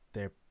think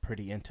they're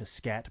pretty into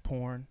scat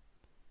porn,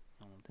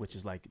 which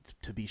is like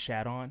to be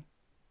shat on.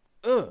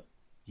 Ugh.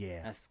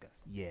 Yeah, That's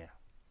disgusting. yeah.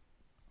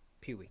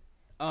 Pee-wee.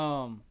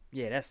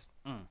 Yeah, that's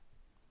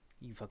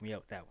you fucked me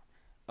up with that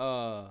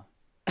one.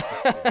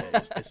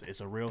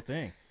 It's a real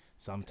thing.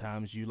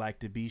 Sometimes you like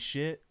to be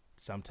shit.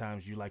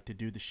 Sometimes you like to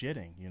do the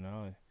shitting. You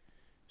know,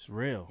 it's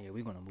real. Yeah,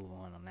 we're gonna move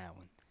on that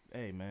one.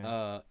 Hey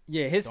man,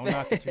 Yeah, his don't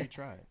knock it till you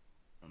try it.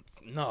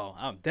 No,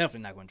 I'm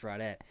definitely not gonna try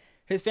that.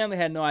 His family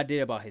had no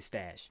idea about his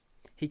stash.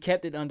 He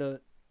kept it under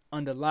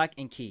lock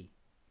and key.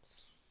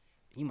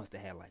 He must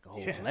have had like a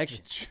whole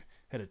collection.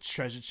 Had a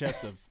treasure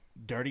chest of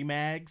dirty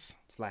mags.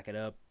 Just lock it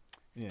up.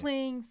 Yeah.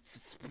 Spling,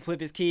 flip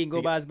his key and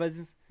go by his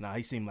business. Nah,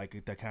 he seemed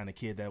like the kind of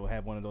kid that would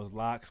have one of those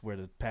locks where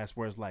the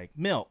password's like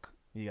milk.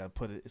 You gotta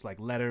put it. It's like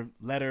letter.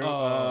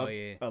 Oh,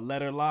 yeah. A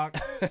letter lock.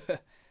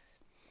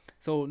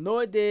 So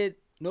nor did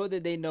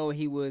they know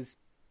he was.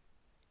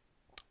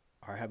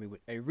 Or help me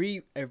with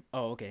He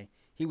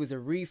was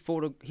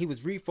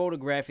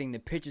rephotographing the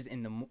pictures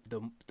in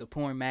the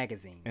porn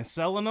magazines And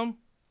selling them.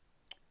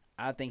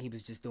 I think he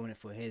was just doing it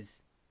for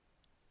his.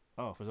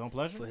 Oh, for his own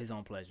pleasure. For his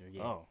own pleasure,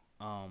 yeah.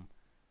 Oh.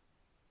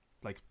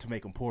 Like to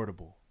make them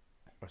portable,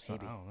 or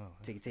something. Maybe. I don't know.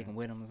 Take him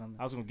with him or something.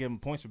 I was gonna give him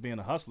points for being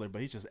a hustler,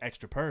 but he's just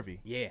extra pervy.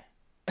 Yeah.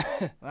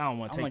 I don't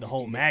want to take the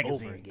whole do this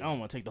magazine. over I again. don't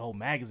want to take the whole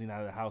magazine out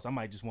of the house. I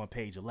might just want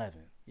page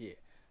 11. Yeah.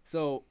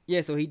 So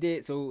he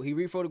did. So he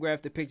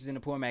rephotographed the pictures in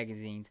the porn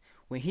magazines.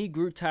 When he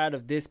grew tired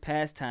of this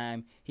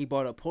pastime, he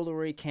bought a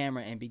Polaroid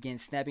camera and began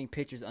snapping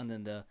pictures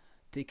under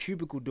the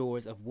cubicle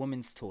doors of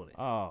women's toilets.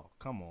 Oh,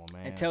 come on,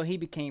 man. Until he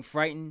became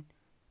frightened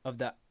of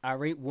the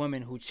irate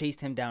woman who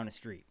chased him down the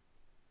street.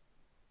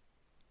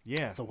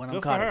 Yeah. So one of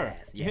good them caught for his her.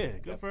 ass. Yeah,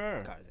 good for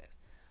her. Caught his ass.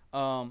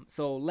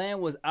 So Lamb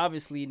was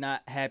obviously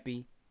not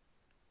happy.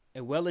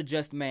 A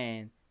well-adjusted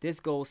man. This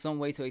goes some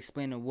way to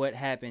explaining what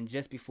happened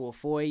just before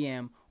 4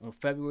 a.m. on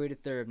February the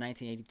 3rd,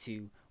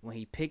 1982, when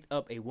he picked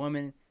up a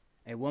woman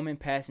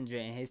passenger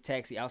in his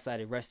taxi outside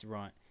a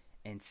restaurant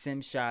in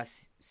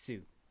Simsha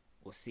Su,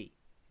 or C.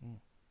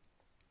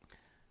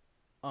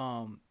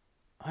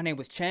 Her name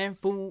was Chan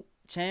Fung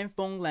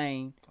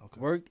Lane,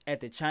 worked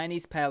at the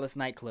Chinese Palace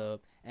nightclub,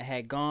 and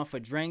had gone for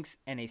drinks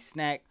and a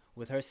snack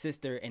with her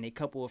sister and a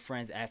couple of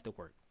friends after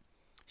work.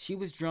 She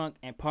was drunk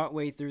and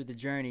partway through the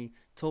journey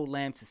told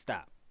Lamb to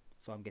stop.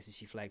 So I'm guessing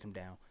she flagged him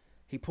down.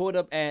 He pulled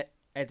up at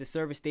the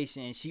service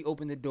station and she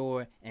opened the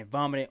door and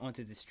vomited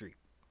onto the street.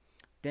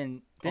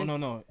 Then oh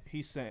no.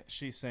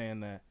 She's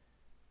saying that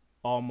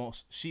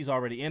almost she's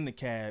already in the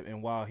cab,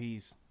 and while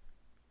he's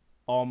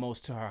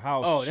almost to her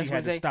house, she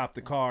had to stop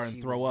the car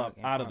and throw up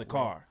out of the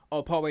car.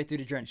 Oh, partway through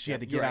the journey. She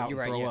had to get out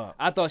and throw up.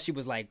 I thought she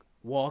was like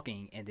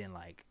walking and then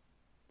like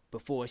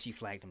before she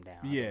flagged him down.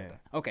 Yeah.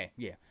 Okay,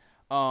 yeah.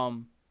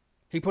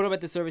 He pulled up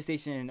at the service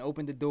station and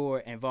opened the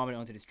door and vomited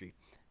onto the street.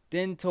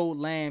 Then told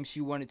Lamb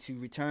she wanted to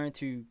return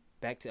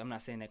back to I'm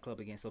not saying that club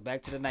again. So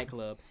back to the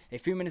nightclub. A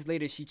few minutes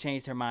later, she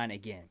changed her mind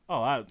again.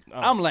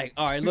 I'm like,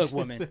 all right, look,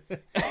 woman.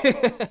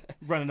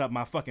 Running up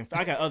my fucking.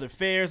 I got other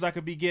fares I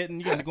could be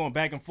getting. You got to going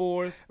back and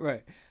forth.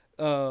 Right.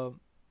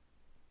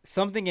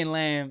 Something in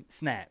Lamb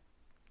snapped.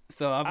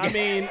 So I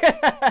mean,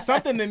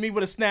 something in me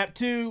would have snapped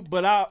too,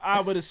 but I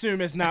would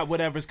assume it's not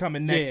whatever's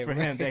coming next for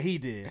him that he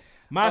did.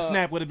 My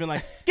snap would have been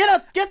like,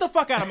 get the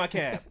fuck out of my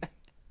cab.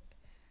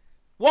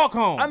 Walk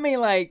home. I mean,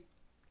 like,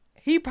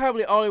 he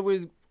probably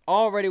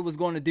already was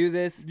going to do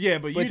this. Yeah,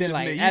 but you just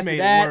made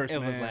it worse,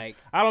 man. Was like,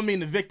 I don't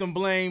mean to victim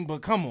blame,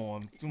 but come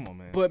on,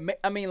 man. But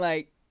I mean,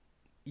 like,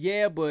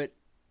 yeah, but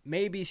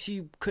maybe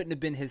she couldn't have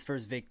been his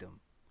first victim.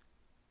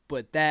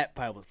 But that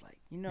probably was like,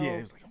 yeah,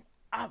 it was like,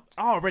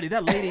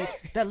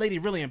 that lady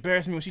really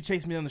embarrassed me when she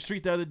chased me on the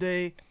street the other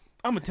day.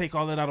 I'm gonna take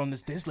all that out on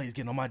this. This lady's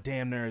getting on my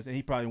damn nerves. And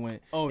he probably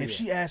went, if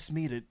she asks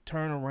me to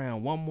turn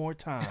around one more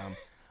time,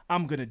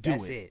 I'm gonna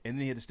do it. And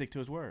then he had to stick to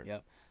his word.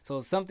 Yep.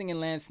 So something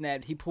in Lamb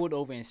snapped. He pulled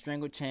over and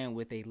strangled Chan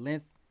with a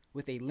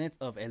length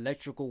of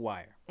electrical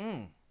wire.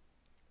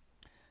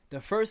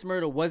 The first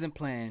murder wasn't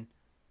planned,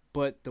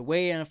 but the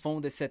way it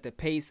unfolded set the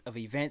pace of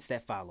events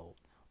that followed.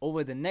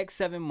 Over the next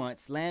 7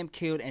 months, Lamb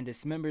killed and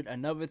dismembered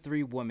another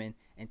 3 women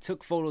and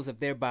took photos of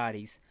their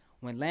bodies.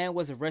 When Lamb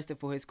was arrested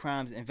for his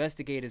crimes,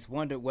 investigators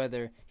wondered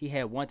whether he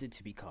had wanted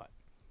to be caught.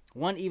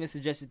 One even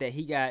suggested that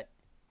he got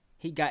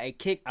a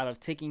kick out of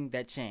taking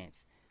that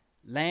chance.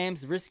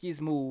 Lamb's riskiest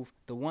move,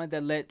 the one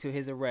that led to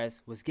his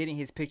arrest, was getting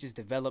his pictures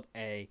developed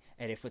at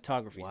a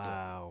photography store.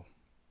 Wow.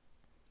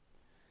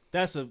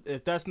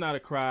 If that's not a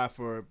cry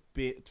for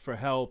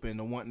help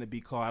and wanting to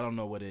be caught, I don't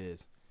know what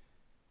is.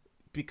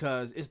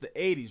 Because it's the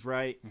 80s,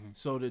 right? Mm-hmm.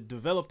 So to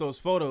develop those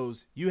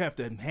photos, you have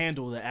to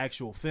handle the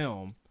actual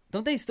film.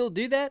 Don't they still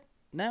do that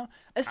now?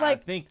 It's I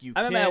like think you I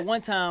remember can't- at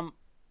one time,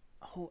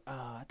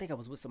 I think I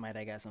was with somebody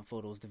that got some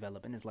photos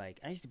developed, and it's like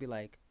I used to be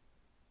like,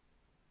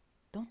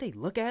 don't they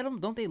look at them?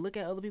 Don't they look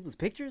at other people's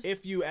pictures?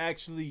 If you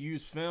actually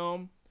use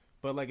film,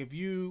 but like if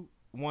you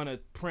want to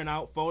print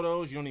out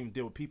photos, you don't even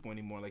deal with people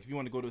anymore. Like if you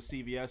want to go to a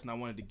CVS and I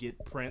wanted to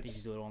get prints you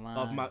just do it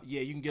online. of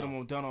you can get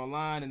them done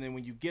online, and then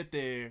when you get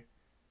there,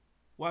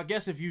 well, I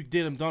guess if you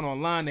did them done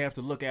online, they have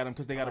to look at them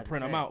because they got to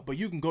print them out. But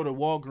you can go to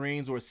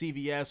Walgreens or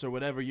CVS or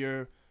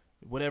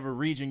whatever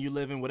region you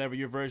live in, whatever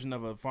your version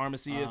of a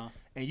pharmacy is,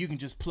 and you can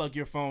just plug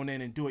your phone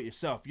in and do it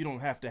yourself. You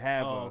don't have to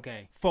have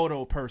a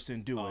photo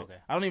person do it. Okay.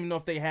 I don't even know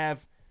if they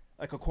have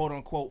like a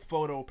quote-unquote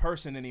photo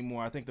person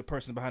anymore. I think the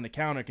person behind the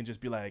counter can just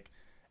be like,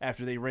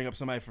 after they ring up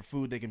somebody for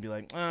food, they can be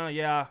like,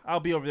 yeah, I'll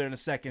be over there in a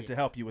second to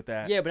help you with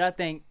that. Yeah, but I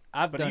think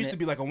I've done it. But it used to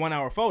be like a 1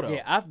 hour photo.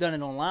 Yeah, I've done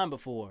it online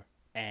before.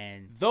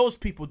 And those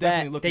people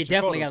definitely look at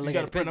your photos. Gotta look you got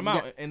to at print the them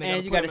out, picture. and they got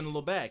to put them in a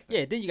little bag.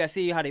 Yeah, then you got to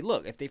see how they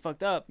look. If they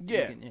fucked up,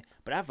 yeah.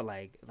 But I feel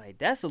like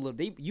that's a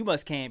little. You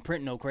must can't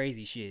print no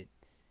crazy shit.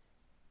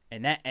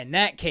 In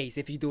that case,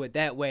 if you do it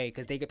that way,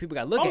 because people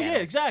got to look at it. Oh yeah,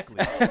 exactly.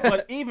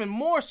 But even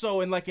more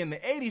so in the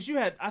 80s, you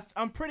had.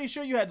 I'm pretty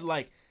sure you had to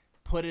like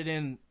put it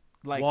in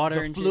like water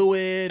the and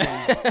fluid,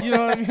 and, you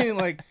know what I mean?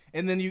 Like,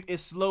 and then it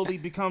slowly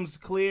becomes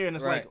clear, and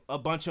it's Right. like a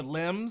bunch of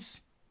limbs.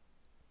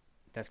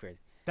 That's crazy.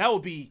 That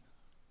would be,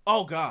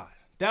 oh God,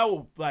 that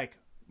would like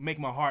make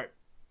my heart.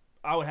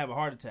 I would have a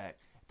heart attack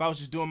if I was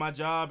just doing my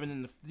job,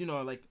 and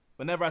then like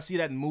whenever I see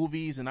that in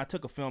movies, and I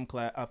took a film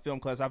class.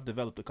 I've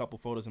developed a couple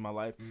photos in my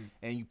life,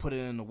 and you put it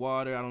in the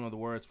water. I don't know the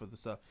words for the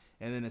stuff,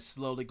 and then it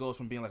slowly goes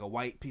from being like a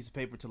white piece of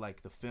paper to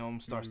like the film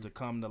starts to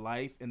come to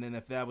life, and then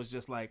if that was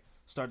just like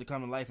start to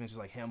come to life, and it's just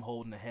like him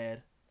holding the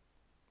head.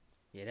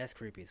 Yeah, that's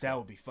creepy. That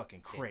would be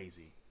fucking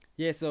crazy.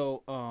 Yeah.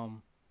 So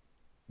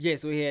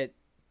so he had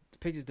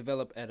pictures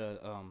developed at a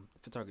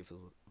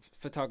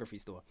photography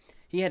store.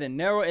 He had a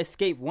narrow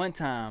escape one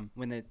time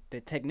when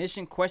the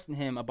technician questioned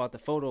him about the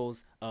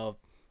photos of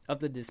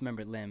the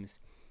dismembered limbs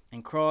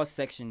and the cross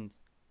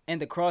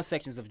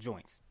sections of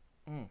joints.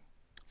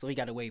 So he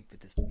got away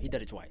with this. He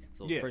did it twice.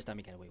 So the first time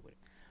he got away with it.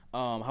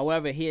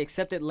 However, he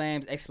accepted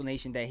Lamb's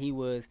explanation that he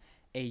was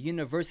a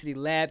university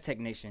lab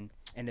technician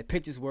and the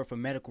pictures were for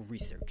medical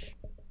research.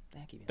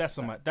 That's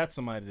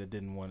somebody that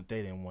didn't want to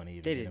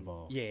even get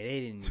involved. Yeah,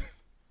 they didn't.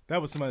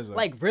 That was somebody's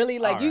like really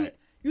like right.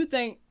 you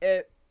think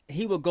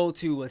he would go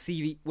to a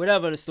CV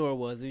whatever the store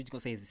was. We're just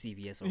gonna say it's a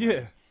CVS or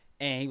whatever.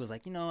 And he was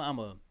like, I'm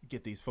a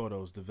get these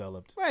photos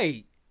developed.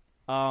 Right.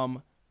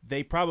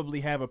 They probably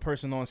have a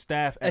person on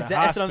staff at a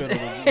That's hospital what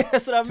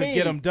I mean. to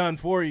get them done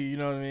for you. You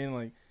know what I mean?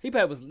 Like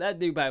that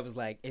dude probably was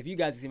like, if you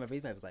guys can see my face,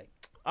 he probably was like,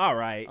 all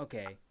right,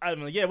 okay.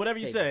 I'm like, yeah, whatever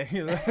you say.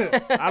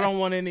 I don't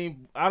want any.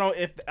 I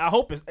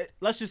hope it's.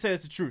 Let's just say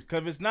it's the truth.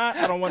 Because if it's not,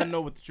 I don't want to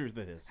know what the truth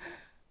is.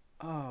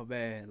 Oh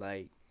man,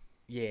 like,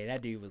 yeah,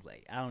 that dude was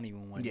like, I don't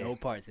even want no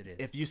parts of this.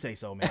 If you say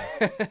so, man.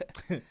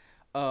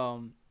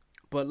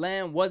 But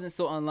Lamb wasn't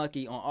so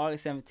unlucky. On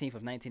August 17th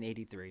of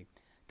 1983,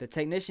 the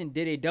technician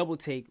did a double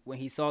take when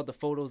he saw the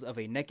photos of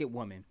a naked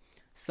woman,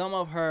 some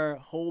of her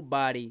whole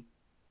body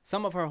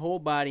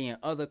and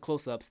other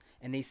close-ups,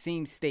 and they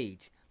seemed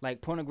staged,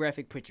 like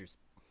pornographic pictures.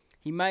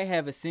 He might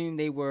have assumed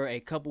they were a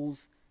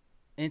couple's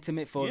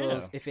intimate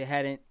photos if it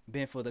hadn't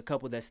been for the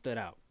couple that stood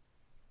out.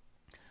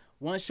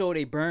 One showed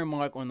a burn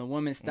mark on the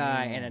woman's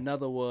thigh, and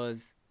another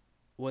was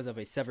of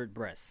a severed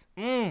breast.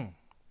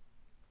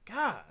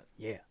 God.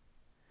 Yeah.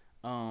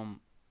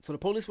 So the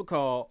police were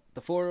called.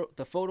 The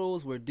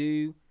photos were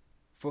due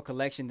for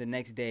collection the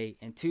next day,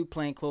 and two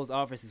plainclothes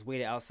officers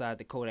waited outside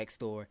the Kodak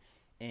store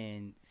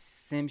in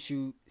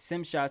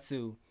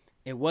Simshatsu.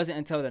 It wasn't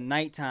until the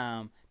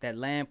nighttime that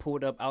Lamb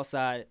pulled up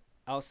outside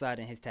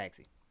in his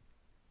taxi.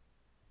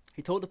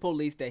 He told the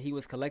police that he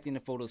was collecting the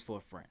photos for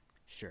a friend.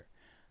 Sure.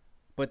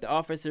 But the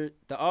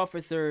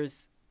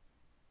officers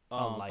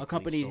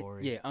accompanied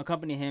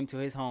him to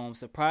his home,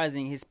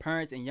 surprising his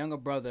parents and younger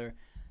brother.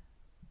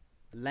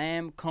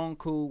 Lam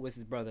Kong-ku was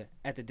his brother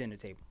at the dinner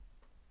table.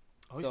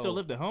 Oh, he still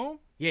lived at home?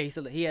 Yeah,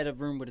 he had a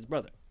room with his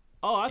brother.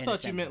 Oh, I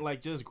thought you meant like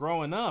just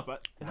growing up.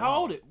 How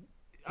old? I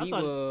thought he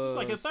was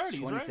like in 30s,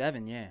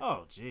 27, right? yeah.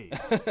 Oh, geez.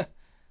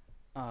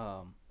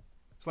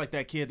 It's like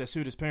that kid that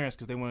sued his parents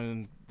because they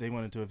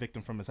wanted to evict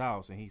him from his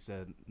house, and he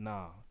said,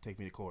 "Nah, take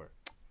me to court."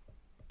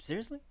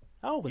 Seriously?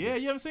 How old was he? he?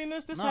 You haven't seen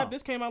this? No.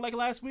 This came out like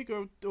last week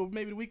or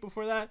maybe the week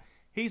before that.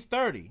 He's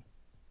 30.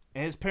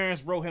 And his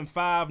parents wrote him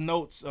 5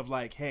 notes of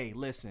like, hey,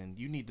 listen,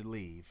 you need to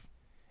leave.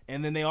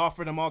 And then they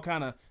offered him all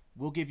kind of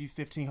we'll give you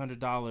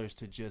 $1,500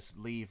 to just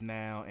leave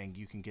now, and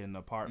you can get an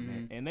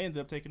apartment. And they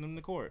ended up taking him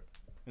to court.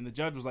 And the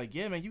judge was like,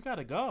 yeah, man, you got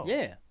to go.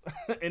 Yeah.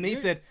 And he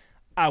said,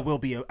 I will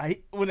be.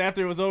 When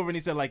after it was over and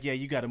he said, like, yeah,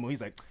 you got to move.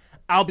 He's like,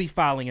 I'll be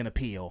filing an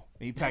appeal.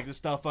 And he packed his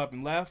stuff up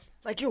and left.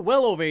 Like, you're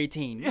well over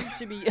 18. You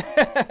should be.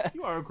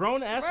 You are a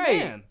grown-ass Right.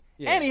 man.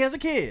 Yeah. And he has a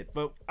kid.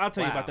 But I'll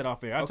tell you Wow. about that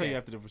off air. I'll tell Okay. you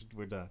after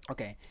we're done.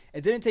 Okay.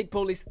 It didn't take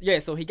police. Yeah,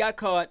 so he got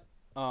caught.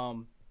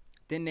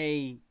 Then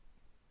they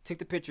took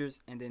the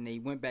pictures, and then they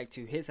went back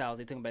to his house.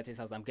 They took him back to his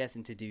house, I'm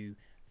guessing, to do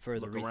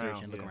further Look research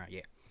around, and look yeah. around.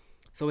 Yeah.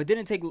 So it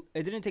didn't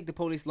take the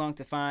police long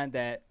to find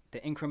that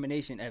the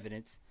incrimination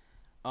evidence.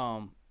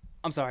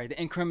 The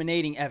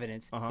incriminating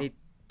evidence. Uh-huh.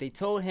 They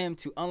told him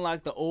to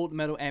unlock the old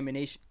metal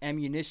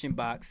ammunition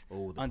box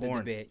Oh, the under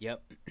porn. the bed.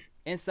 Yep.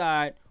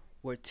 Inside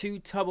were 2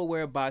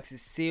 Tupperware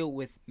boxes sealed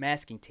with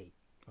masking tape.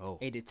 Oh.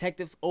 A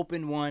detective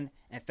opened one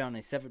and found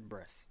a severed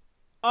breast.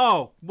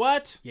 Oh,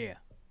 what? Yeah.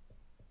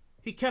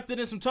 He kept it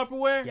in some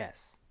Tupperware?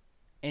 Yes.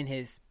 In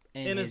his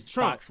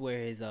trunk. box where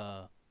his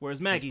Where's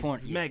Maggie's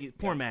porn-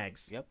 porn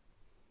mags? Yep.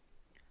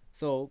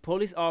 So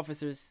police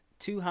officers,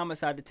 2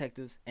 homicide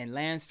detectives, and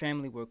Lamb's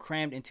family were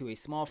crammed into a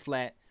small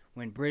flat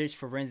when British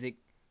forensic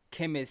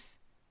chemist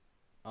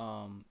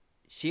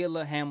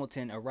Sheila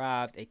Hamilton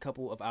arrived a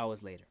couple of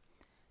hours later.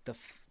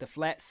 The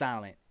flat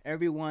silent,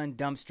 everyone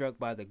dumbstruck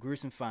by the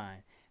gruesome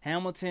find.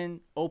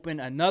 Hamilton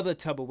opened another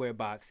Tupperware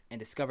box and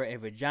discovered a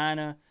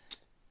vagina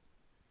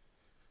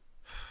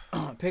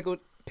pickled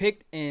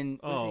in.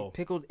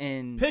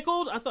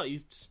 Pickled? I thought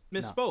you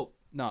misspoke.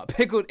 No,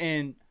 pickled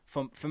in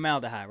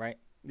formaldehyde, right?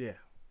 Yeah.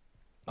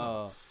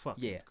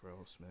 Fucking yeah.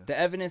 gross, man. The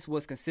evidence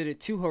was considered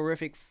too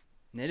horrific.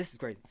 Now this is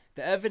crazy.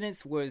 The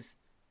evidence was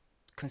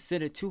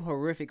considered too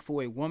horrific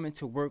for a woman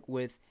to work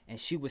with, and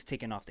she was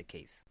taken off the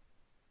case.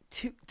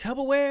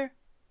 Tupperware?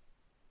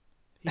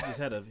 He just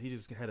had a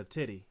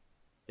titty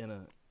in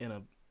a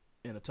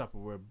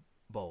Tupperware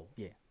bowl.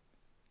 Yeah.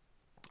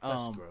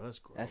 That's gross. That's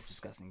gross. That's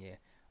disgusting. Yeah.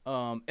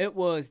 It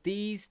was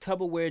these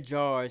Tupperware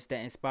jars that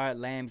inspired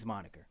Lamb's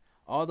moniker.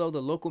 Although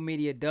the local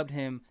media dubbed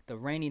him the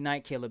Rainy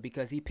Night Killer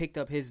because he picked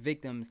up his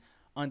victims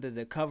under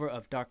the cover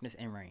of darkness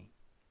and rain.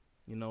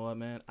 You know what,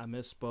 man? I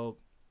misspoke.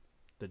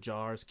 The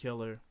Jars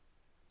Killer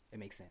It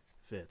makes sense.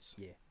 fits.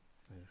 Yeah.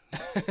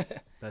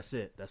 That's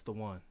it. That's the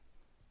one.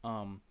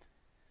 The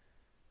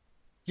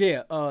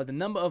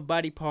number of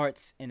body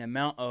parts and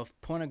amount of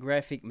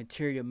pornographic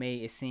material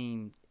made it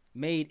seem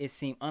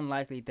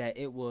unlikely that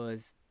it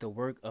was the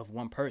work of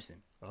one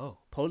person. Oh.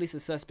 Police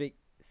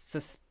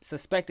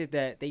suspected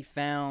that they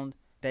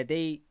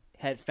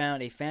had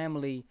found a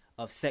family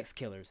of sex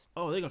killers.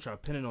 Oh, they're gonna try to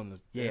pin it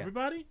on Yeah.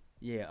 everybody?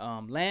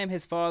 Yeah. Lamb,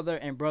 his father,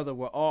 and brother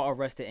were all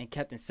arrested and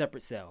kept in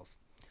separate cells.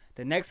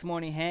 The next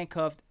morning,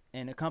 handcuffed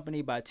and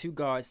accompanied by 2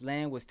 guards,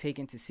 Lamb was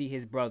taken to see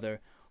his brother,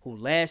 who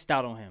lashed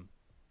out on him.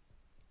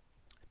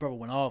 His brother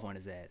went off on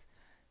his ass.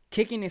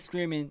 Kicking and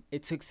screaming,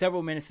 it took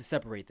several minutes to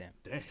separate them.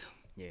 Damn.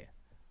 Yeah.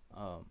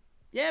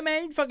 Yeah,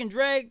 man, you fucking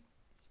drag.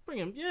 Bring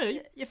him. Yeah.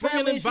 Your Bringing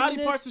family in should body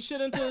do parts this.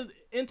 and shit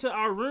into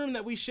our room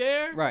that we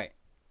share. Right.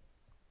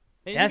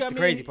 And That's you got the me-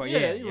 crazy part.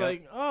 Yeah. You're yeah.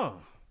 like,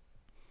 oh.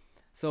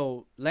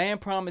 So Lamb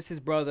promised his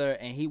brother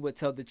and he would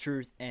tell the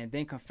truth and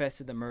then confess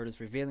to the murders,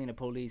 revealing to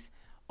police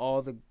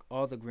all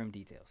the grim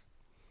details.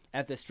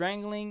 After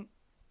strangling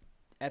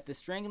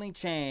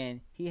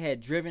Chan, he had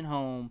driven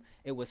home.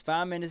 It was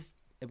 5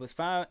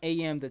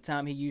 a.m. the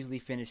time he usually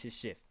finished his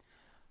shift.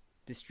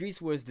 The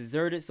streets was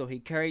deserted, so he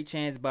carried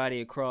Chan's body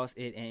across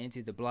it and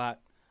into the block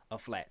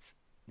of flats.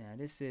 Now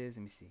this is,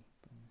 let me see.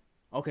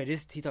 Okay,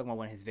 he talking about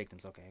one of his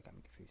victims. Okay, I got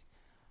me confused.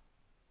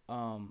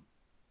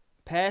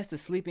 Past the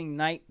sleeping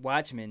night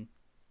watchman,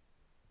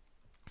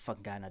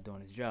 fucking guy not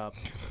doing his job.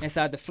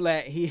 Inside the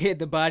flat, he hid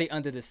the body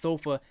under the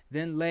sofa,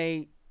 then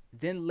lay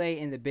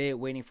in the bed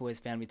waiting for his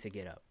family to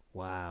get up.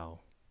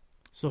 Wow.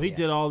 So he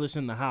did all this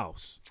in the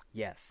house.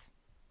 Yes.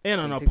 In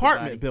So an he took the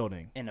apartment body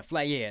building. In the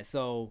flat, yeah.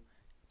 So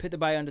put the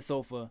body under the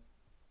sofa.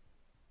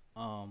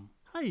 How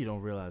you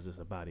don't realize there's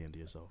a body under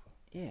your sofa?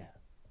 Yeah.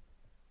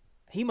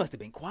 He must have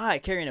been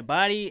quiet carrying a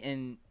body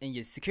and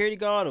your security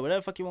guard or whatever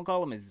the fuck you want to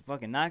call him is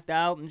fucking knocked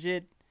out and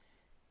shit.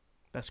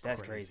 That's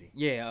crazy.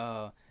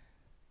 Yeah.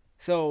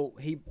 So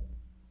he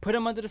put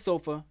him under the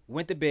sofa,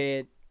 went to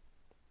bed.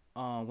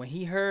 When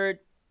he heard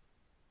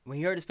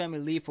his family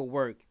leave for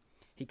work,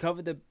 he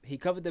covered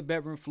the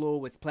bedroom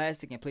floor with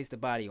plastic and placed the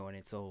body on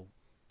it. So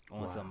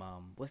on some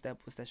what's that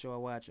show I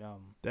watch?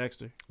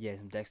 Dexter. Yeah,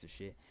 some Dexter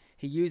shit.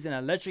 He used an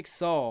electric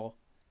saw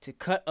to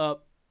cut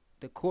up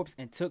the corpse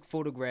and took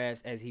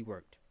photographs as he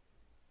worked.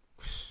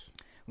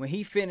 When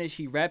he finished,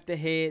 he wrapped the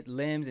head,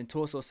 limbs, and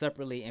torso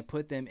separately and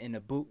put them in the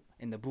boot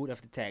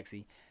of the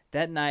taxi.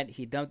 That night,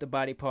 he dumped the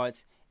body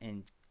parts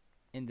in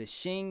the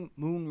Shing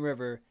Moon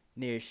River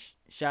near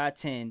Sha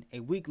Tin.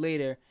 A week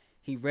later,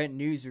 he read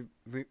news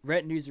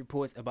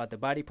reports about the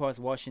body parts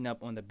washing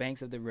up on the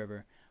banks of the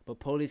river, but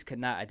police could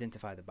not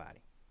identify the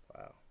body.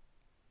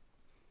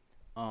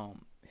 Wow.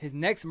 His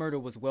next murder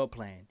was well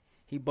planned.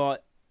 He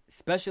bought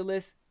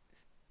specialist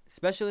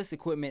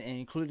equipment and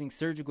including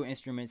surgical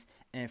instruments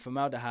and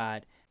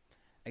formaldehyde.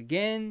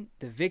 Again,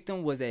 the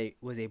victim was a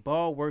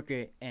bar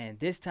worker, and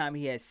this time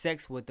he had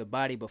sex with the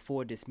body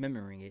before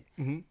dismembering it.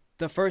 Mm-hmm.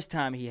 The first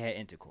time he had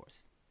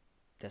intercourse.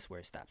 That's where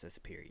it stops. That's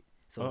a period.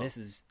 So Oh. this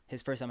is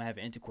his first time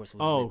having intercourse.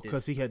 Oh, with this-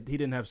 because he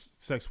didn't have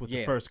sex with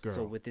the first girl.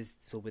 So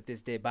with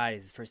this dead body,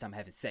 it's his first time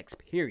having sex.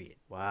 Period.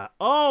 Wow.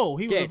 Oh,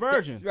 he was Yeah, a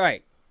virgin.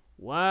 right.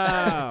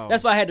 Wow.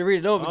 That's why I had to read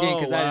it over again Oh,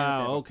 because I didn't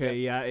wow. understand. Okay,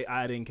 yeah,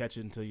 I didn't catch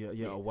it until you.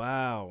 Yeah.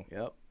 Wow.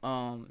 Yep.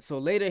 So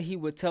later he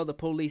would tell the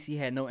police he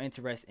had no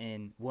interest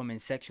in women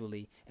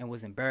sexually and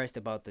was embarrassed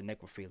about the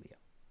necrophilia.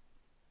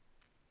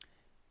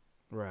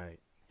 Right.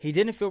 He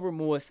didn't feel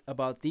remorse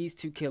about these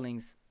two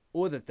killings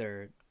or the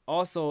third.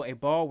 Also, a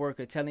bar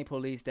worker telling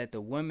police that the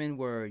women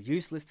were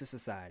useless to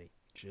society.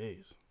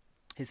 Jeez.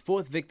 His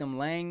fourth victim,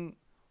 Lang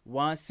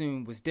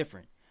Wansoon, was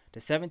different. The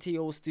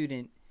 17-year-old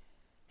student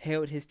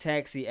hailed his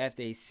taxi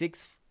after a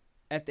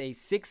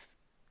sixth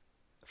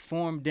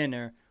form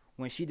dinner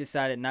when she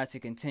decided not to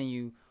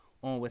continue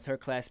on with her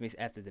classmates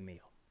after the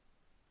meal.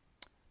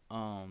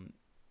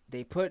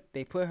 They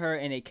put her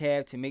in a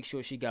cab to make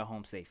sure she got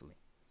home safely.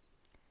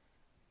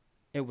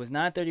 It was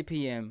 9:30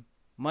 p.m.,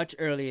 much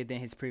earlier than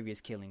his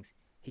previous killings.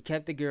 He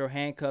kept the girl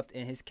handcuffed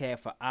in his cab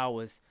for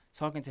hours,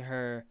 talking to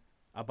her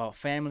about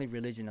family,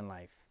 religion, and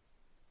life.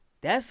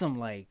 That's some,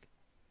 like,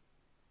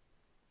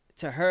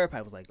 to her,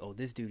 probably was like, oh,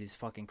 this dude is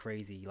fucking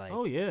crazy. Like,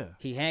 Oh yeah.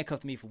 he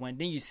handcuffed me for one.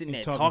 Then you sitting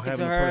there You're talking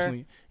to having a her.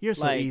 personal- You're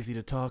so like- easy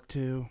to talk to.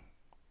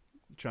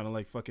 You're trying to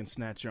like fucking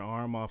snatch your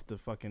arm off the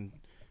fucking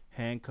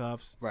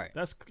handcuffs. Right.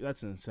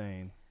 That's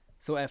insane.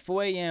 So at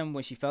 4 a.m.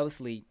 when she fell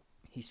asleep,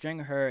 he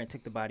strangled her and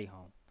took the body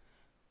home.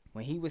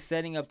 When he was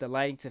setting up the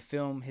lighting to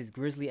film his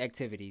grisly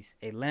activities,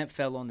 a lamp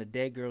fell on the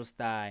dead girl's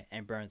thigh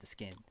and burned the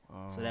skin.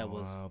 So that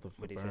was wow,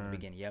 what they said in the burn.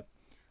 beginning. Yep,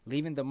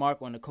 leaving the mark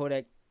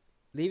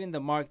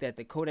that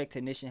the Kodak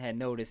technician had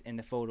noticed in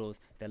the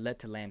photos that led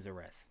to Lamb's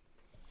arrest.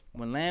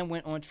 When Lamb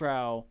went on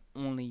trial,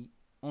 only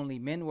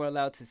men were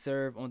allowed to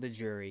serve on the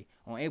jury.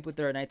 On April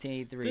 3rd,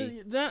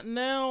 1983.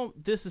 Now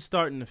this is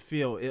starting to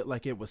feel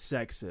like it was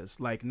sexist.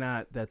 Like,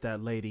 not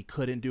that lady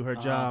couldn't do her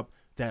job.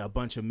 That a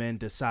bunch of men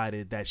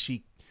decided that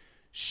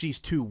she's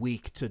too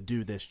weak to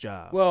do this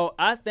job. Well,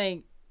 I don't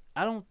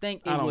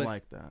think it I don't was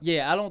like that.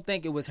 Yeah, I don't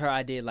think it was her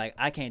idea. Like,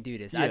 I can't do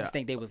this. I Yeah, just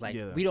think they was like,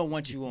 yeah. we don't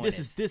want you on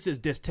This this. is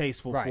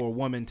distasteful Right. for a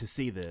woman to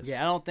see this.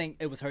 Yeah, I don't think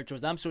it was her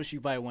choice. I'm sure she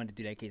probably wanted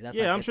to do that case.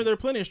 Yeah, I'm sure there are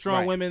plenty of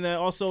strong Right. women that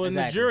also in the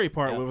Exactly. jury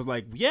part Yep. where it was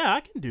like, yeah,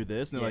 I can do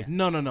this. And they're Yeah.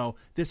 like, no,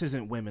 this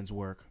isn't women's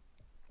work.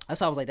 That's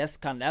why I was like,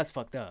 that's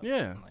fucked up.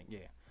 Yeah. I'm like,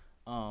 yeah.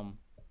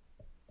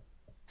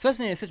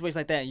 Especially in a situation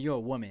like that, and you're a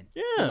woman.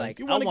 Yeah, You're like,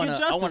 you wanna I wanna- get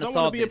justice. I wanna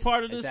solve be a this.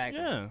 part of this. Exactly.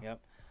 Yeah.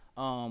 Yep.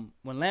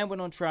 When Lamb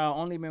went on trial,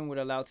 only men were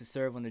allowed to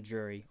serve on the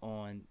jury.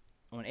 On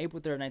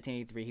April 3rd,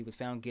 1983, he was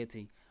found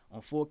guilty on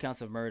 4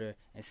 counts of murder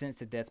and sentenced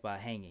to death by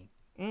hanging.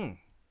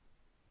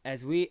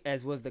 As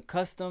was the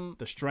custom.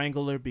 The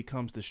strangler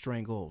becomes the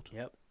strangled.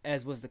 Yep.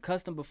 As was the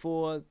custom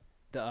before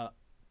the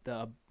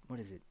what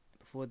is it?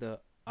 Before the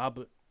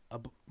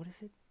what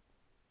is it?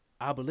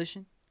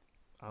 Abolition?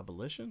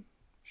 Abolition?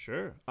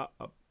 Sure.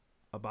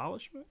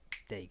 Abolishment?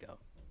 There you go.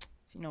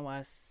 So you know why?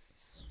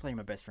 It's probably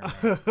my best friend.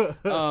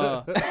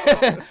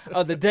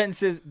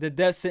 The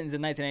death sentence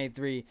in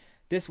 1983.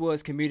 This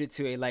was commuted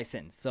to a life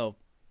sentence, so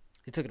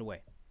they took it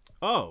away.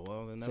 Oh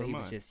well, then never So he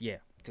mind. was just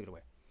took it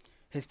away.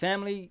 His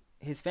family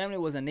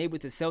was unable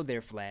to sell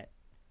their flat.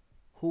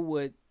 Who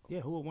would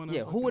want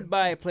to? who would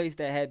buy a place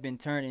that had been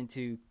turned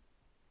into?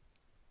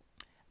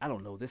 I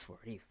don't know this word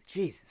either.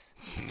 Jesus.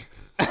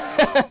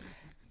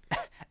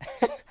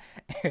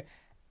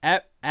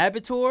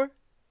 Abattoir.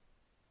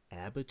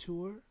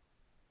 Abattoir?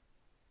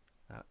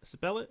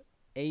 Spell it.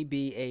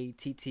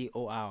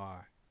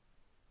 Abattoir.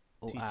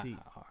 TT.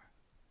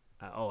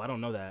 I don't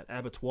know that.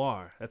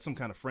 Abattoir. That's some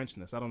kind of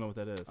Frenchness. I don't know what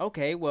that is.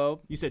 Okay,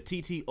 well. You said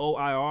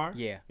TTOIR?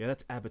 Yeah. Yeah,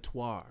 that's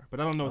abattoir. But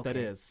I don't know what that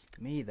Okay. is.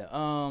 Me either.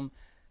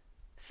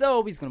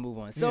 So we're just gonna move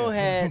on. So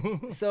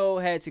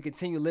had to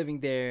continue living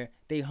there.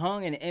 They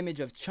hung an image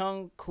of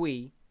Chung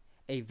Kui,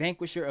 a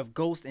vanquisher of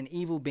ghosts and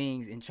evil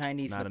beings in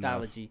Chinese Not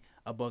mythology,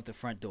 above the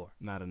front door.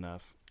 Not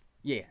enough.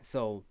 Yeah,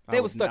 so they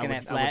were stuck in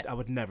that flat. I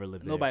would never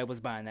live there. Nobody was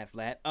buying that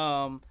flat.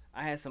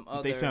 I had some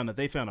other.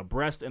 They found a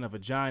breast and a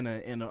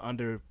vagina in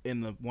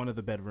one of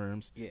the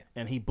bedrooms. Yeah.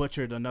 And he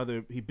butchered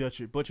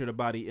a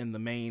body in the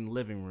main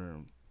living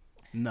room.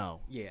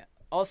 No. Yeah.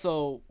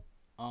 Also,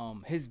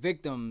 his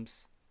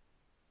victims.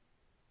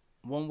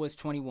 One was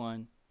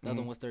 21, the other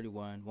one was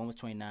 31, one was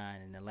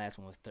 29, and the last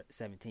one was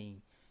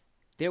 17.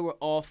 They were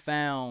all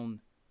found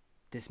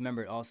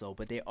dismembered also,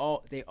 but they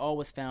all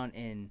was found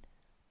in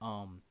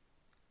a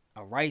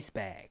rice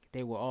bag.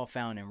 They were all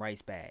found in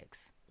rice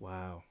bags.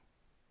 Wow.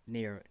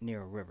 Near a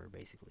river,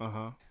 basically.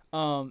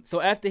 Uh-huh.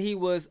 So after he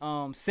was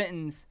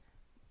sentenced,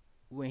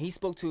 when he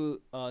spoke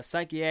to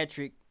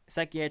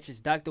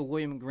psychiatrist Dr.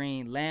 William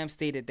Green, Lamb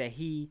stated that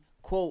he,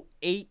 quote,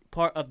 ate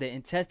part of the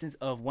intestines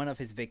of one of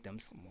his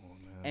victims.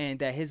 And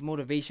that his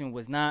motivation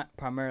was not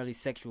primarily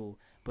sexual,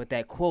 but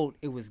that, quote,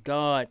 it was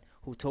God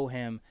who told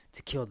him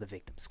to kill the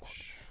victims. Quote.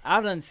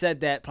 I've done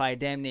said that probably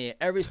damn near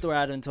every story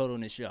I've done told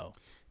on this show.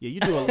 Yeah,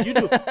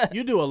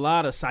 you do a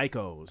lot of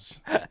psychos.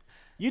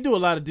 You do a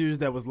lot of dudes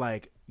that was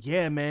like,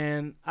 yeah,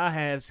 man, I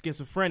had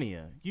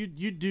schizophrenia. You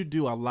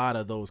do a lot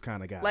of those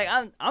kind of guys. Like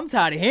I'm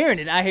tired of hearing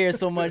it. I hear it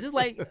so much. It's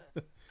like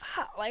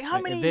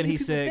how many? And then he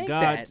people said, think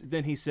God. that?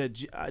 Then he said,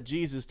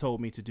 Jesus told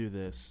me to do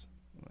this.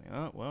 I'm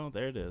like, oh, well,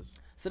 there it is.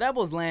 So that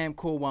was Lamb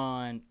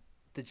Kowan,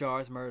 the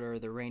Jars murderer,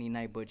 the Rainy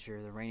Night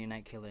Butcher, the Rainy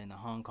Night Killer, and the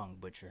Hong Kong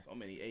Butcher. So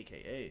many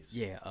AKAs.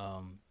 Yeah.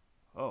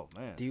 Oh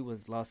man. Dude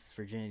was lost his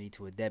virginity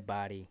to a dead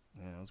body.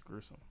 Yeah, that was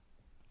gruesome.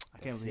 I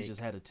can't believe he just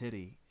had a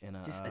titty in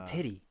a Just a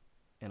titty.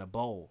 in a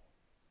bowl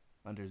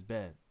under his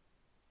bed.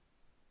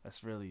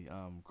 That's really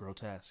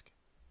grotesque.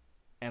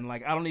 And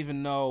like, I don't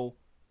even know,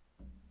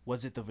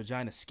 was it the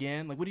vagina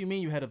skin? Like, what do you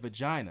mean you had a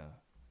vagina?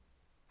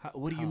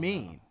 What do you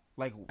mean?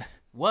 Like,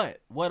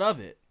 what? What of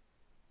it?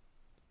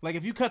 Like,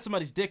 if you cut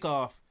somebody's dick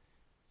off,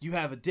 you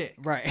have a dick.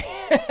 Right.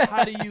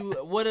 How do you?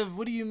 What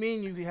do you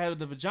mean you had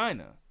the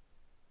vagina?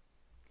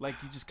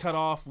 Like, you just cut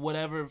off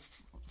whatever.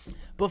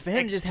 But for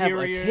him to just have a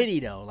exterior. titty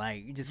though,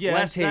 like just Yeah,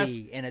 one that's-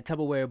 titty in a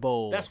Tupperware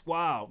bowl. That's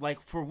wild.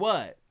 Like, for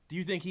what? Do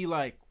you think he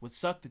like would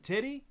suck the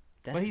titty?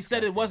 That's But he said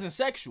it disgusting. wasn't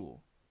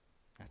sexual.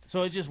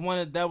 So it just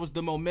wanted. That was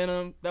the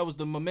momentum. That was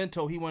the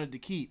memento he wanted to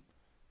keep.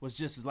 Was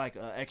just like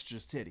an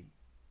extra's titty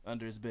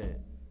under his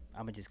bed.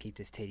 I'm gonna just keep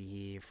this titty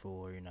here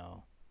for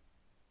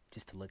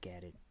just to look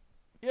at it.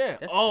 Yeah.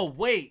 That's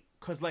Wait,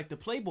 cause like the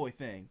Playboy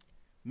thing,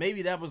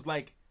 maybe that was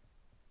like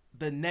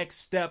the next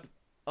step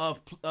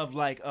of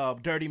like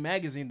Dirty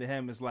Magazine to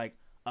him is like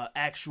a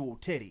actual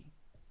titty.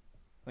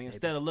 Like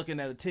instead of looking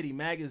at a titty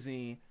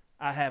magazine,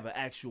 I have an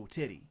actual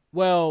titty.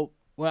 Well,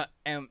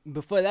 and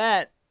before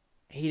that,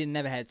 he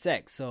never had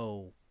sex,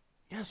 so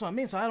Yeah, that's what I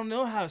mean. So I don't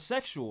know how it's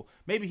sexual.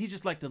 Maybe he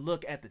just like to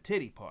look at the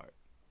titty part.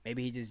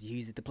 maybe he just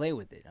used it to play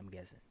with it. I'm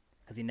guessing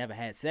because he never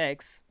had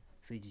sex,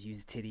 so he just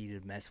used titty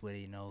to mess with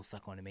it,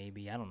 suck on it.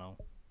 Maybe I don't know.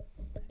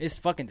 It's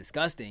fucking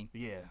disgusting.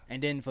 Yeah.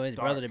 And then for his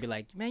Dark. brother to be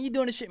like, "Man, you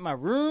doing this shit in my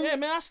room?" Yeah,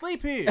 man, I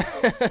sleep here.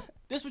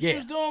 This what Yeah. you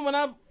was doing when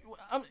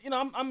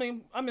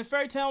I'm in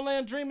fairy tale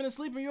land dreaming and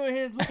sleeping. You're in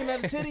here looking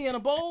at a titty in a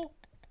bowl.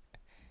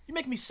 You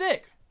make me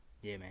sick.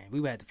 Yeah, man, we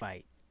would have to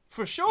fight.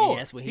 For sure. Yeah,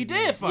 that's what he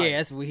did fight. Yeah,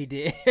 that's what he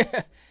did.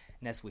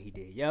 And that's what he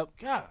did. Yep.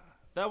 God,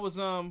 that was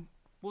what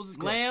was his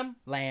Gross. Lamb?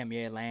 Lamb,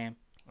 yeah, lamb.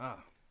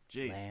 Ah,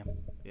 jeez. Lamb.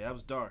 Yeah, that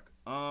was dark.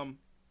 All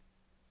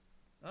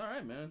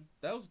right, man,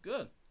 that was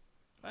good.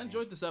 I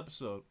enjoyed this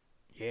episode.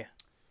 Yeah.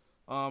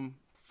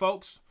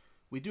 Folks,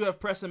 we do have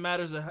pressing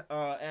matters at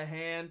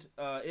hand.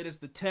 It is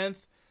the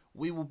 10th.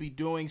 We will be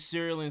doing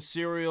Serial and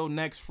Serial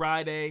next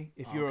Friday.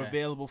 If you're Okay.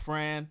 available,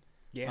 Fran.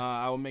 Yeah.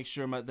 I will make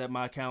sure that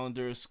my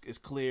calendar is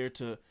clear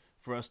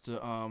for us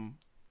to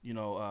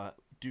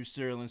do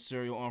Serial and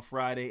Serial on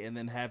Friday and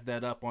then have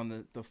that up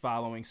on the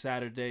following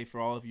Saturday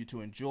for all of you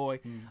to enjoy.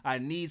 I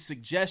need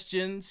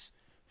suggestions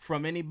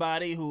from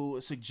anybody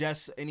who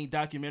suggests any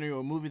documentary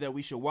or movie that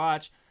we should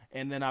watch,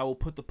 and then I will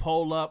put the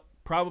poll up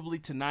probably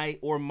tonight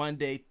or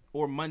Monday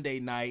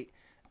night,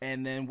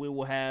 and then we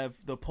will have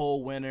the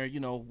poll winner,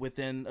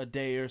 within a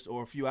day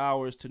or a few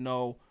hours to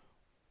know,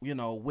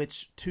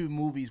 which 2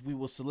 movies we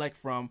will select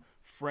from.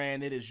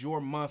 Fran, it is your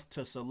month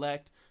to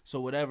select. So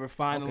whatever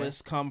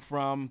finalists come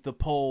from the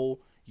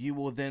poll, you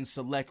will then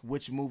select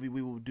which movie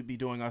we will be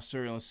doing our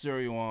Serial and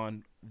Serial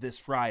on this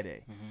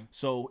Friday.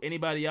 So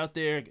anybody out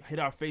there, hit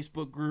our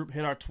Facebook group,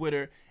 hit our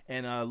Twitter,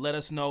 and let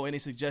us know any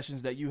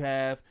suggestions that you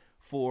have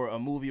for a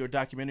movie or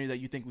documentary that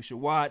you think we should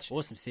watch.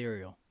 Or some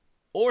cereal.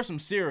 Or some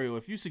cereal.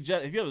 If you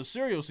have a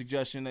cereal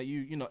suggestion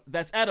that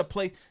that's at a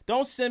place,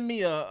 don't send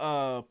me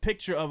a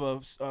picture of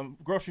a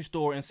grocery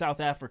store in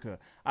South Africa.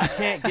 I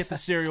can't get the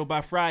cereal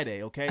by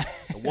Friday. Okay,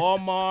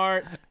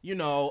 Walmart,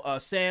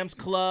 Sam's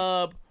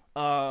Club, Do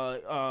they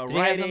have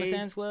Rite some at Aid.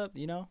 Sam's Club?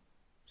 They have,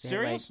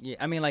 Cereals? yeah,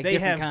 I mean like They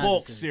different have kinds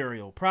bulk of cereal.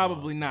 cereal.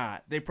 Probably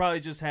not. They probably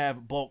just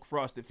have bulk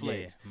Frosted Yeah.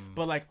 Flakes.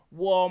 But like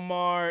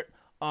Walmart,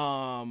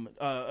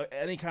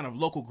 any kind of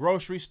local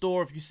grocery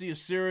store, if you see a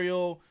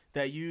cereal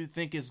that you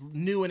think is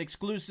new and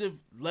exclusive,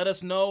 let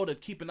us know to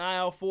keep an eye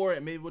out for it,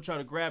 and maybe we'll try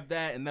to grab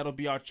that, and that'll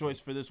be our choice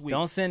for this week.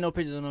 Don't send no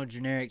pictures of no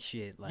generic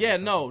shit. Like Yeah,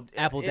 fucking no.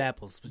 Apple it-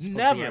 Dapples. It's supposed to be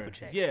Never. Apple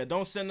Jacks. Yeah,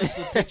 don't send us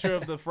the picture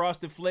of the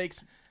Frosted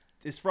Flakes.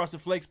 It's Frosted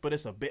Flakes, but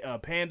it's a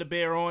panda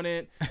bear on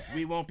it.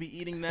 We won't be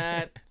eating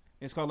that.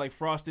 It's called like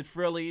Frosted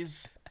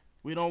Frillies.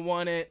 We don't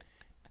want it.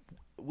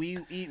 We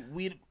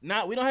don't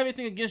have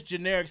anything against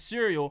generic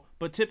cereal,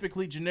 but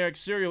typically generic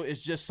cereal is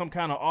just some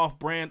kind of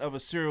off-brand of a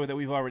cereal that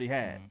we've already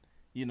had.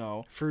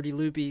 Fruity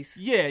Loopies.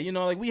 Yeah,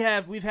 like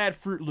we've had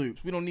Fruit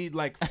Loops. We don't need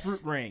like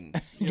Fruit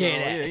Rings.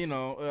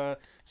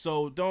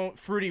 So don't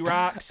Fruity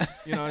Rocks.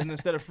 And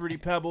instead of Fruity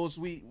Pebbles,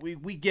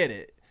 we get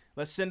it.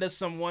 Let's send us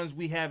some ones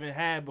we haven't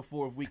had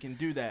before if we can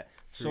do that.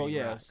 Fruity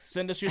Rocks.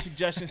 Send us your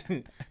suggestions.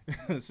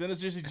 Send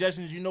us your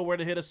suggestions. You know where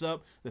to hit us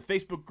up. The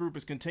Facebook group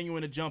is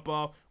continuing to jump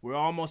off. We're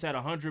almost at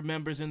 100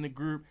 members in the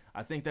group.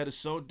 I think that is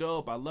so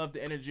dope. I love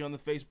the energy on the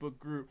Facebook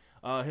group.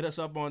 Hit us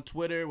up on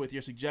Twitter with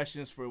your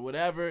suggestions for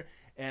whatever.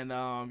 And,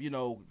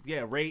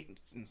 rate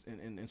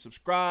and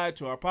subscribe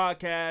to our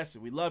podcast.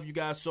 We love you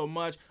guys so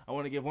much. I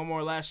want to give one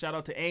more last shout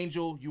out to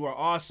Angel. You are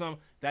awesome.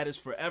 That is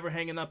forever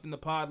hanging up in the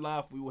pod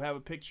loft. We will have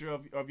a picture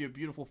of your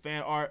beautiful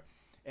fan art.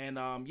 And,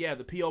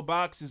 the P.O.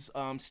 Box is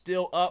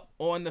still up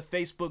on the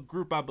Facebook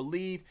group, I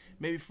believe.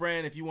 Maybe,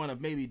 friend, if you want to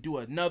maybe do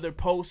another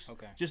post,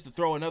 just to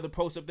throw another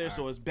post up there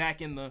so it's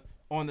back on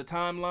the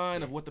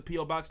timeline of what the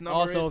P.O. Box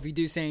number is. Also, if you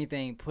do say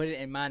anything, put it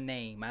in my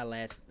name, my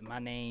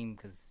name,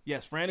 because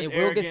Fran is it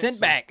arrogant. will get sent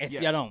back if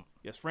y'all don't.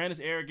 Yes, Fran is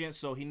arrogant,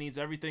 so he needs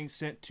everything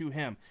sent to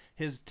him.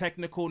 His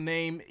technical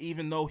name,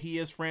 even though he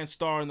is Fran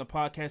Star in the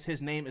podcast,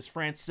 his name is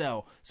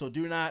Francel. So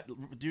do not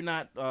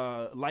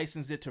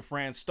license it to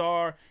Fran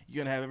Star.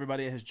 You're gonna have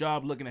everybody at his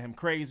job looking at him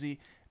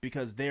crazy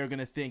because they're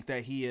gonna think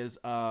that he is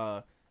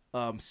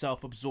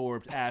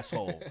self-absorbed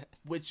asshole,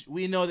 which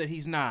we know that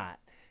he's not.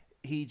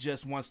 He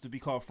just wants to be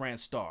called Fran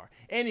Star.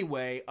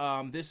 Anyway,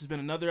 this has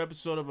been another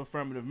episode of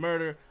Affirmative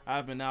Murder.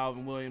 I've been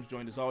Alvin Williams,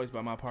 joined as always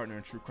by my partner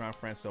in true crime,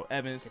 Francel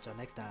Evans. Catch y'all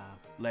next time.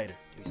 Later.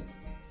 Deuces.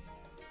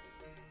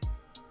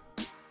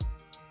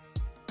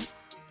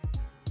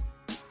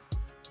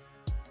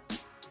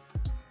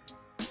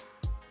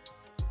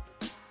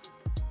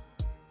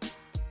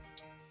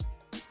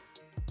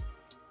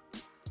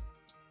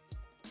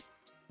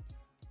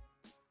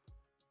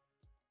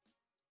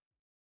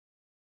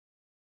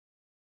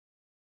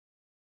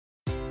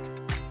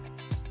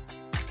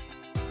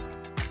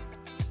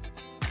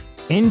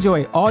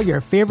 Enjoy all your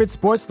favorite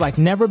sports like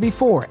never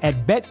before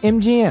at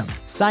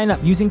BetMGM. Sign up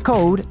using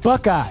code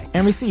Buckeye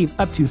and receive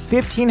up to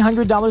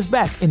 $1,500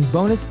 back in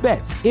bonus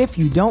bets if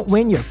you don't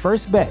win your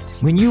first bet.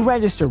 When you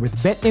register with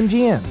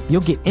BetMGM, you'll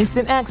get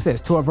instant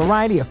access to a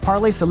variety of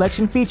parlay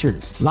selection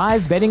features,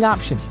 live betting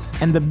options,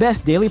 and the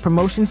best daily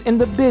promotions in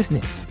the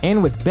business.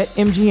 And with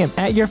BetMGM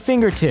at your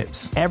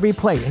fingertips, every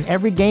play and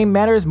every game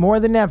matters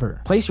more than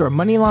ever. Place your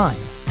money line,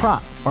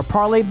 prop, or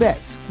parlay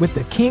bets with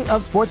the king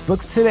of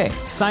sportsbooks today.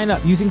 Sign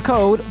up using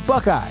code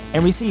Buckeye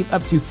and receive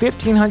up to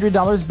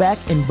 $1,500 back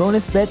in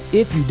bonus bets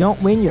if you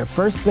don't win your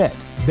first bet.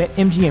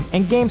 BetMGM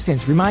and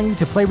GameSense remind you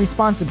to play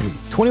responsibly.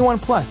 21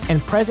 plus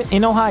and present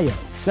in Ohio,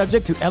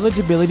 subject to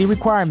eligibility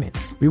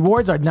requirements.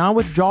 Rewards are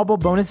non-withdrawable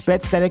bonus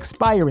bets that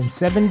expire in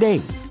 7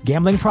 days.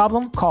 Gambling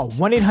problem? Call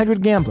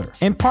 1-800-GAMBLER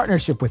in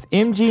partnership with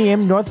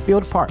MGM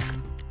Northfield Park.